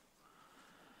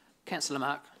 Councillor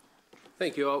Mark.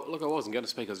 Thank you. Look, I wasn't going to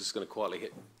speak, I was just going to quietly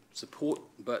hit support,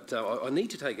 but I need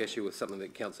to take issue with something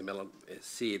that Councillor Mellon has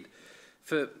said.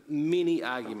 For many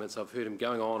arguments I've heard him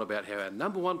going on about how our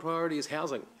number one priority is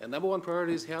housing. Our number one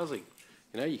priority is housing.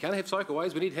 You know, you can't have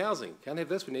cycleways, we need housing. Can't have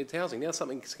this, we need housing. Now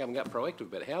something's coming up proactive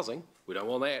about housing. We don't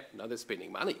want that. No, that's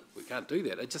spending money. We can't do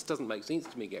that. It just doesn't make sense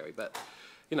to me, Gary. But,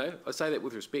 you know, I say that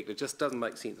with respect. It just doesn't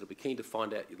make sense. I'll be keen to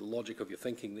find out the logic of your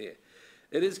thinking there.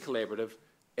 It is collaborative,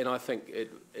 and I think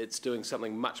it's doing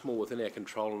something much more within our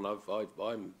control, and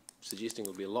I'm suggesting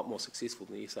it'll be a lot more successful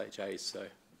than the SHAs, so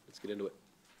let's get into it.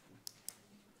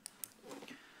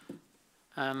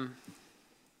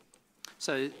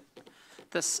 So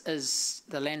this is,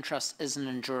 the Land Trust is an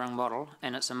enduring model,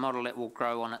 and it's a model that will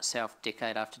grow on itself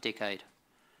decade after decade.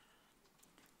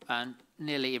 And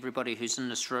nearly everybody who's in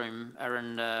this room are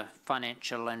in a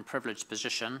financial and privileged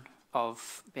position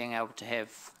of being able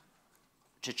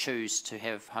to choose to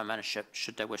have home ownership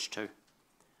should they wish to.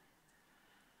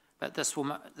 But this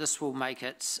will make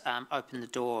it open the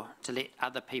door to let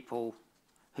other people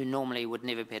who normally would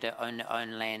never be able to own their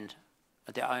own land,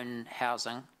 their own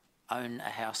housing, own a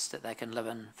house that they can live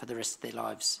in for the rest of their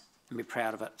lives and be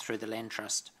proud of it through the Land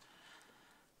Trust.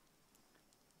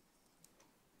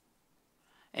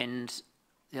 And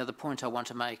the other point I want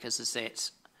to make is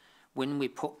that when we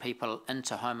put people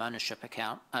into home ownership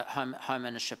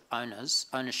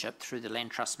ownership through the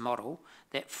Land Trust model,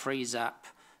 that frees up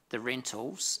the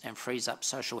rentals and frees up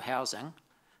social housing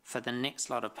for the next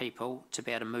lot of people to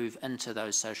be able to move into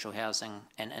those social housing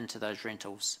and into those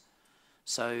rentals.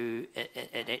 So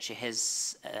it actually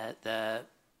has the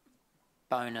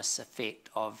bonus effect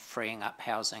of freeing up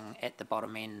housing at the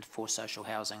bottom end for social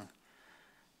housing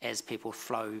as people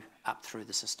flow up through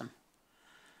the system.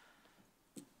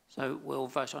 So we'll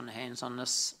vote on the hands on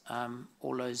this.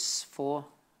 All those for?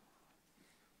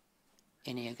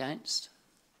 Any against?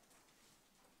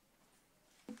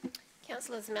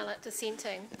 Councillors Mallett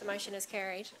dissenting. The motion is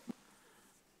carried.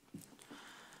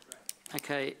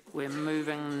 Okay, we're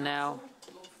moving now.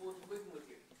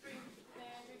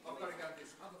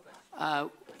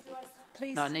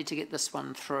 Please. No, I need to get this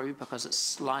one through because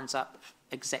it lines up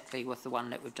exactly with the one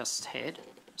that we've just had.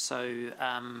 So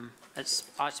it's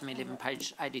item 11,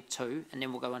 page 82, and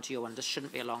then we'll go on to your one. This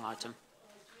shouldn't be a long item.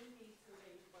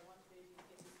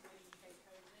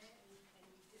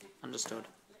 Understood.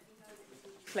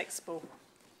 Flexible.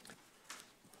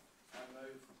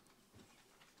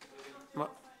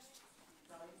 What?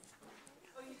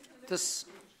 This.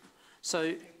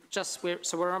 So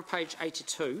we're on page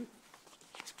 82.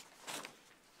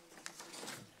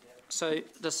 So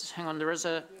this, hang on, there is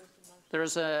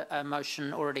a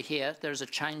motion already here. There is a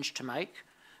change to make,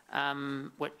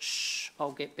 which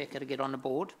I'll get Becca to get on the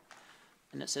board.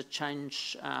 and it's a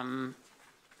change, and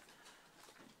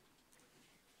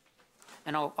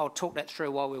I'll talk that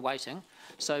through while we're waiting.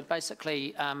 So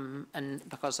basically, and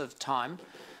because of time,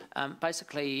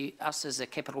 basically us as the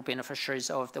capital beneficiaries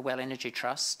of the Well Energy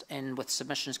Trust, and with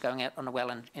submissions going out on the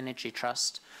Well Energy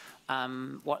Trust,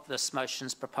 what this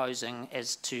motion's proposing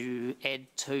is to add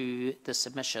to the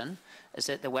submission is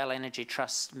that the Well Energy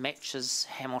Trust matches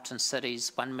Hamilton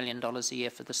City's $1 million a year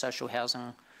for the social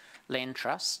housing land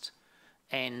trust,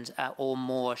 and or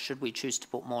more should we choose to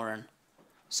put more in.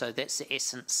 So that's the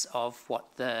essence of what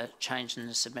the change in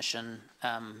the submission,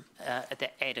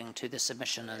 that adding to the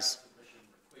submission is.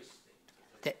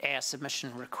 That our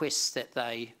submission requests that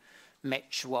they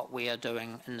match what we are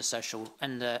doing in the social,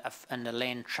 in the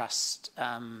land trust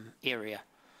area.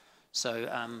 So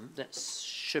that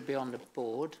should be on the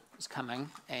board, it's coming,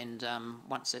 and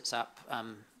once it's up,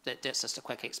 that's just a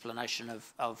quick explanation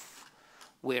of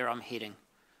where I'm heading.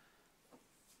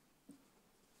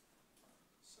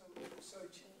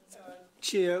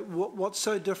 Chair, what's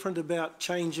so different about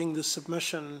changing the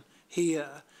submission here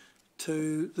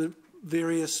to the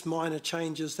various minor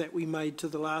changes that we made to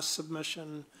the last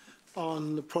submission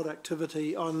on the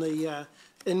productivity, on the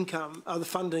income, the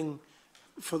funding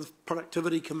for the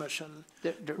Productivity Commission,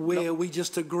 where we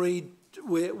just agreed,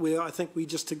 where I think we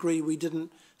just agreed we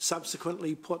didn't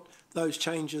subsequently put those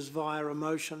changes via a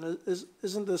motion?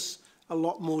 Isn't this a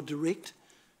lot more direct?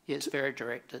 Yeah, it's very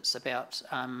direct. It's about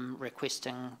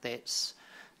requesting that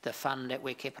the fund that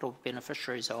we're capital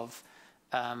beneficiaries of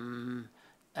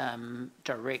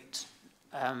direct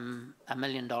 $1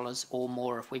 million or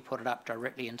more if we put it up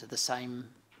directly into the same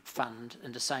fund,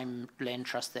 in the same land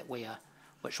trust that we are,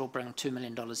 which will bring $2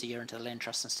 million a year into the land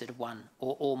trust instead of one,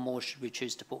 or more should we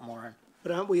choose to put more in.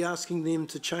 But aren't we asking them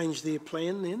to change their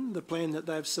plan then, the plan that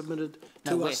they've submitted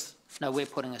to us? No, we're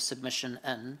putting a submission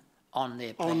in on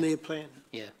their plan. On their plan?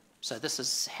 Yeah. So this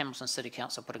is Hamilton City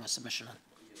Council putting a submission in.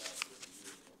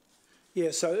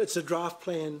 Yeah, so it's a draft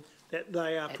plan that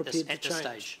they are prepared to change. At this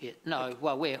stage, yeah. No,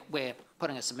 well, we're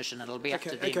putting a submission and it'll be up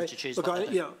to them to choose what they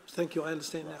do. Yeah, thank you, I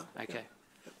understand now. Okay.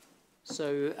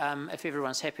 So if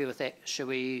everyone's happy with that, shall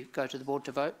we go to the board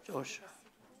to vote? Or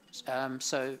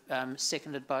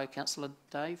seconded by Councillor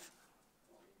Dave?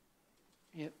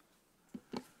 Yep.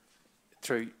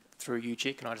 Through you,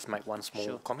 Chair, can I just make one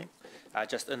small comment?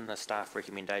 Just in the staff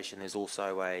recommendation, there's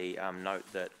also a note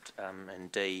that in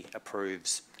D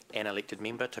approves an elected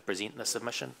member to present the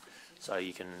submission. So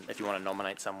you can, if you want to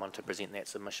nominate someone to present that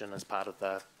submission as part of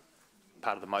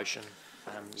the motion.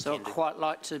 So I'd quite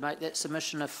like to make that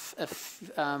submission if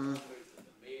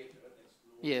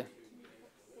yeah.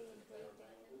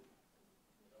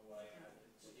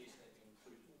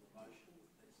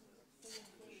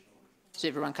 Is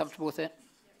everyone comfortable with that?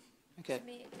 Okay.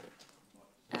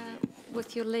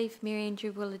 With your leave, Mary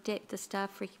Andrew will adapt the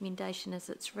staff recommendation as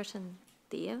it's written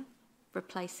there,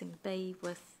 replacing B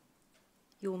with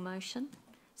your motion,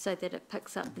 so that it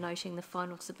picks up noting the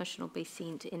final submission will be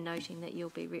sent and noting that you'll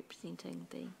be representing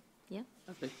B. Yeah?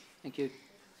 Lovely. Thank you.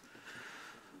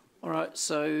 All right,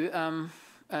 so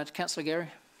Councillor Gary.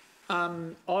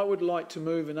 I would like to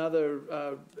move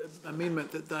another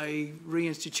amendment that they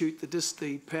reinstitute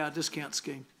the power discount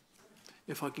scheme,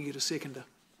 if I can get a seconder.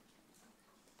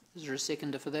 Is there a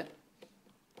seconder for that?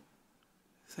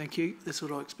 Thank you. That's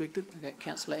what I expected. Okay,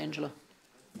 Councillor Angela.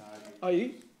 No. Are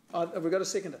you? Have we got a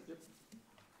seconder? Yep.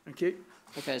 Thank you.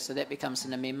 Okay, so that becomes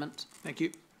an amendment. Thank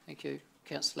you. Thank you.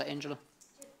 Councillor Angela.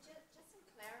 Just some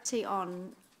clarity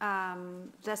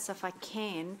on this, if I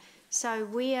can. So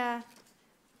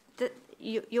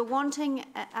you're wanting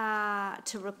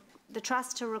the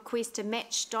trust to request a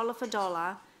match dollar for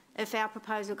dollar if our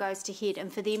proposal goes to head,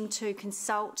 and for them to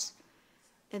consult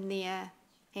in their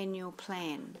annual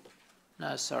plan.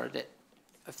 No, sorry,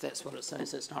 if that's what it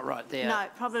says, it's not right there. No,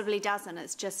 it probably doesn't.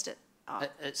 It's just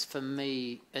it's for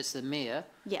me. It's the mayor.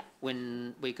 Yeah.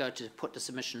 When we go to put the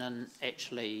submission in,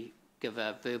 actually give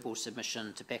a verbal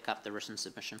submission to back up the written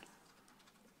submission.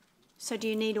 So do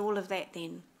you need all of that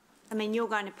then? I mean, you're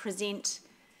going to present.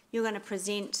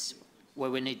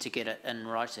 Well, we need to get it in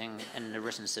writing in the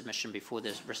written submission before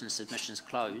the written submissions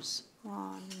close.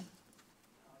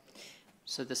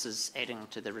 So this is adding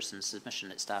to the written submission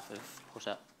that staff have put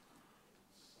up.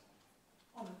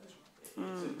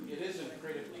 It is an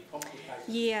incredibly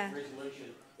complicated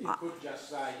resolution. You could just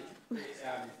say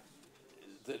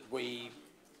that we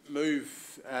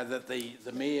move that the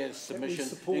mayor's submission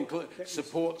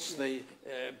supports the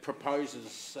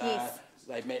proposes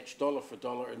they match dollar for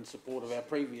dollar in support of our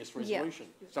previous resolution,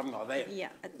 something like that. Yeah.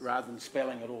 Rather than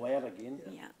spelling it all out again,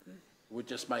 would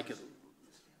just make it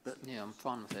Yeah, I'm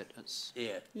fine with it. It's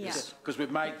Yeah. Because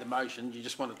we've made the motion, you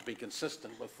just want it to be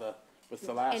consistent with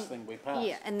the last thing we passed.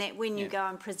 Yeah, and that when you go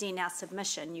and present our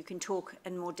submission, you can talk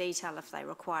in more detail if they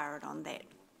require it on that.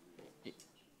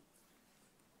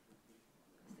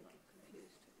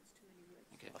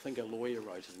 I think a lawyer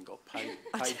wrote it and got paid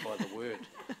by the word.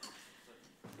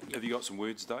 Have you got some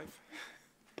words, Dave?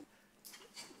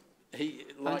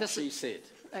 Like she said.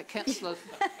 Councillor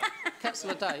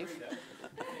Dave.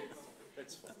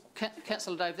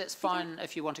 Councillor Dave, that's fine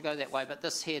if you want to go that way, but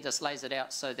this here just lays it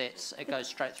out so that it goes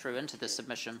straight through into the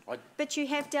submission. But you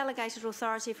have delegated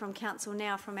authority from council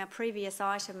now from our previous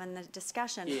item in the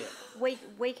discussion. Yeah.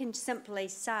 We can simply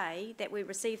say that we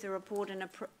received the report and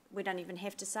we don't even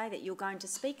have to say that you're going to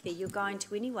speak there. You're going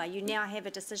to anyway. You now have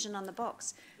a decision on the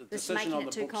box. The This decision making on it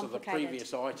the too books of the complicated.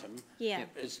 previous item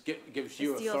gives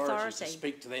you It's the authority to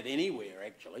speak to that anywhere,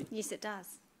 actually. Yes, it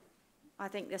does. I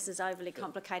think this is overly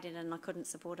complicated and I couldn't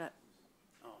support it.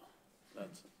 Oh,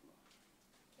 that's...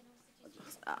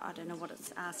 I don't know what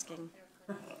it's asking.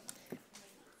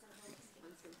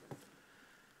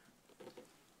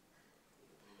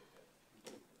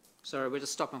 Sorry, we're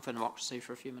just stopping for democracy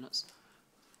for a few minutes.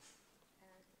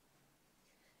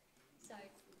 So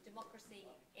democracy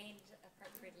and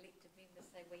appropriate elected members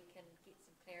so we can get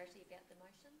some clarity about the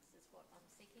motions is what I'm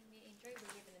seeking there, Andrew.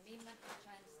 We have an amendment which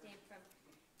I understand from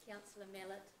Councillor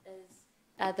Mallett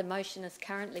is the motion is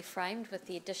currently framed with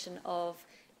the addition of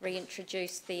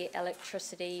reintroduce the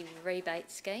electricity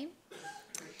rebate scheme.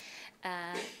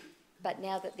 But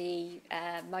now that the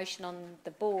motion on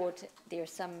the board, there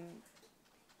is some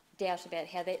doubt about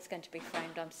how that's going to be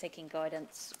framed. I'm seeking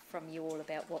guidance from you all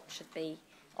about what should be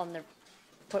on the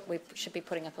we should be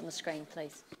putting up on the screen,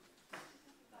 please.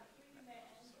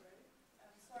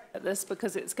 This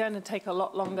because it's going to take a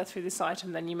lot longer through this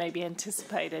item than you maybe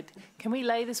anticipated. Can we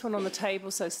lay this one on the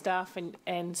table so staff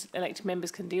and elected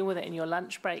members can deal with it in your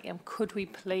lunch break? And could we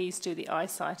please do the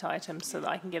eyesight item so that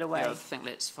I can get away? Yeah, I think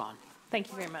that's fine. Thank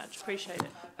you very much. Appreciate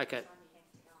it. Okay.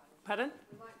 Pardon?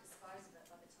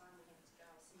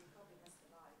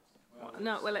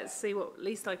 No, well, let's see what, at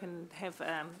least I can have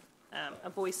a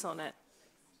voice on it.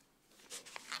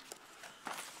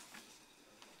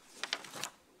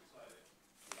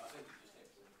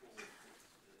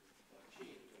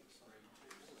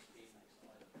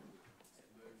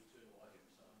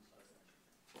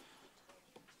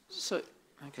 So,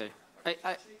 okay.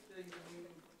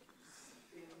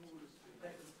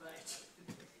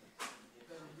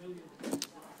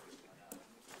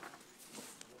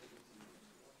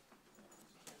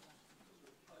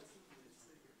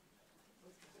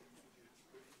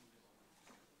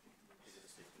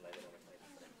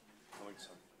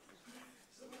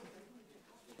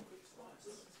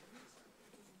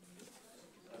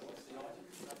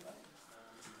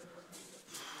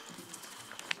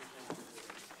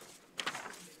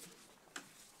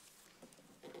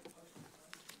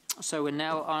 So we're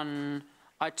now on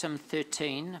item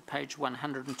 13, page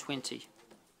 120.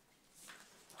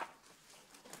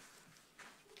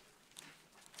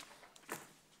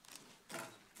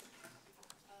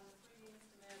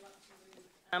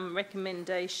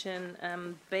 Recommendation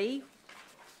B,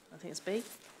 I think it's B,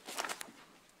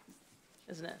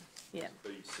 isn't it? Yeah. B,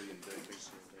 C and D.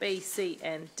 B, C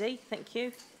and D, thank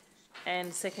you.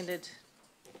 And seconded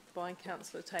by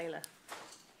Councillor Taylor.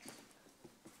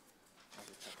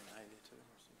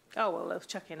 Oh, well, they'll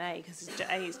chuck in A because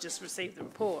A has just received the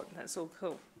report. That's all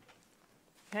cool.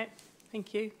 Okay,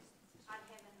 thank you. I have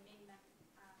an amendment,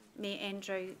 Mayor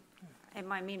Andrew, and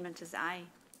my amendment is A,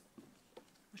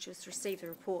 which is receive the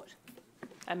report.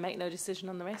 And make no decision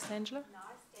on the rest, Angela? No,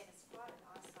 status quo,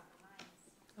 eyesight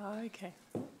remains. Oh, okay.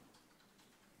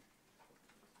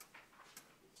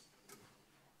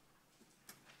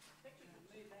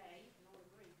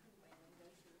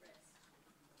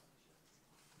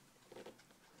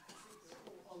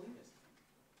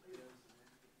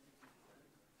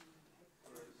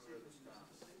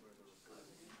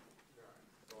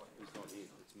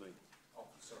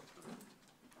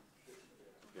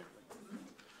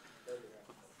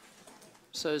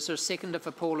 So is there a seconder for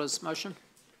Paula's motion?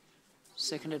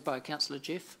 Seconded by Councillor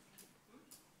Jeff.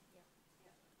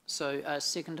 So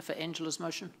seconder for Angela's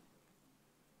motion?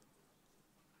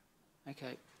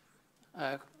 Okay.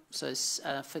 So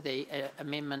for the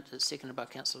amendment, it's seconded by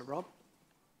Councillor Robb.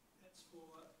 That's for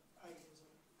A, as I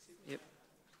accept. Yep.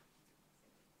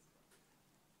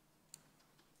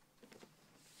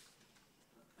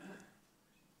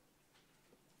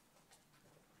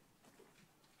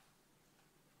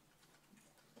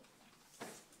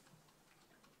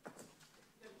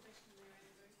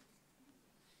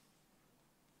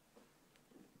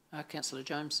 Councillor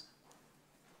Jones.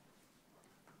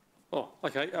 Oh,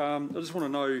 okay. I just want to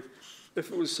know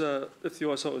if it was if the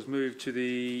eyesight was moved to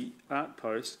the art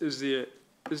post, is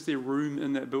there room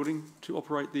in that building to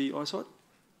operate the eyesight?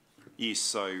 Yes,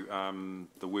 so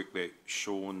the work that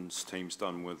Sean's team's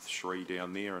done with Shree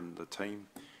down there and the team,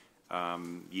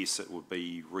 yes, it would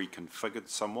be reconfigured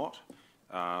somewhat.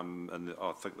 And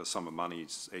I think the sum of money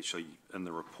is actually in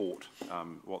the report,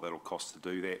 what that'll cost to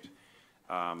do that.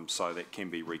 So that can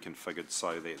be reconfigured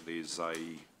so that there's a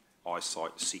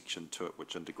eyesight section to it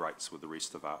which integrates with the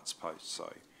rest of Arts Post.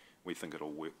 So we think it'll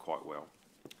work quite well.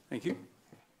 Thank you.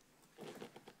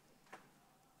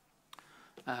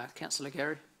 Councillor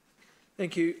Gary.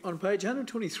 Thank you. On page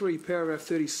 123, paragraph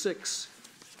 36,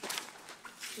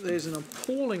 there's an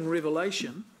appalling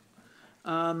revelation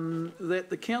that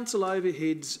the council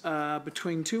overheads are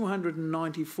between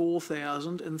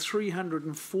 294,000 and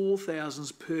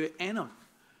 304,000 per annum.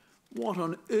 What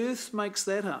on earth makes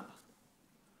that up?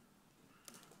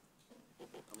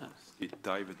 Get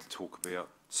David to talk about.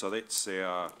 So that's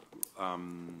our.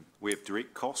 We have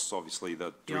direct costs, obviously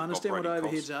the direct I understand what operating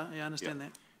overheads costs. are. Yeah, I understand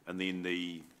that. And then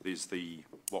there's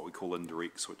what we call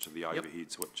indirects, which are the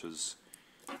overheads, which is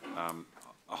a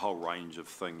whole range of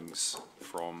things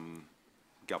from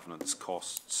governance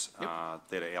costs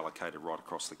that are allocated right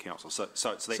across the council. So it's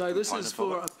that. So this is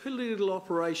for a piddly little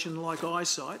operation like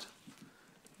eyesight.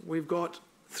 We've got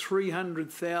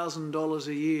 $300,000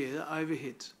 a year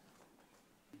overheads.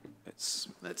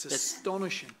 That's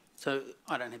astonishing. So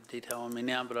I don't have detail on me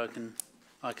now, but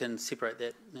I can separate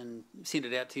that and send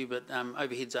it out to you. But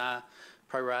overheads are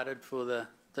prorated for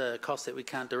the cost that we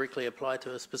can't directly apply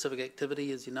to a specific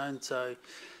activity, as you know. And so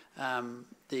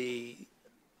the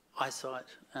eyesight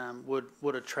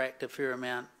would attract a fair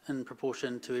amount in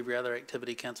proportion to every other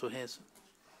activity council has.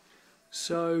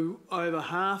 So over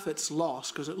half its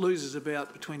loss, because it loses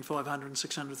about between $500,000 and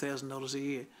 $600,000 a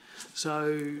year.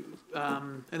 So,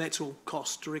 and that's all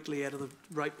cost directly out of the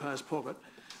ratepayer's pocket.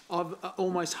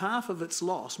 Almost half of its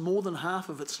loss, more than half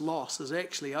of its loss, is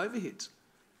actually overheads.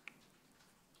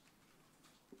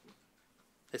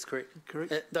 That's correct.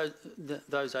 Correct.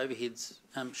 Those overheads,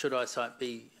 should eyesight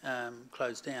be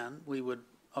closed down, we would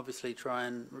obviously try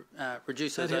and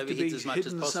reduce those overheads as much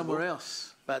as possible. Somewhere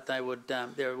else. But they would.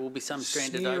 There will be some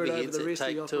stranded Smear overheads that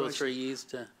take 2 or 3 operation. years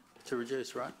to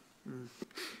reduce, right? Mm.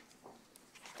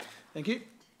 Thank you.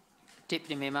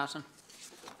 Deputy Mayor Martin.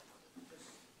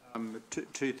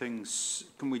 Two things.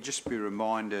 Can we just be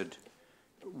reminded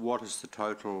what is the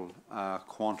total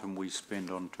quantum we spend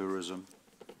on tourism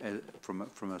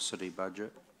from a city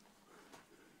budget?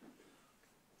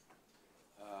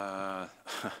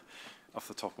 Off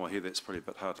the top of my head, that's probably a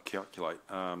bit hard to calculate.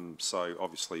 So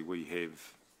obviously we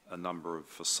have a number of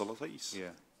facilities. Yeah.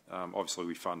 Obviously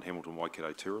we fund Hamilton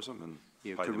Waikato Tourism and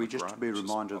pay could them we a just grant, be which is,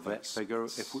 reminded I of think, that figure?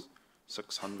 If we,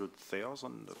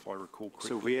 600,000, if I recall correctly.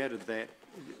 so if we added that,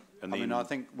 And I mean, then- I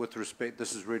think with respect,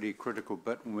 this is really a critical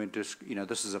bit, and we're just,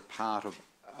 this is a part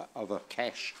of a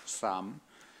cash sum.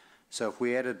 So if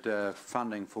we added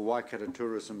funding for Waikato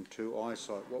tourism to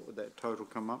eyesight, what would that total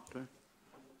come up to?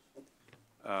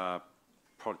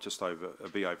 Probably just over,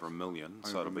 it'd be over $1 million,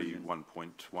 so Over it'll $1 be million.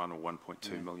 1.1 or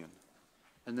 1.2 million.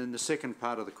 And then the second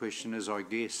part of the question is, I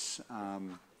guess,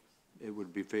 it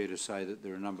would be fair to say that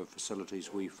there are a number of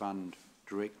facilities we fund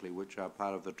directly which are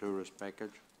part of the tourist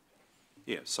package.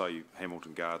 Yeah, so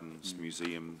Hamilton Gardens,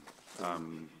 Museum,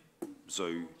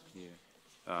 Zoo,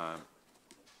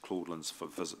 Claudelands for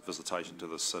visitation to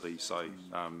the city. So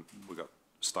we've got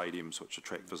stadiums which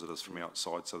attract visitors from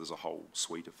outside, so there's a whole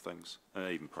suite of things, and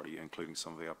even probably including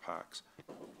some of our parks.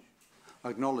 I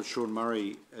acknowledge Sean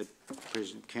Murray at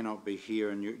present cannot be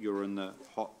here, and you're in the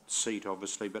hot seat,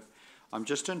 obviously, but I'm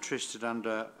just interested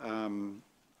under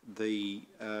the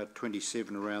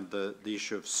 27 around the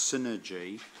issue of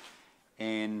synergy,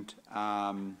 and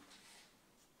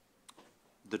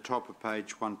the top of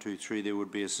page 123, there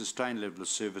would be a sustained level of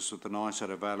service with an eyesight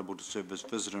available to service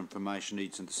visitor information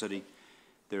needs in the city.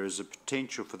 There is a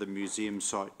potential for the museum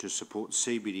site to support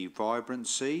CBD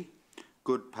vibrancy,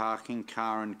 good parking,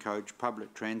 car and coach,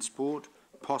 public transport,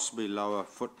 possibly lower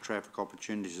foot traffic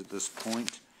opportunities at this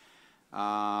point.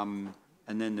 And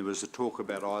then there was a talk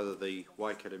about either the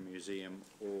Waikato Museum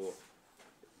or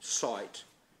site,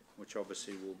 which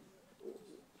obviously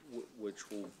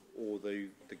or the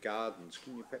gardens.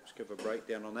 Can you perhaps give a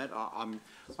breakdown on that?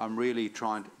 I'm really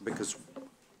trying to, because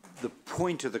the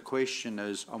point of the question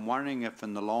is, I'm wondering if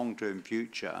in the long-term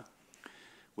future,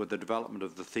 with the development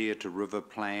of the theatre river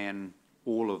plan,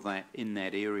 all of that in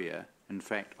that area, in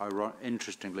fact,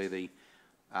 interestingly, the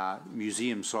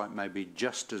museum site may be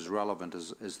just as relevant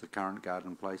as the current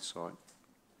Garden Place site.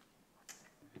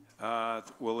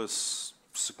 Well, there's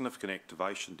significant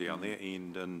activation down there,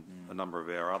 and in a number of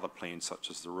our other plans, such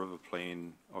as the river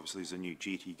plan. Obviously, there's a new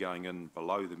jetty going in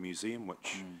below the museum,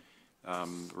 which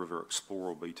River Explorer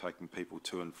will be taking people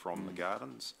to and from the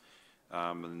gardens.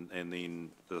 And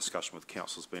then the discussion with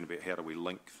council has been about how do we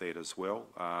link that as well.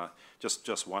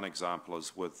 Just one example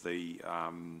is with the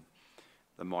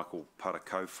Michael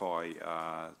Parakowhai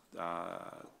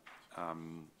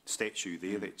statue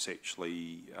there. That's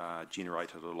actually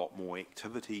generated a lot more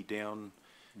activity down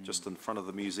just in front of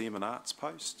the museum and arts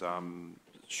post.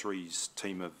 Shree's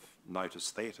team have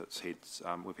noticed that.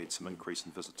 We've had some increase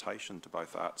in visitation to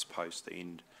both arts post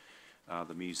and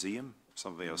the museum.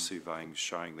 Some of our surveying is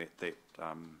showing that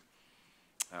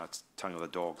Tongue of the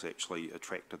Dog's actually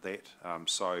attracted that.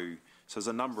 So there's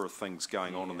a number of things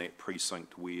going on in that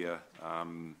precinct where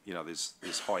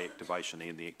there's high activation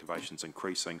and the activation's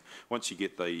increasing. Once you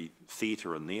get the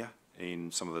theatre in there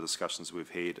and some of the discussions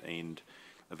we've had, and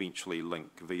eventually link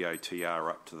VOTR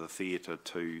up to the theatre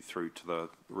through to the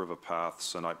river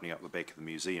paths and opening up the back of the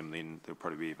museum, then there'll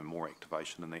probably be even more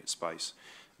activation in that space,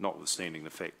 notwithstanding the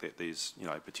fact that there's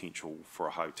potential for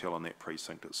a hotel in that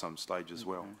precinct at some stage as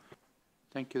well.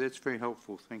 Thank you, that's very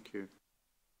helpful, thank you.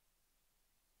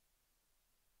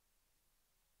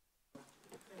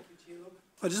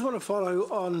 I just want to follow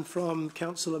on from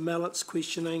Councillor Mallett's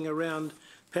questioning around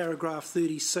paragraph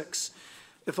 36.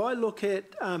 If I look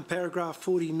at paragraph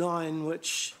 49,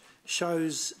 which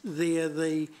shows there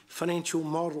the financial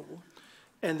model,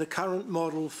 and the current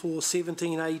model for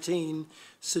 17-18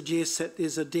 suggests that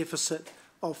there's a deficit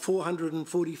of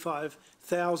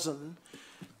 445,000,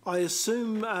 I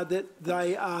assume that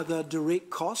they are the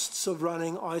direct costs of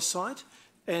running eyesight,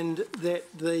 and that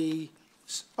the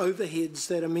overheads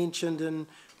that are mentioned in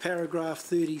paragraph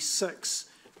 36,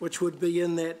 which would be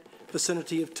in that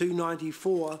vicinity of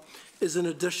 294, is in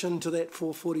addition to that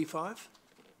 445?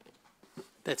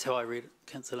 That's how I read it,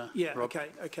 Councillor. Yeah, Rob.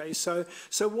 okay. So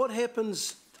what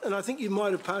happens, and I think you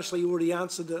might have partially already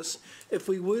answered this, if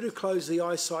we were to close the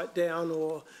eyesight down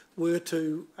or were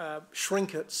to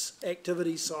shrink its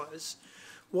activity size,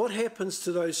 what happens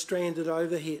to those stranded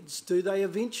overheads? Do they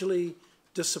eventually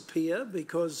disappear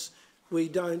because we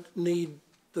don't need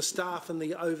the staff and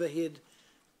the overhead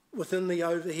within the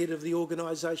overhead of the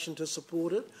organisation to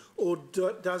support it, or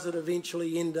does it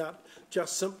eventually end up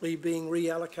just simply being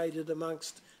reallocated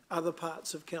amongst other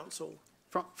parts of council?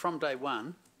 From day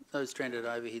one, those stranded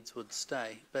overheads would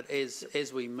stay, but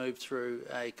as we move through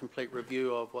a complete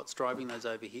review of what's driving those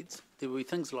overheads, there will be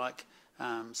things like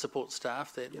support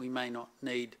staff that we may not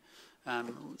need,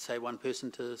 say one person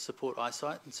to support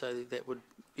eyesight, and so that would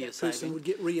be a saving. Person would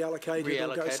get reallocated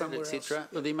or go somewhere etc. else.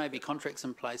 Well, there may be contracts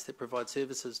in place that provide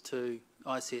services to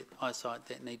eyesight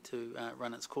that need to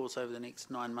run its course over the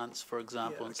next 9 months, for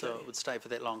example, and so it would stay for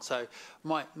that long. So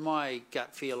my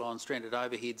gut feel on stranded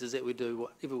overheads is that we do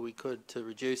whatever we could to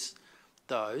reduce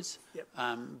those,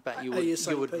 but you would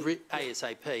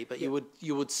ASAP, but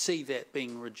you would see that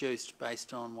being reduced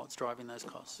based on what's driving those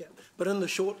costs. Yeah. But in the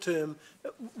short term,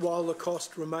 while the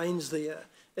cost remains there,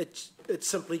 it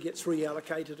simply gets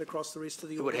reallocated across the rest of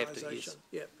the organisation. Would have to, yes.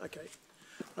 Yeah. Okay.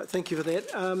 Right, thank you for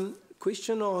that.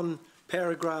 Question on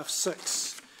paragraph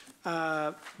 6,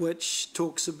 which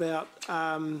talks about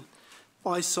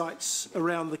eyesights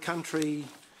around the country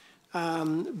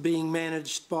being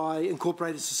managed by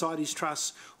incorporated societies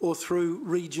trusts or through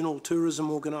regional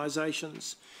tourism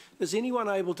organisations. Is anyone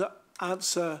able to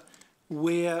answer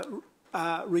where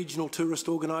regional tourist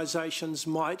organisations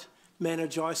might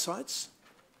manage eyesights?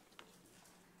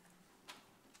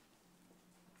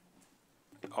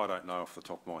 I don't know off the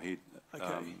top of my head. Okay.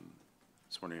 I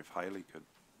was wondering if Hayley could.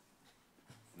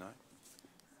 No?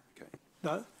 Okay.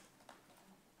 No?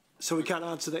 So we can't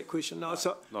answer that question. No.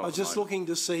 So Not I was just looking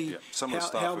to see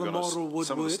how the model would work.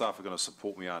 Some of the staff are going to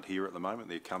support me aren't here at the moment.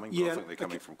 They're coming. Yeah, but I think they're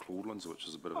coming from Claudelands, which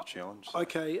is a bit of a challenge. So.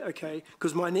 Okay.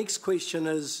 Because my next question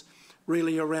is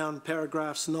really around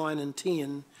paragraphs 9 and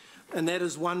 10, and that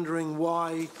is wondering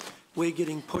why we're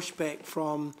getting pushback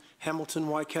from Hamilton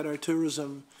Waikato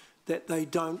Tourism that they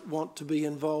don't want to be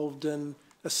involved in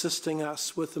assisting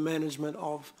us with the management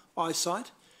of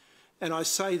eyesight. And I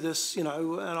say this, and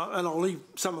I'll leave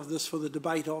some of this for the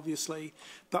debate, obviously,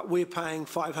 but we're paying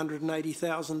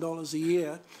 $580,000 a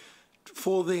year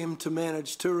for them to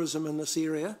manage tourism in this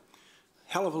area,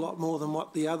 hell of a lot more than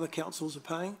what the other councils are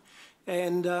paying.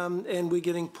 And we're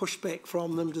getting pushback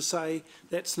from them to say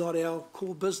that's not our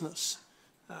core business.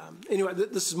 Anyway,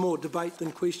 this is more debate than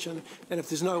question, and if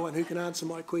there's no one who can answer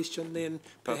my question, then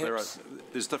perhaps...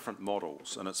 But there's different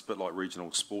models, and it's a bit like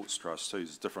regional sports trusts too.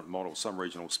 There's different models. Some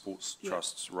regional sports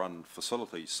trusts run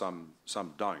facilities, some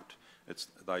don't.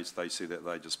 they see that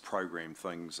they just program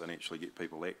things and actually get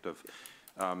people active.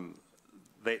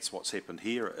 That's what's happened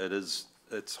here.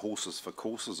 It's horses for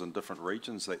courses in different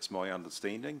regions. That's my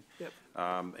understanding. Yep.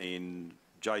 And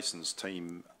Jason's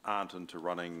team aren't into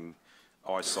running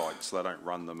eyesights. They don't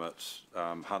run them at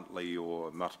Huntly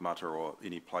or Matamata or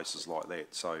any places like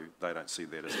that. So they don't see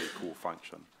that as their core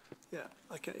function. Yeah,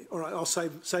 okay. All right, I'll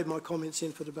save my comments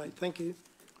then for debate. Thank you.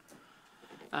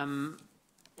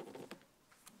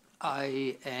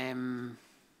 I am,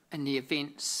 in the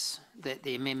events that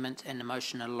the amendment and the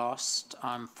motion are lost,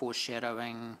 I'm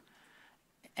foreshadowing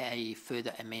a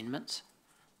further amendment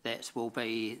that will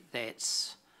be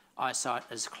that eyesight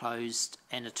is closed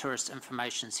and a tourist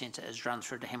information centre is run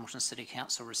through the Hamilton City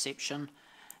Council reception,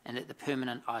 and that the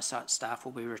permanent eyesight staff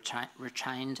will be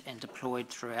retained and deployed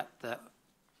throughout the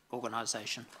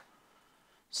organisation.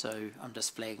 So I'm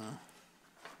just flagging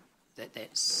that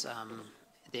that's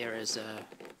there is a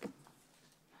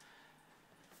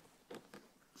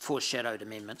foreshadowed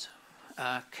amendment.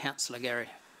 Councillor Gary.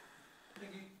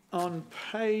 On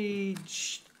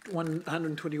page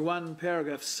 121,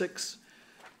 paragraph 6,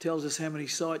 tells us how many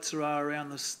sites there are around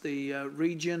the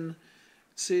region.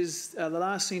 It says, the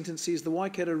last sentence says, the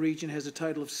Waikato region has a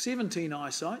total of 17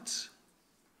 eyesites.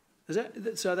 Is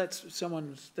that, so that's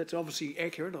obviously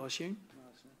accurate, I assume?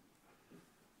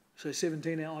 So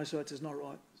 17 eyesites is not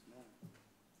right.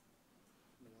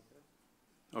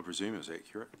 I presume it's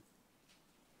accurate.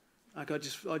 Like I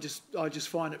just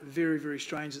find it very, very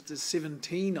strange that there's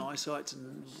 17 eyesites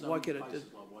in Waikato. Some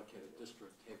places like Waikato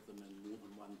District have them in more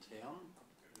than one town.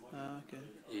 Okay.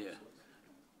 Yeah.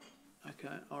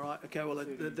 Okay, all right. Okay, well,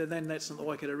 then that's not the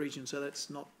Waikato region, so that's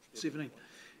not 17.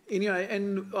 Anyway,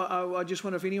 and I just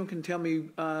wonder if anyone can tell me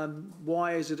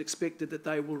why is it expected that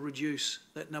they will reduce,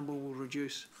 that number will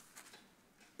reduce?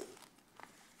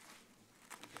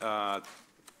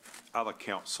 Other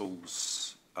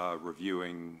councils are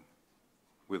reviewing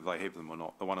whether they have them or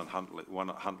not. The one at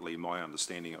Huntly, my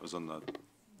understanding, it was in the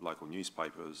local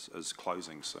newspaper, is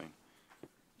closing soon.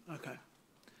 Okay.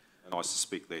 And I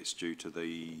suspect that's due to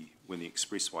when the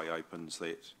expressway opens,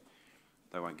 that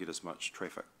they won't get as much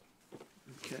traffic.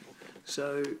 Okay.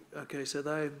 So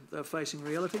they're facing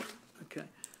reality. Okay.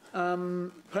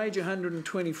 Page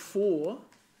 124,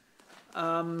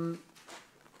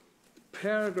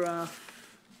 paragraph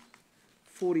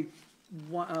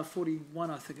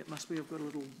 41, I think it must be. I've got a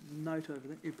little note over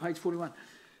there. Yeah, page 41.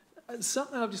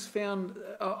 Something I've just found.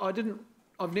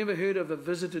 I've never heard of a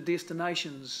visitor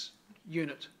destinations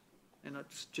unit, and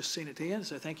I've just seen it here.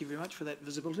 So thank you very much for that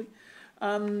visibility.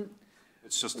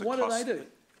 It's just what do they do?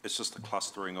 It's just a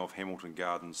clustering of Hamilton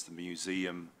Gardens, the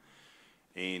museum,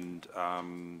 and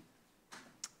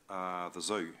the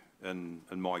zoo in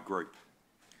my group.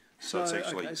 So it's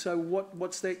actually. Okay, so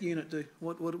what's that unit do?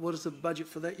 What is the budget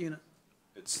for that unit?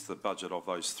 It's the budget of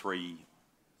those three.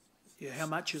 Yeah, how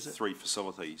much is it? 3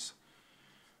 facilities.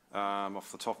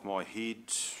 Off the top of my head,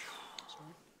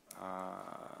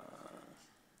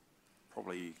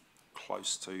 probably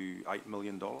close to $8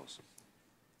 million.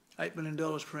 $8 million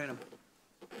per annum.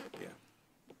 Yeah.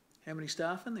 How many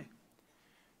staff in there?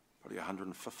 Probably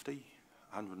 150,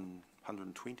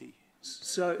 120.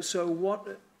 So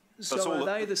what? So are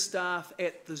they the staff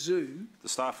at the zoo? The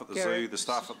staff at the zoo, the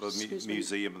staff at the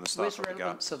museum, and the staff at the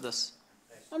gardens. Of this?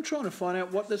 I'm trying to find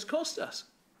out what this cost us.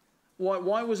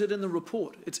 Why was it in the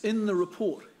report? It's in the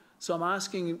report. So I'm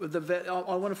asking,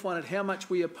 I want to find out how much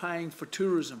we are paying for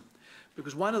tourism.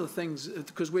 Because one of the things,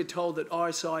 because we're told that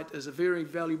eyesight is a very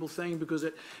valuable thing because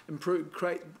it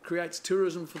creates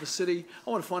tourism for the city, I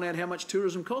want to find out how much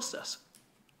tourism costs us.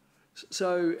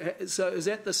 So is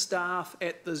that the staff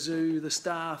at the zoo, the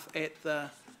staff at the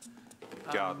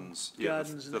gardens? Yeah,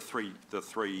 gardens, the three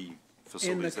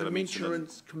facilities that I mentioned. And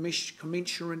the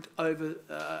commensurate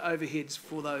overheads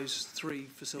for those 3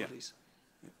 facilities.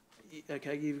 Yeah.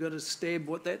 Okay, you've got a stab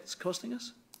what that's costing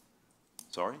us?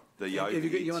 Sorry? You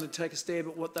want to take a stab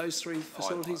at what those 3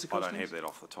 facilities are costing us? I don't have that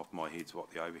off the top of my head, what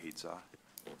the overheads are.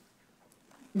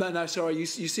 No, sorry, you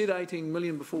said 18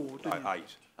 million before, didn't you?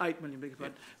 8. 8 million, beg your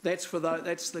pardon. That's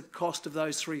that's the cost of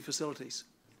those 3 facilities.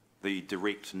 The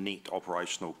direct net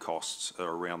operational costs are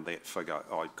around that figure.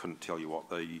 I couldn't tell you what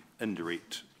the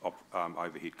indirect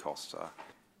overhead costs are.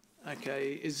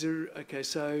 Okay,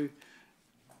 so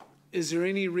is there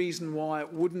any reason why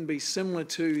it wouldn't be similar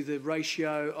to the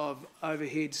ratio of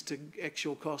overheads to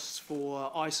actual costs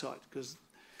for eyesight? Because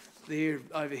their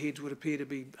overheads would appear to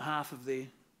be half of their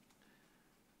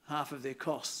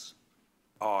costs.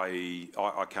 I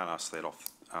can't answer that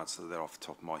off the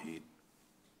top of my head.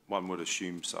 One would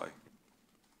assume so.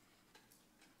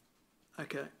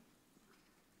 Okay.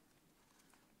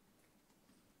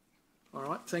 All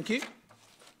right, thank you.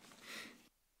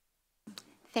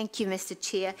 Thank you, Mr.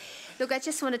 Chair. Look, I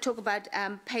just want to talk about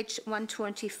page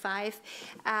 125,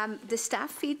 the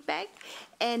staff feedback,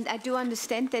 and I do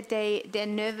understand that they're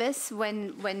nervous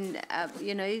when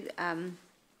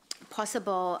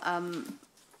possible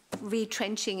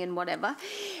retrenching and whatever,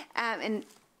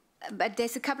 but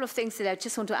there's a couple of things that I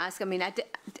just want to ask. I mean,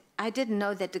 I didn't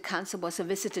know that the council was a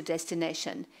visitor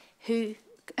destination.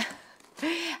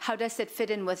 How does that fit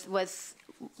in with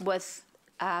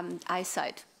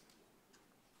eyesight?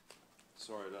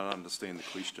 Sorry, I don't understand the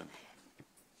question.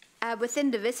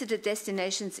 Within the visitor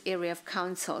destinations area of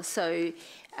council, so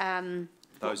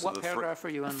what paragraph are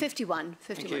you on? 51,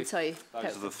 sorry.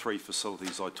 Those are the three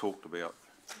facilities I talked about.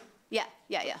 Yeah.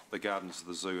 The gardens,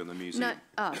 the zoo and the museum.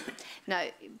 No,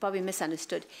 Bobby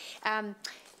misunderstood.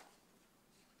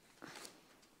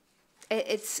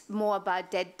 It's more about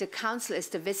that the council is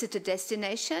the visitor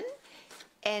destination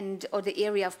or the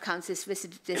area of council is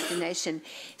visitor destination.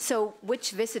 So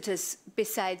which visitors,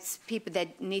 besides people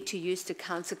that need to use the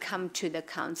council, come to the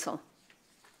council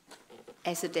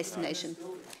as a destination?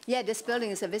 Yeah, this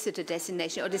building is a visitor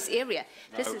destination, or this area.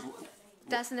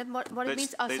 Doesn't it what it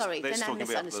means? Oh, sorry, then I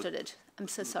misunderstood it. I'm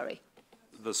so sorry.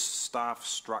 The staff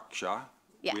structure,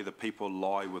 where the people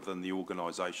lie within the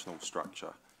organisational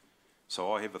structure.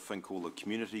 So I have a thing called the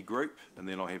community group, and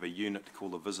then I have a unit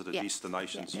called the visitor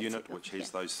destinations unit, which has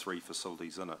those three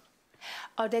facilities in it.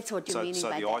 Oh, that's what you're meaning by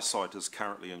that. So the eyesight is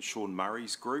currently in Sean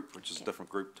Murray's group, which is a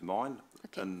different group to mine,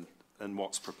 and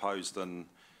what's proposed in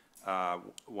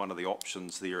one of the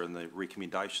options there in the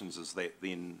recommendations is that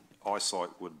then eyesight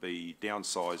would be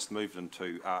downsized, moved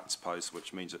into arts post,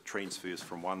 which means it transfers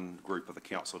from one group of the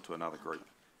council to another group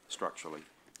structurally.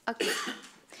 Okay.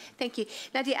 Thank you.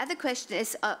 Now, the other question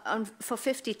is for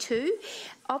 52.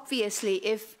 Obviously,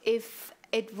 if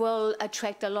it will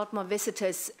attract a lot more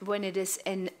visitors when it is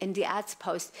in the arts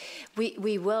post,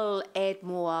 we will add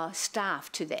more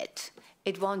staff to that.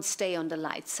 It won't stay on the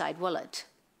light side, will it?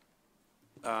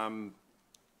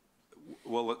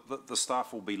 Well, the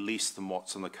staff will be less than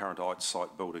what's in the current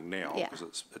eyesight building now because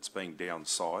it's being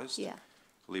downsized,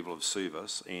 level of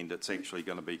service, and it's actually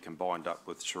going to be combined up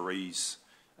with Cherie's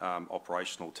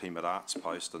operational team at Arts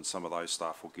Post, and some of those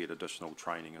staff will get additional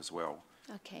training as well.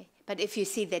 Okay, but if you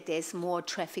see that there's more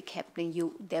traffic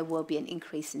happening, there will be an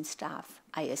increase in staff,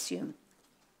 I assume.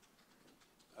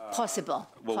 Possible.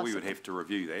 Well, we would have to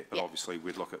review that, but obviously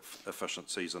we'd look at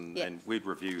efficiencies and we'd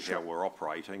review how we're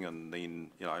operating, and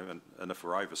then, and if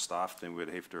we're overstaffed, then we'd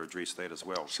have to address that as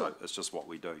well. So it's just what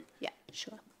we do. Yeah,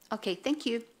 sure. Okay, thank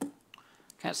you.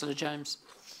 Councillor James.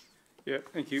 Yeah,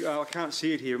 thank you. I can't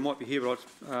see it here. It might be here, but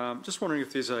I'm just wondering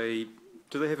if there's do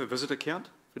they have a visitor count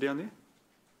for down there?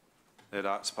 At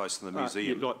Arts Post in the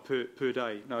museum? Like per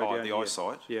day? No, down the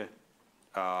eyesight? Yeah.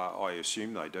 I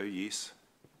assume they do, yes.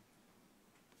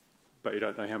 But you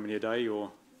don't know how many a day,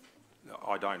 or?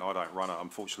 I don't run it.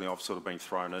 Unfortunately, I've sort of been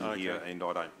thrown in here, and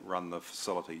I don't run the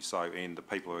facility. So, and the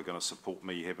people who are going to support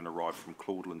me haven't arrived from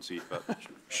Claudelands yet. But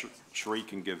Cherie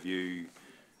can give you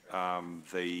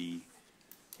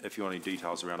if you want any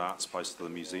details around Arts Post to the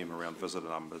museum around visitor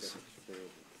numbers.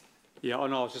 Yeah, I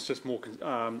know. I was just more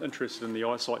interested in the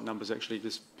eyesight numbers actually,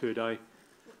 just per day.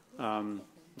 So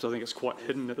I think it's quite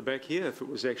hidden at the back here. If it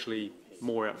was actually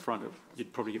more out front,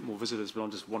 you'd probably get more visitors. But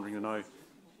I'm just wondering to know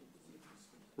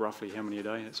roughly how many a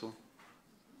day. That's all.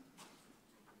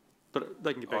 But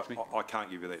they can get back to me. I can't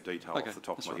give you that detail off the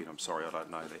top of my head. I'm sorry, I don't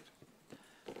know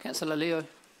that. Councillor Leo.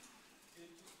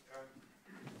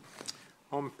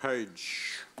 On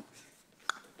page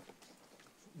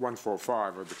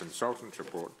 145 of the consultant's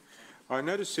report, I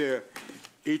notice here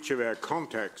each of our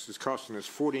contacts is costing us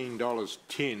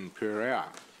 $14.10 per hour,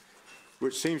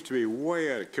 which seems to be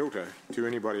way out of kilter to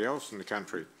anybody else in the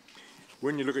country.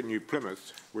 When you look at New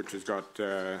Plymouth, which has got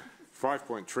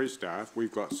 5.3 staff,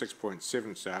 we've got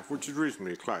 6.7 staff, which is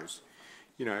reasonably close.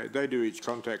 You know, they do each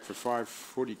contact for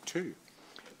 $5.42.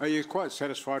 Are you quite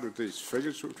satisfied with these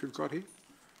figures which we've got here?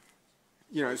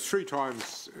 You know, it's 3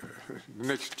 times the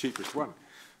next cheapest one,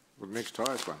 or the next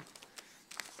highest one.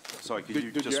 Sorry, could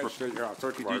you just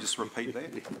repeat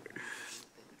that?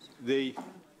 The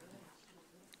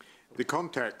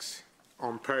contacts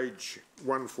on page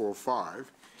 145,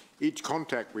 each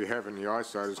contact we have in the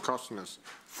eyesight is costing us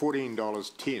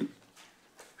 $14.10.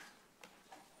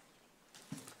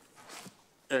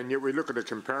 And yet we look at a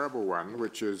comparable one,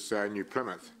 which is New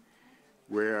Plymouth,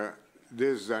 where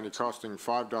this is only costing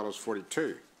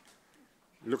 $5.42.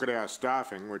 Look at our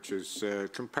staffing, which is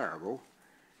comparable.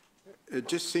 It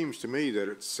just seems to me that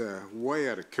it's way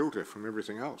out of kilter from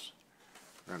everything else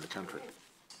around the country.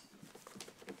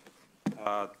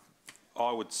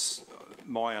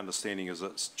 my understanding is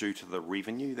it's due to the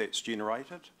revenue that's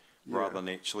generated rather than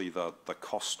actually the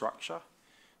cost structure.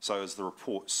 So as the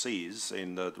report says,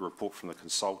 and the report from the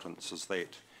consultants, is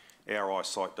that our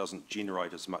eyesight doesn't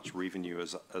generate as much revenue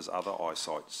as other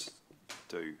eyesights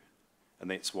do. And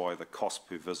that's why the cost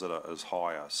per visitor is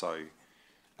higher. So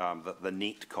the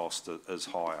net cost is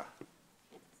higher.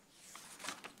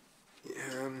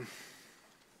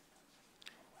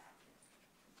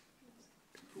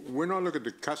 When I look at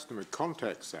the customer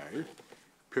contacts, though,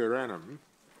 per annum,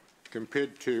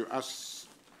 compared to us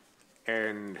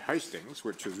and Hastings,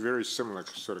 which is very similar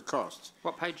sort of costs.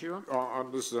 What page are you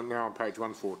on? This is now on page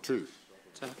 142,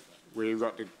 where you've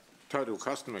got the total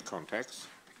customer contacts.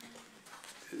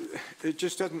 It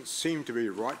just doesn't seem to be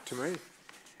right to me.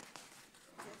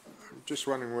 I'm just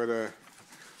wondering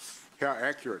how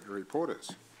accurate the report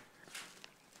is.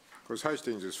 Because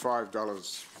Hastings is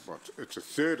 $5, it's a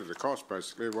third of the cost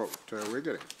basically of what we're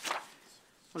getting.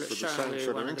 Well, it's showing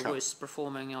we're one of the worst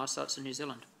performing eyesights in New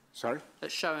Zealand. Sorry?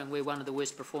 It's showing we're one of the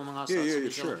worst performing eyesights Yeah, in New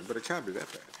sure, Zealand. but it can't be that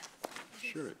bad.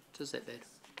 Sure. It is that bad.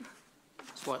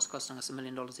 That's why it's costing us $1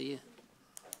 million a year.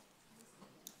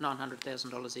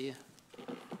 $900,000 a year.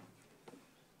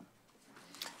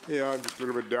 Yeah, I'm just a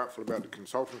little bit doubtful about the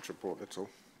consultant's report, that's all.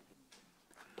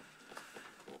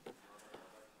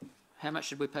 How much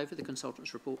did we pay for the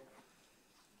consultant's report?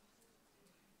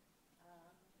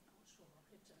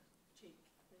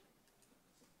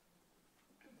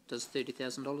 Does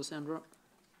 $30,000 sound right?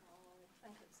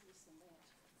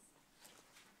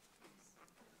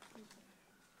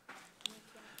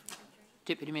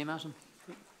 Deputy Mayor Martin.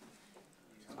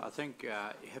 I think you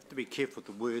have to be careful with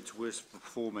the words worst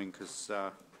performing, because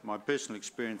my personal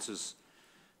experience is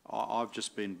I've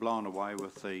just been blown away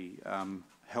with the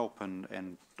help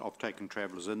and I've taken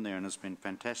travellers in there and it's been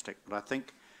fantastic. But I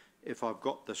think if I've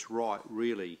got this right,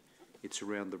 really, it's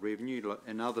around the revenue.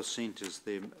 In other centres,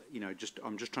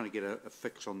 I'm just trying to get a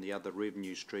fix on the other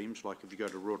revenue streams. Like if you go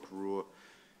to Rotorua,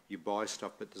 you buy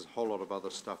stuff, but there's a whole lot of other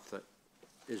stuff that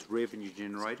is revenue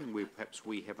generating where perhaps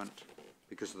we haven't,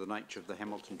 because of the nature of the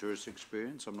Hamilton tourist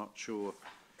experience. I'm not sure,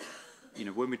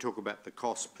 when we talk about the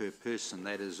cost per person,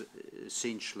 that is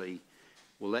essentially,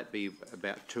 will that be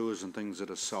about tours and things that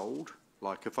are sold?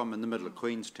 Like if I'm in the middle of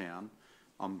Queenstown,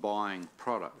 I'm buying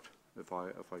product, if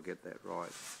I get that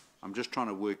right. I'm just trying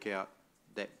to work out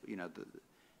that,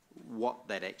 what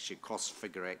that actually cost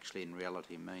figure actually in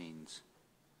reality means.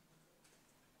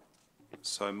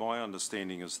 So my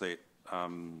understanding is that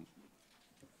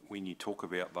when you talk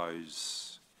about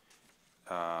those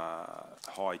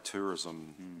high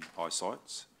tourism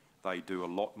eyesights, they do a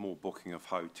lot more booking of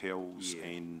hotels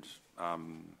and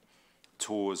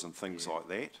tours and things like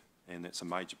that, and that's a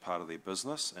major part of their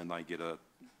business, and they get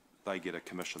a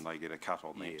commission, they get a cut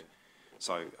on that.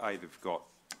 So they've got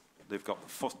the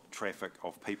foot traffic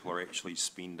of people are actually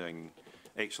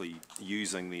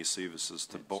using their services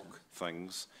to book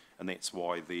things, and that's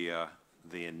why their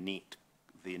net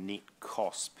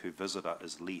cost per visitor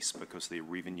is less, because their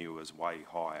revenue is way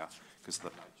higher because of the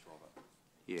nature of it.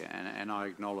 Yeah, and I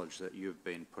acknowledge that you've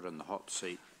been put in the hot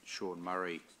seat. Sean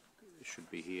Murray should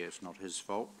be here. It's not his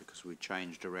fault because we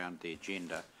changed around the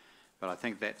agenda. But I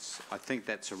think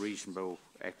that's a reasonable,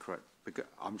 accurate. Because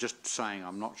I'm just saying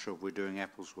I'm not sure if we're doing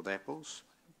apples with apples.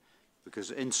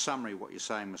 Because in summary, what you're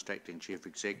saying, Mr. Acting Chief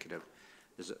Executive,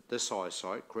 is that this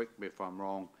eyesight, correct me if I'm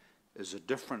wrong, is a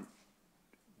different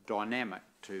dynamic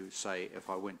to, say, if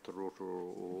I went to Rotorua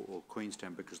or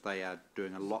Queenstown, because they are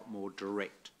doing a lot more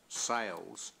direct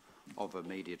sales of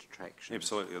immediate attractions.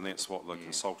 Absolutely, and that's what the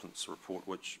consultant's report,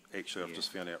 which actually I've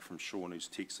just found out from Sean, who's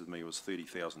texted me, was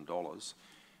 $30,000.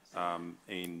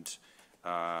 And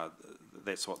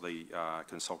that's what the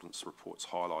consultant's report's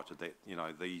highlighted, that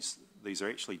these are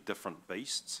actually different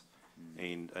beasts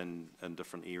and in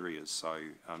different areas, so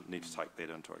need to take that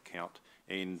into account.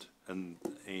 And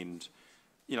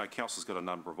council's got a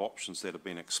number of options that have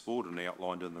been explored and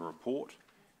outlined in the report,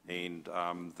 and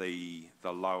the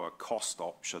lower cost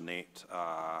option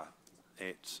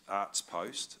at Arts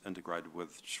Post, integrated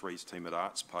with Shree's team at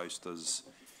Arts Post, is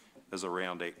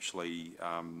around actually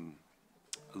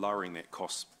lowering that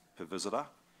cost per visitor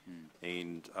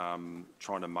and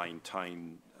trying to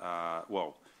maintain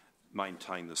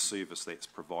the service that's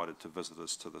provided to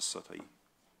visitors to the city.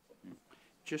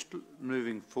 Just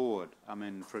moving forward, I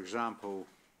mean, for example,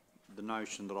 the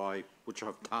notion that which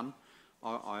I've done,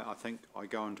 I think I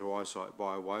go into eyesight,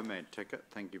 buy a WOMAD ticket,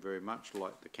 thank you very much,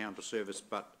 like the counter service,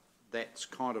 but that's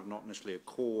kind of not necessarily a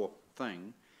core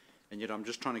thing, and yet I'm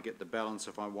just trying to get the balance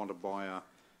if I want to buy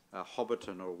a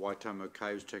Hobbiton or Waitomo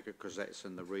Caves ticket, because that's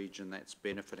in the region, that's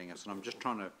benefiting us, and I'm just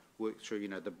trying to work through, you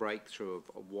know, the breakthrough of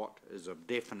what is of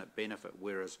definite benefit,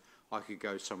 whereas I could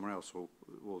go somewhere else. Well,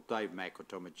 Dave Mack would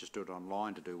tell me just do it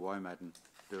online to do WOMAD and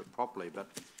do it properly.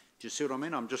 But do you see what I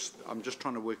mean? I'm just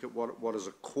trying to work at what is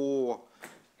a core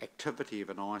activity of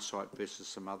an eyesight versus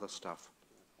some other stuff.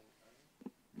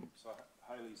 So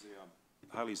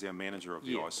Hayley's our manager of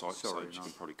the eyesight, so she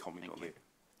can probably comment on that.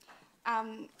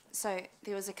 So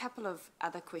there was a couple of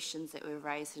other questions that were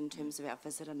raised in terms of our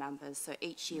visitor numbers. So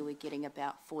each year we're getting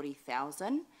about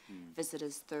 40,000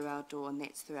 visitors through our door, and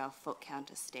that's through our foot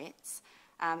counter stats.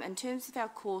 In terms of our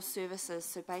core services,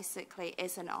 so basically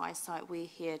as an eyesight, we're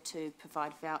here to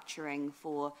provide vouchering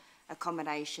for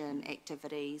accommodation,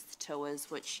 activities,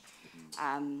 tours, which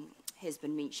has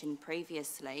been mentioned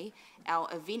previously. Our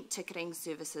event ticketing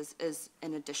services is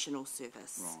an additional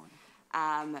service. Right.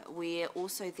 We're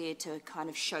also there to kind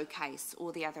of showcase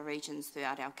all the other regions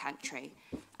throughout our country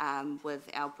with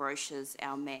our brochures,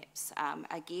 our maps.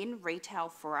 Again, retail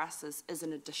for us is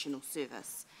an additional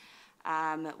service.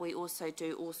 We also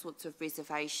do all sorts of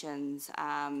reservations,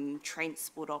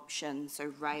 transport options,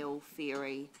 so rail,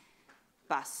 ferry,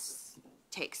 bus,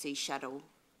 taxi, shuttle,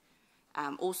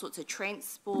 all sorts of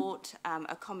transport,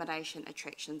 accommodation,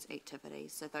 attractions,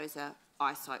 activities. So those are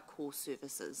eyesight core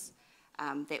services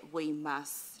that we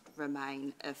must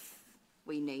remain if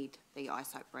we need the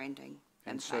eyesight branding.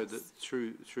 And so that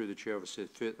through the chair, obviously,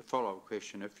 the follow-up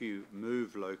question: if you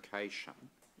move location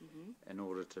in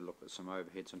order to look at some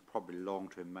overheads and probably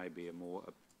long-term maybe a more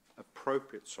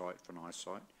appropriate site for an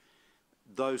eyesight,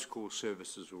 those core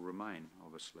services will remain,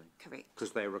 obviously. Correct.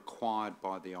 Because they're required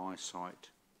by the eyesight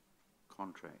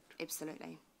contract.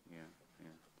 Absolutely. Yeah,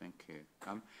 thank you.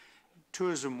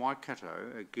 Tourism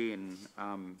Waikato, again,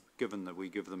 given that we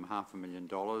give them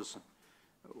 $500,000,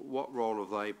 what role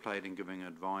have they played in giving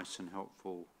advice and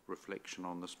helpful reflection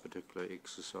on this particular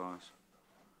exercise?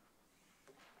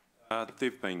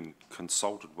 They've been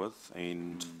consulted with,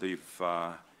 and they've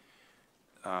had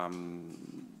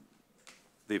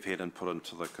input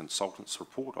into the consultants'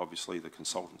 report. Obviously, the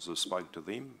consultants have spoken to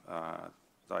them.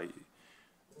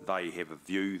 They have a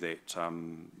view that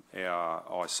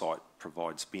our eyesight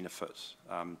provides benefit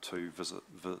to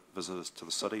visitors to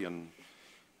the city, and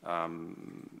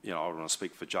you know, I don't want to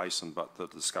speak for Jason, but the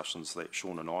discussions that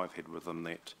Sean and I have had with them,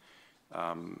 that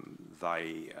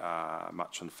they are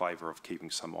much in favour of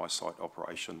keeping some eyesight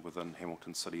operation within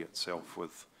Hamilton City itself,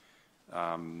 with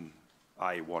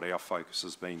what our focus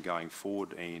has been going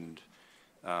forward, and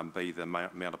B, the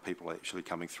amount of people actually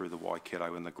coming through the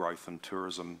Waikato and the growth in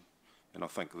tourism. And I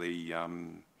think the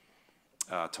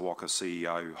Te Waka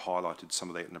CEO highlighted some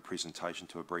of that in a presentation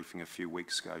to a briefing a few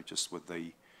weeks ago, just with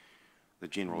the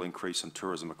general increase in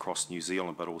tourism across New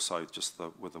Zealand, but also just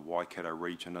with the Waikato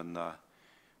region and the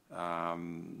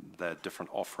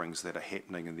different offerings that are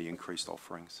happening and the increased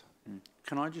offerings.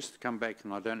 Can I just come back,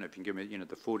 and I don't know if you can give me, you know,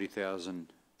 the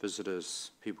 40,000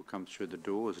 visitors, people come through the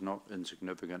door is not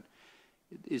insignificant.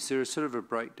 Is there a sort of a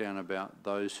breakdown about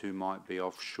those who might be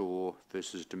offshore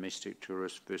versus domestic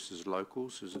tourists versus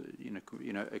locals? Is it, you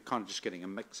know, kind of just getting a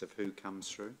mix of who comes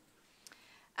through?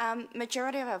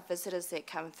 Majority of our visitors that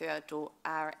come through our door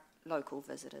are local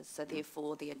visitors, so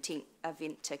therefore the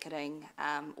event ticketing,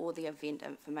 or the event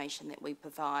information that we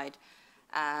provide,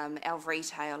 our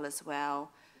retail as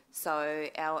well. So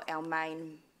our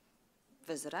main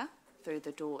visitor through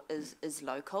the door is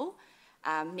local.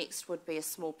 Next would be a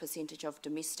small percentage of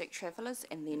domestic travellers,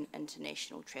 and then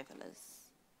international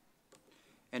travellers.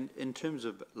 And in terms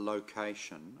of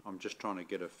location, I'm just trying to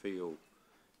get a feel,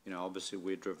 you know, obviously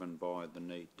we're driven by the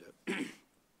need to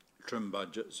trim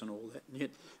budgets and all that, and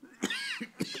yet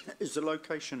is the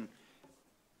location,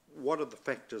 what are the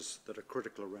factors that are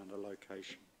critical around a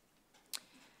location?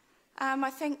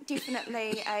 I think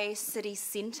definitely a city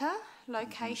centre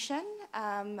location.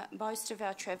 Most of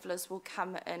our travellers will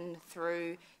come in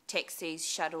through taxis,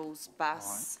 shuttles,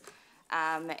 bus,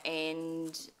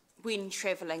 and when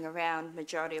travelling around,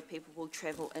 majority of people will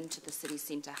travel into the city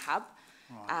centre hub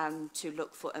to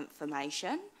look for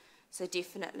information. So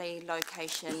definitely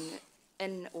location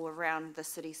in or around the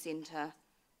city centre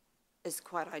is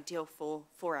quite ideal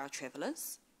for our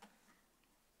travellers.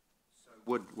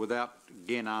 Without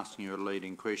again asking you a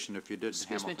leading question, if you did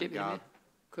Hamilton Garden,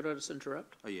 could I just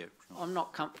interrupt? Oh yeah. Sure. I'm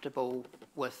not comfortable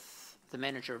with the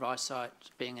manager of eyesight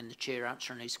being in the chair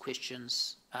answering these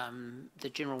questions. The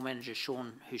general manager,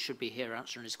 Sean, who should be here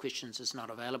answering his questions, is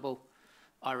not available.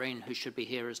 Irene, who should be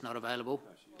here, is not available.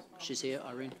 She's here,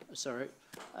 Irene. Sorry.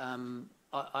 Don't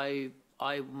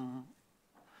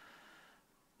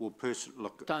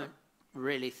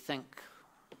really think.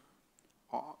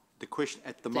 The question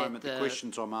at the moment, the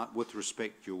questions I'm with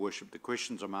respect, Your Worship, the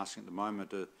questions I'm asking at the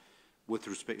moment are with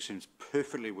respect, seems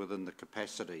perfectly within the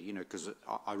capacity, you know, because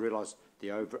I realise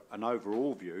an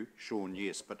overall view, Sean,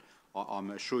 yes, but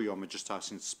I'm assure you I'm just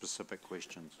asking specific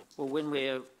questions. Well, when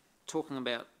we're talking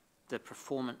about the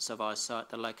performance of eyesight,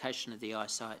 the location of the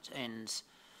eyesight, and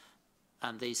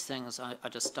these things, I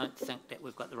just don't think that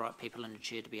we've got the right people in the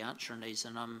chair to be answering these,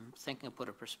 and I'm thinking of put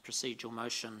a procedural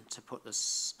motion to put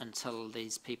this until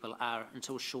these people are,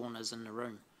 until Sean is in the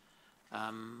room.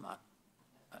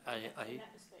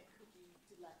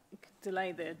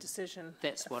 Delay their decision.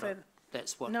 That's what.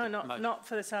 No, not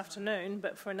for this afternoon,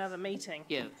 but for another meeting.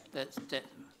 Yeah,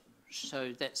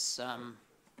 so that's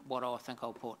what I think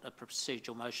I'll put, a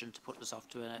procedural motion to put this off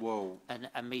to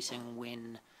a meeting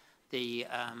when the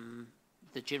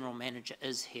general manager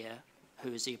is here,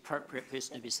 who is the appropriate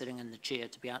person to be sitting in the chair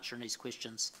to be answering these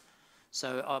questions.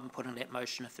 So I'm putting that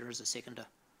motion if there is a seconder.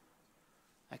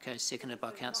 Okay, seconded by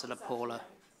Councillor Paula.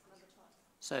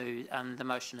 So the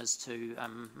motion is to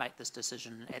make this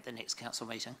decision at the next council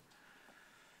meeting.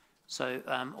 So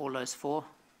all those for?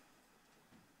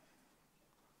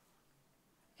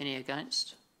 Any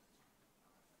against?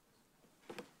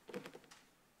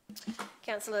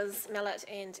 Councillors Mallett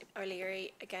and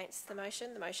O'Leary against the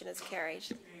motion. The motion is carried.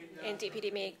 And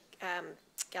Deputy Mayor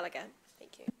Gallagher.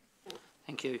 Thank you.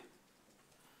 Thank you.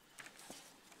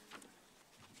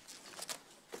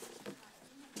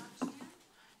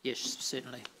 Yes,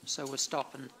 certainly. So we'll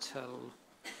stop until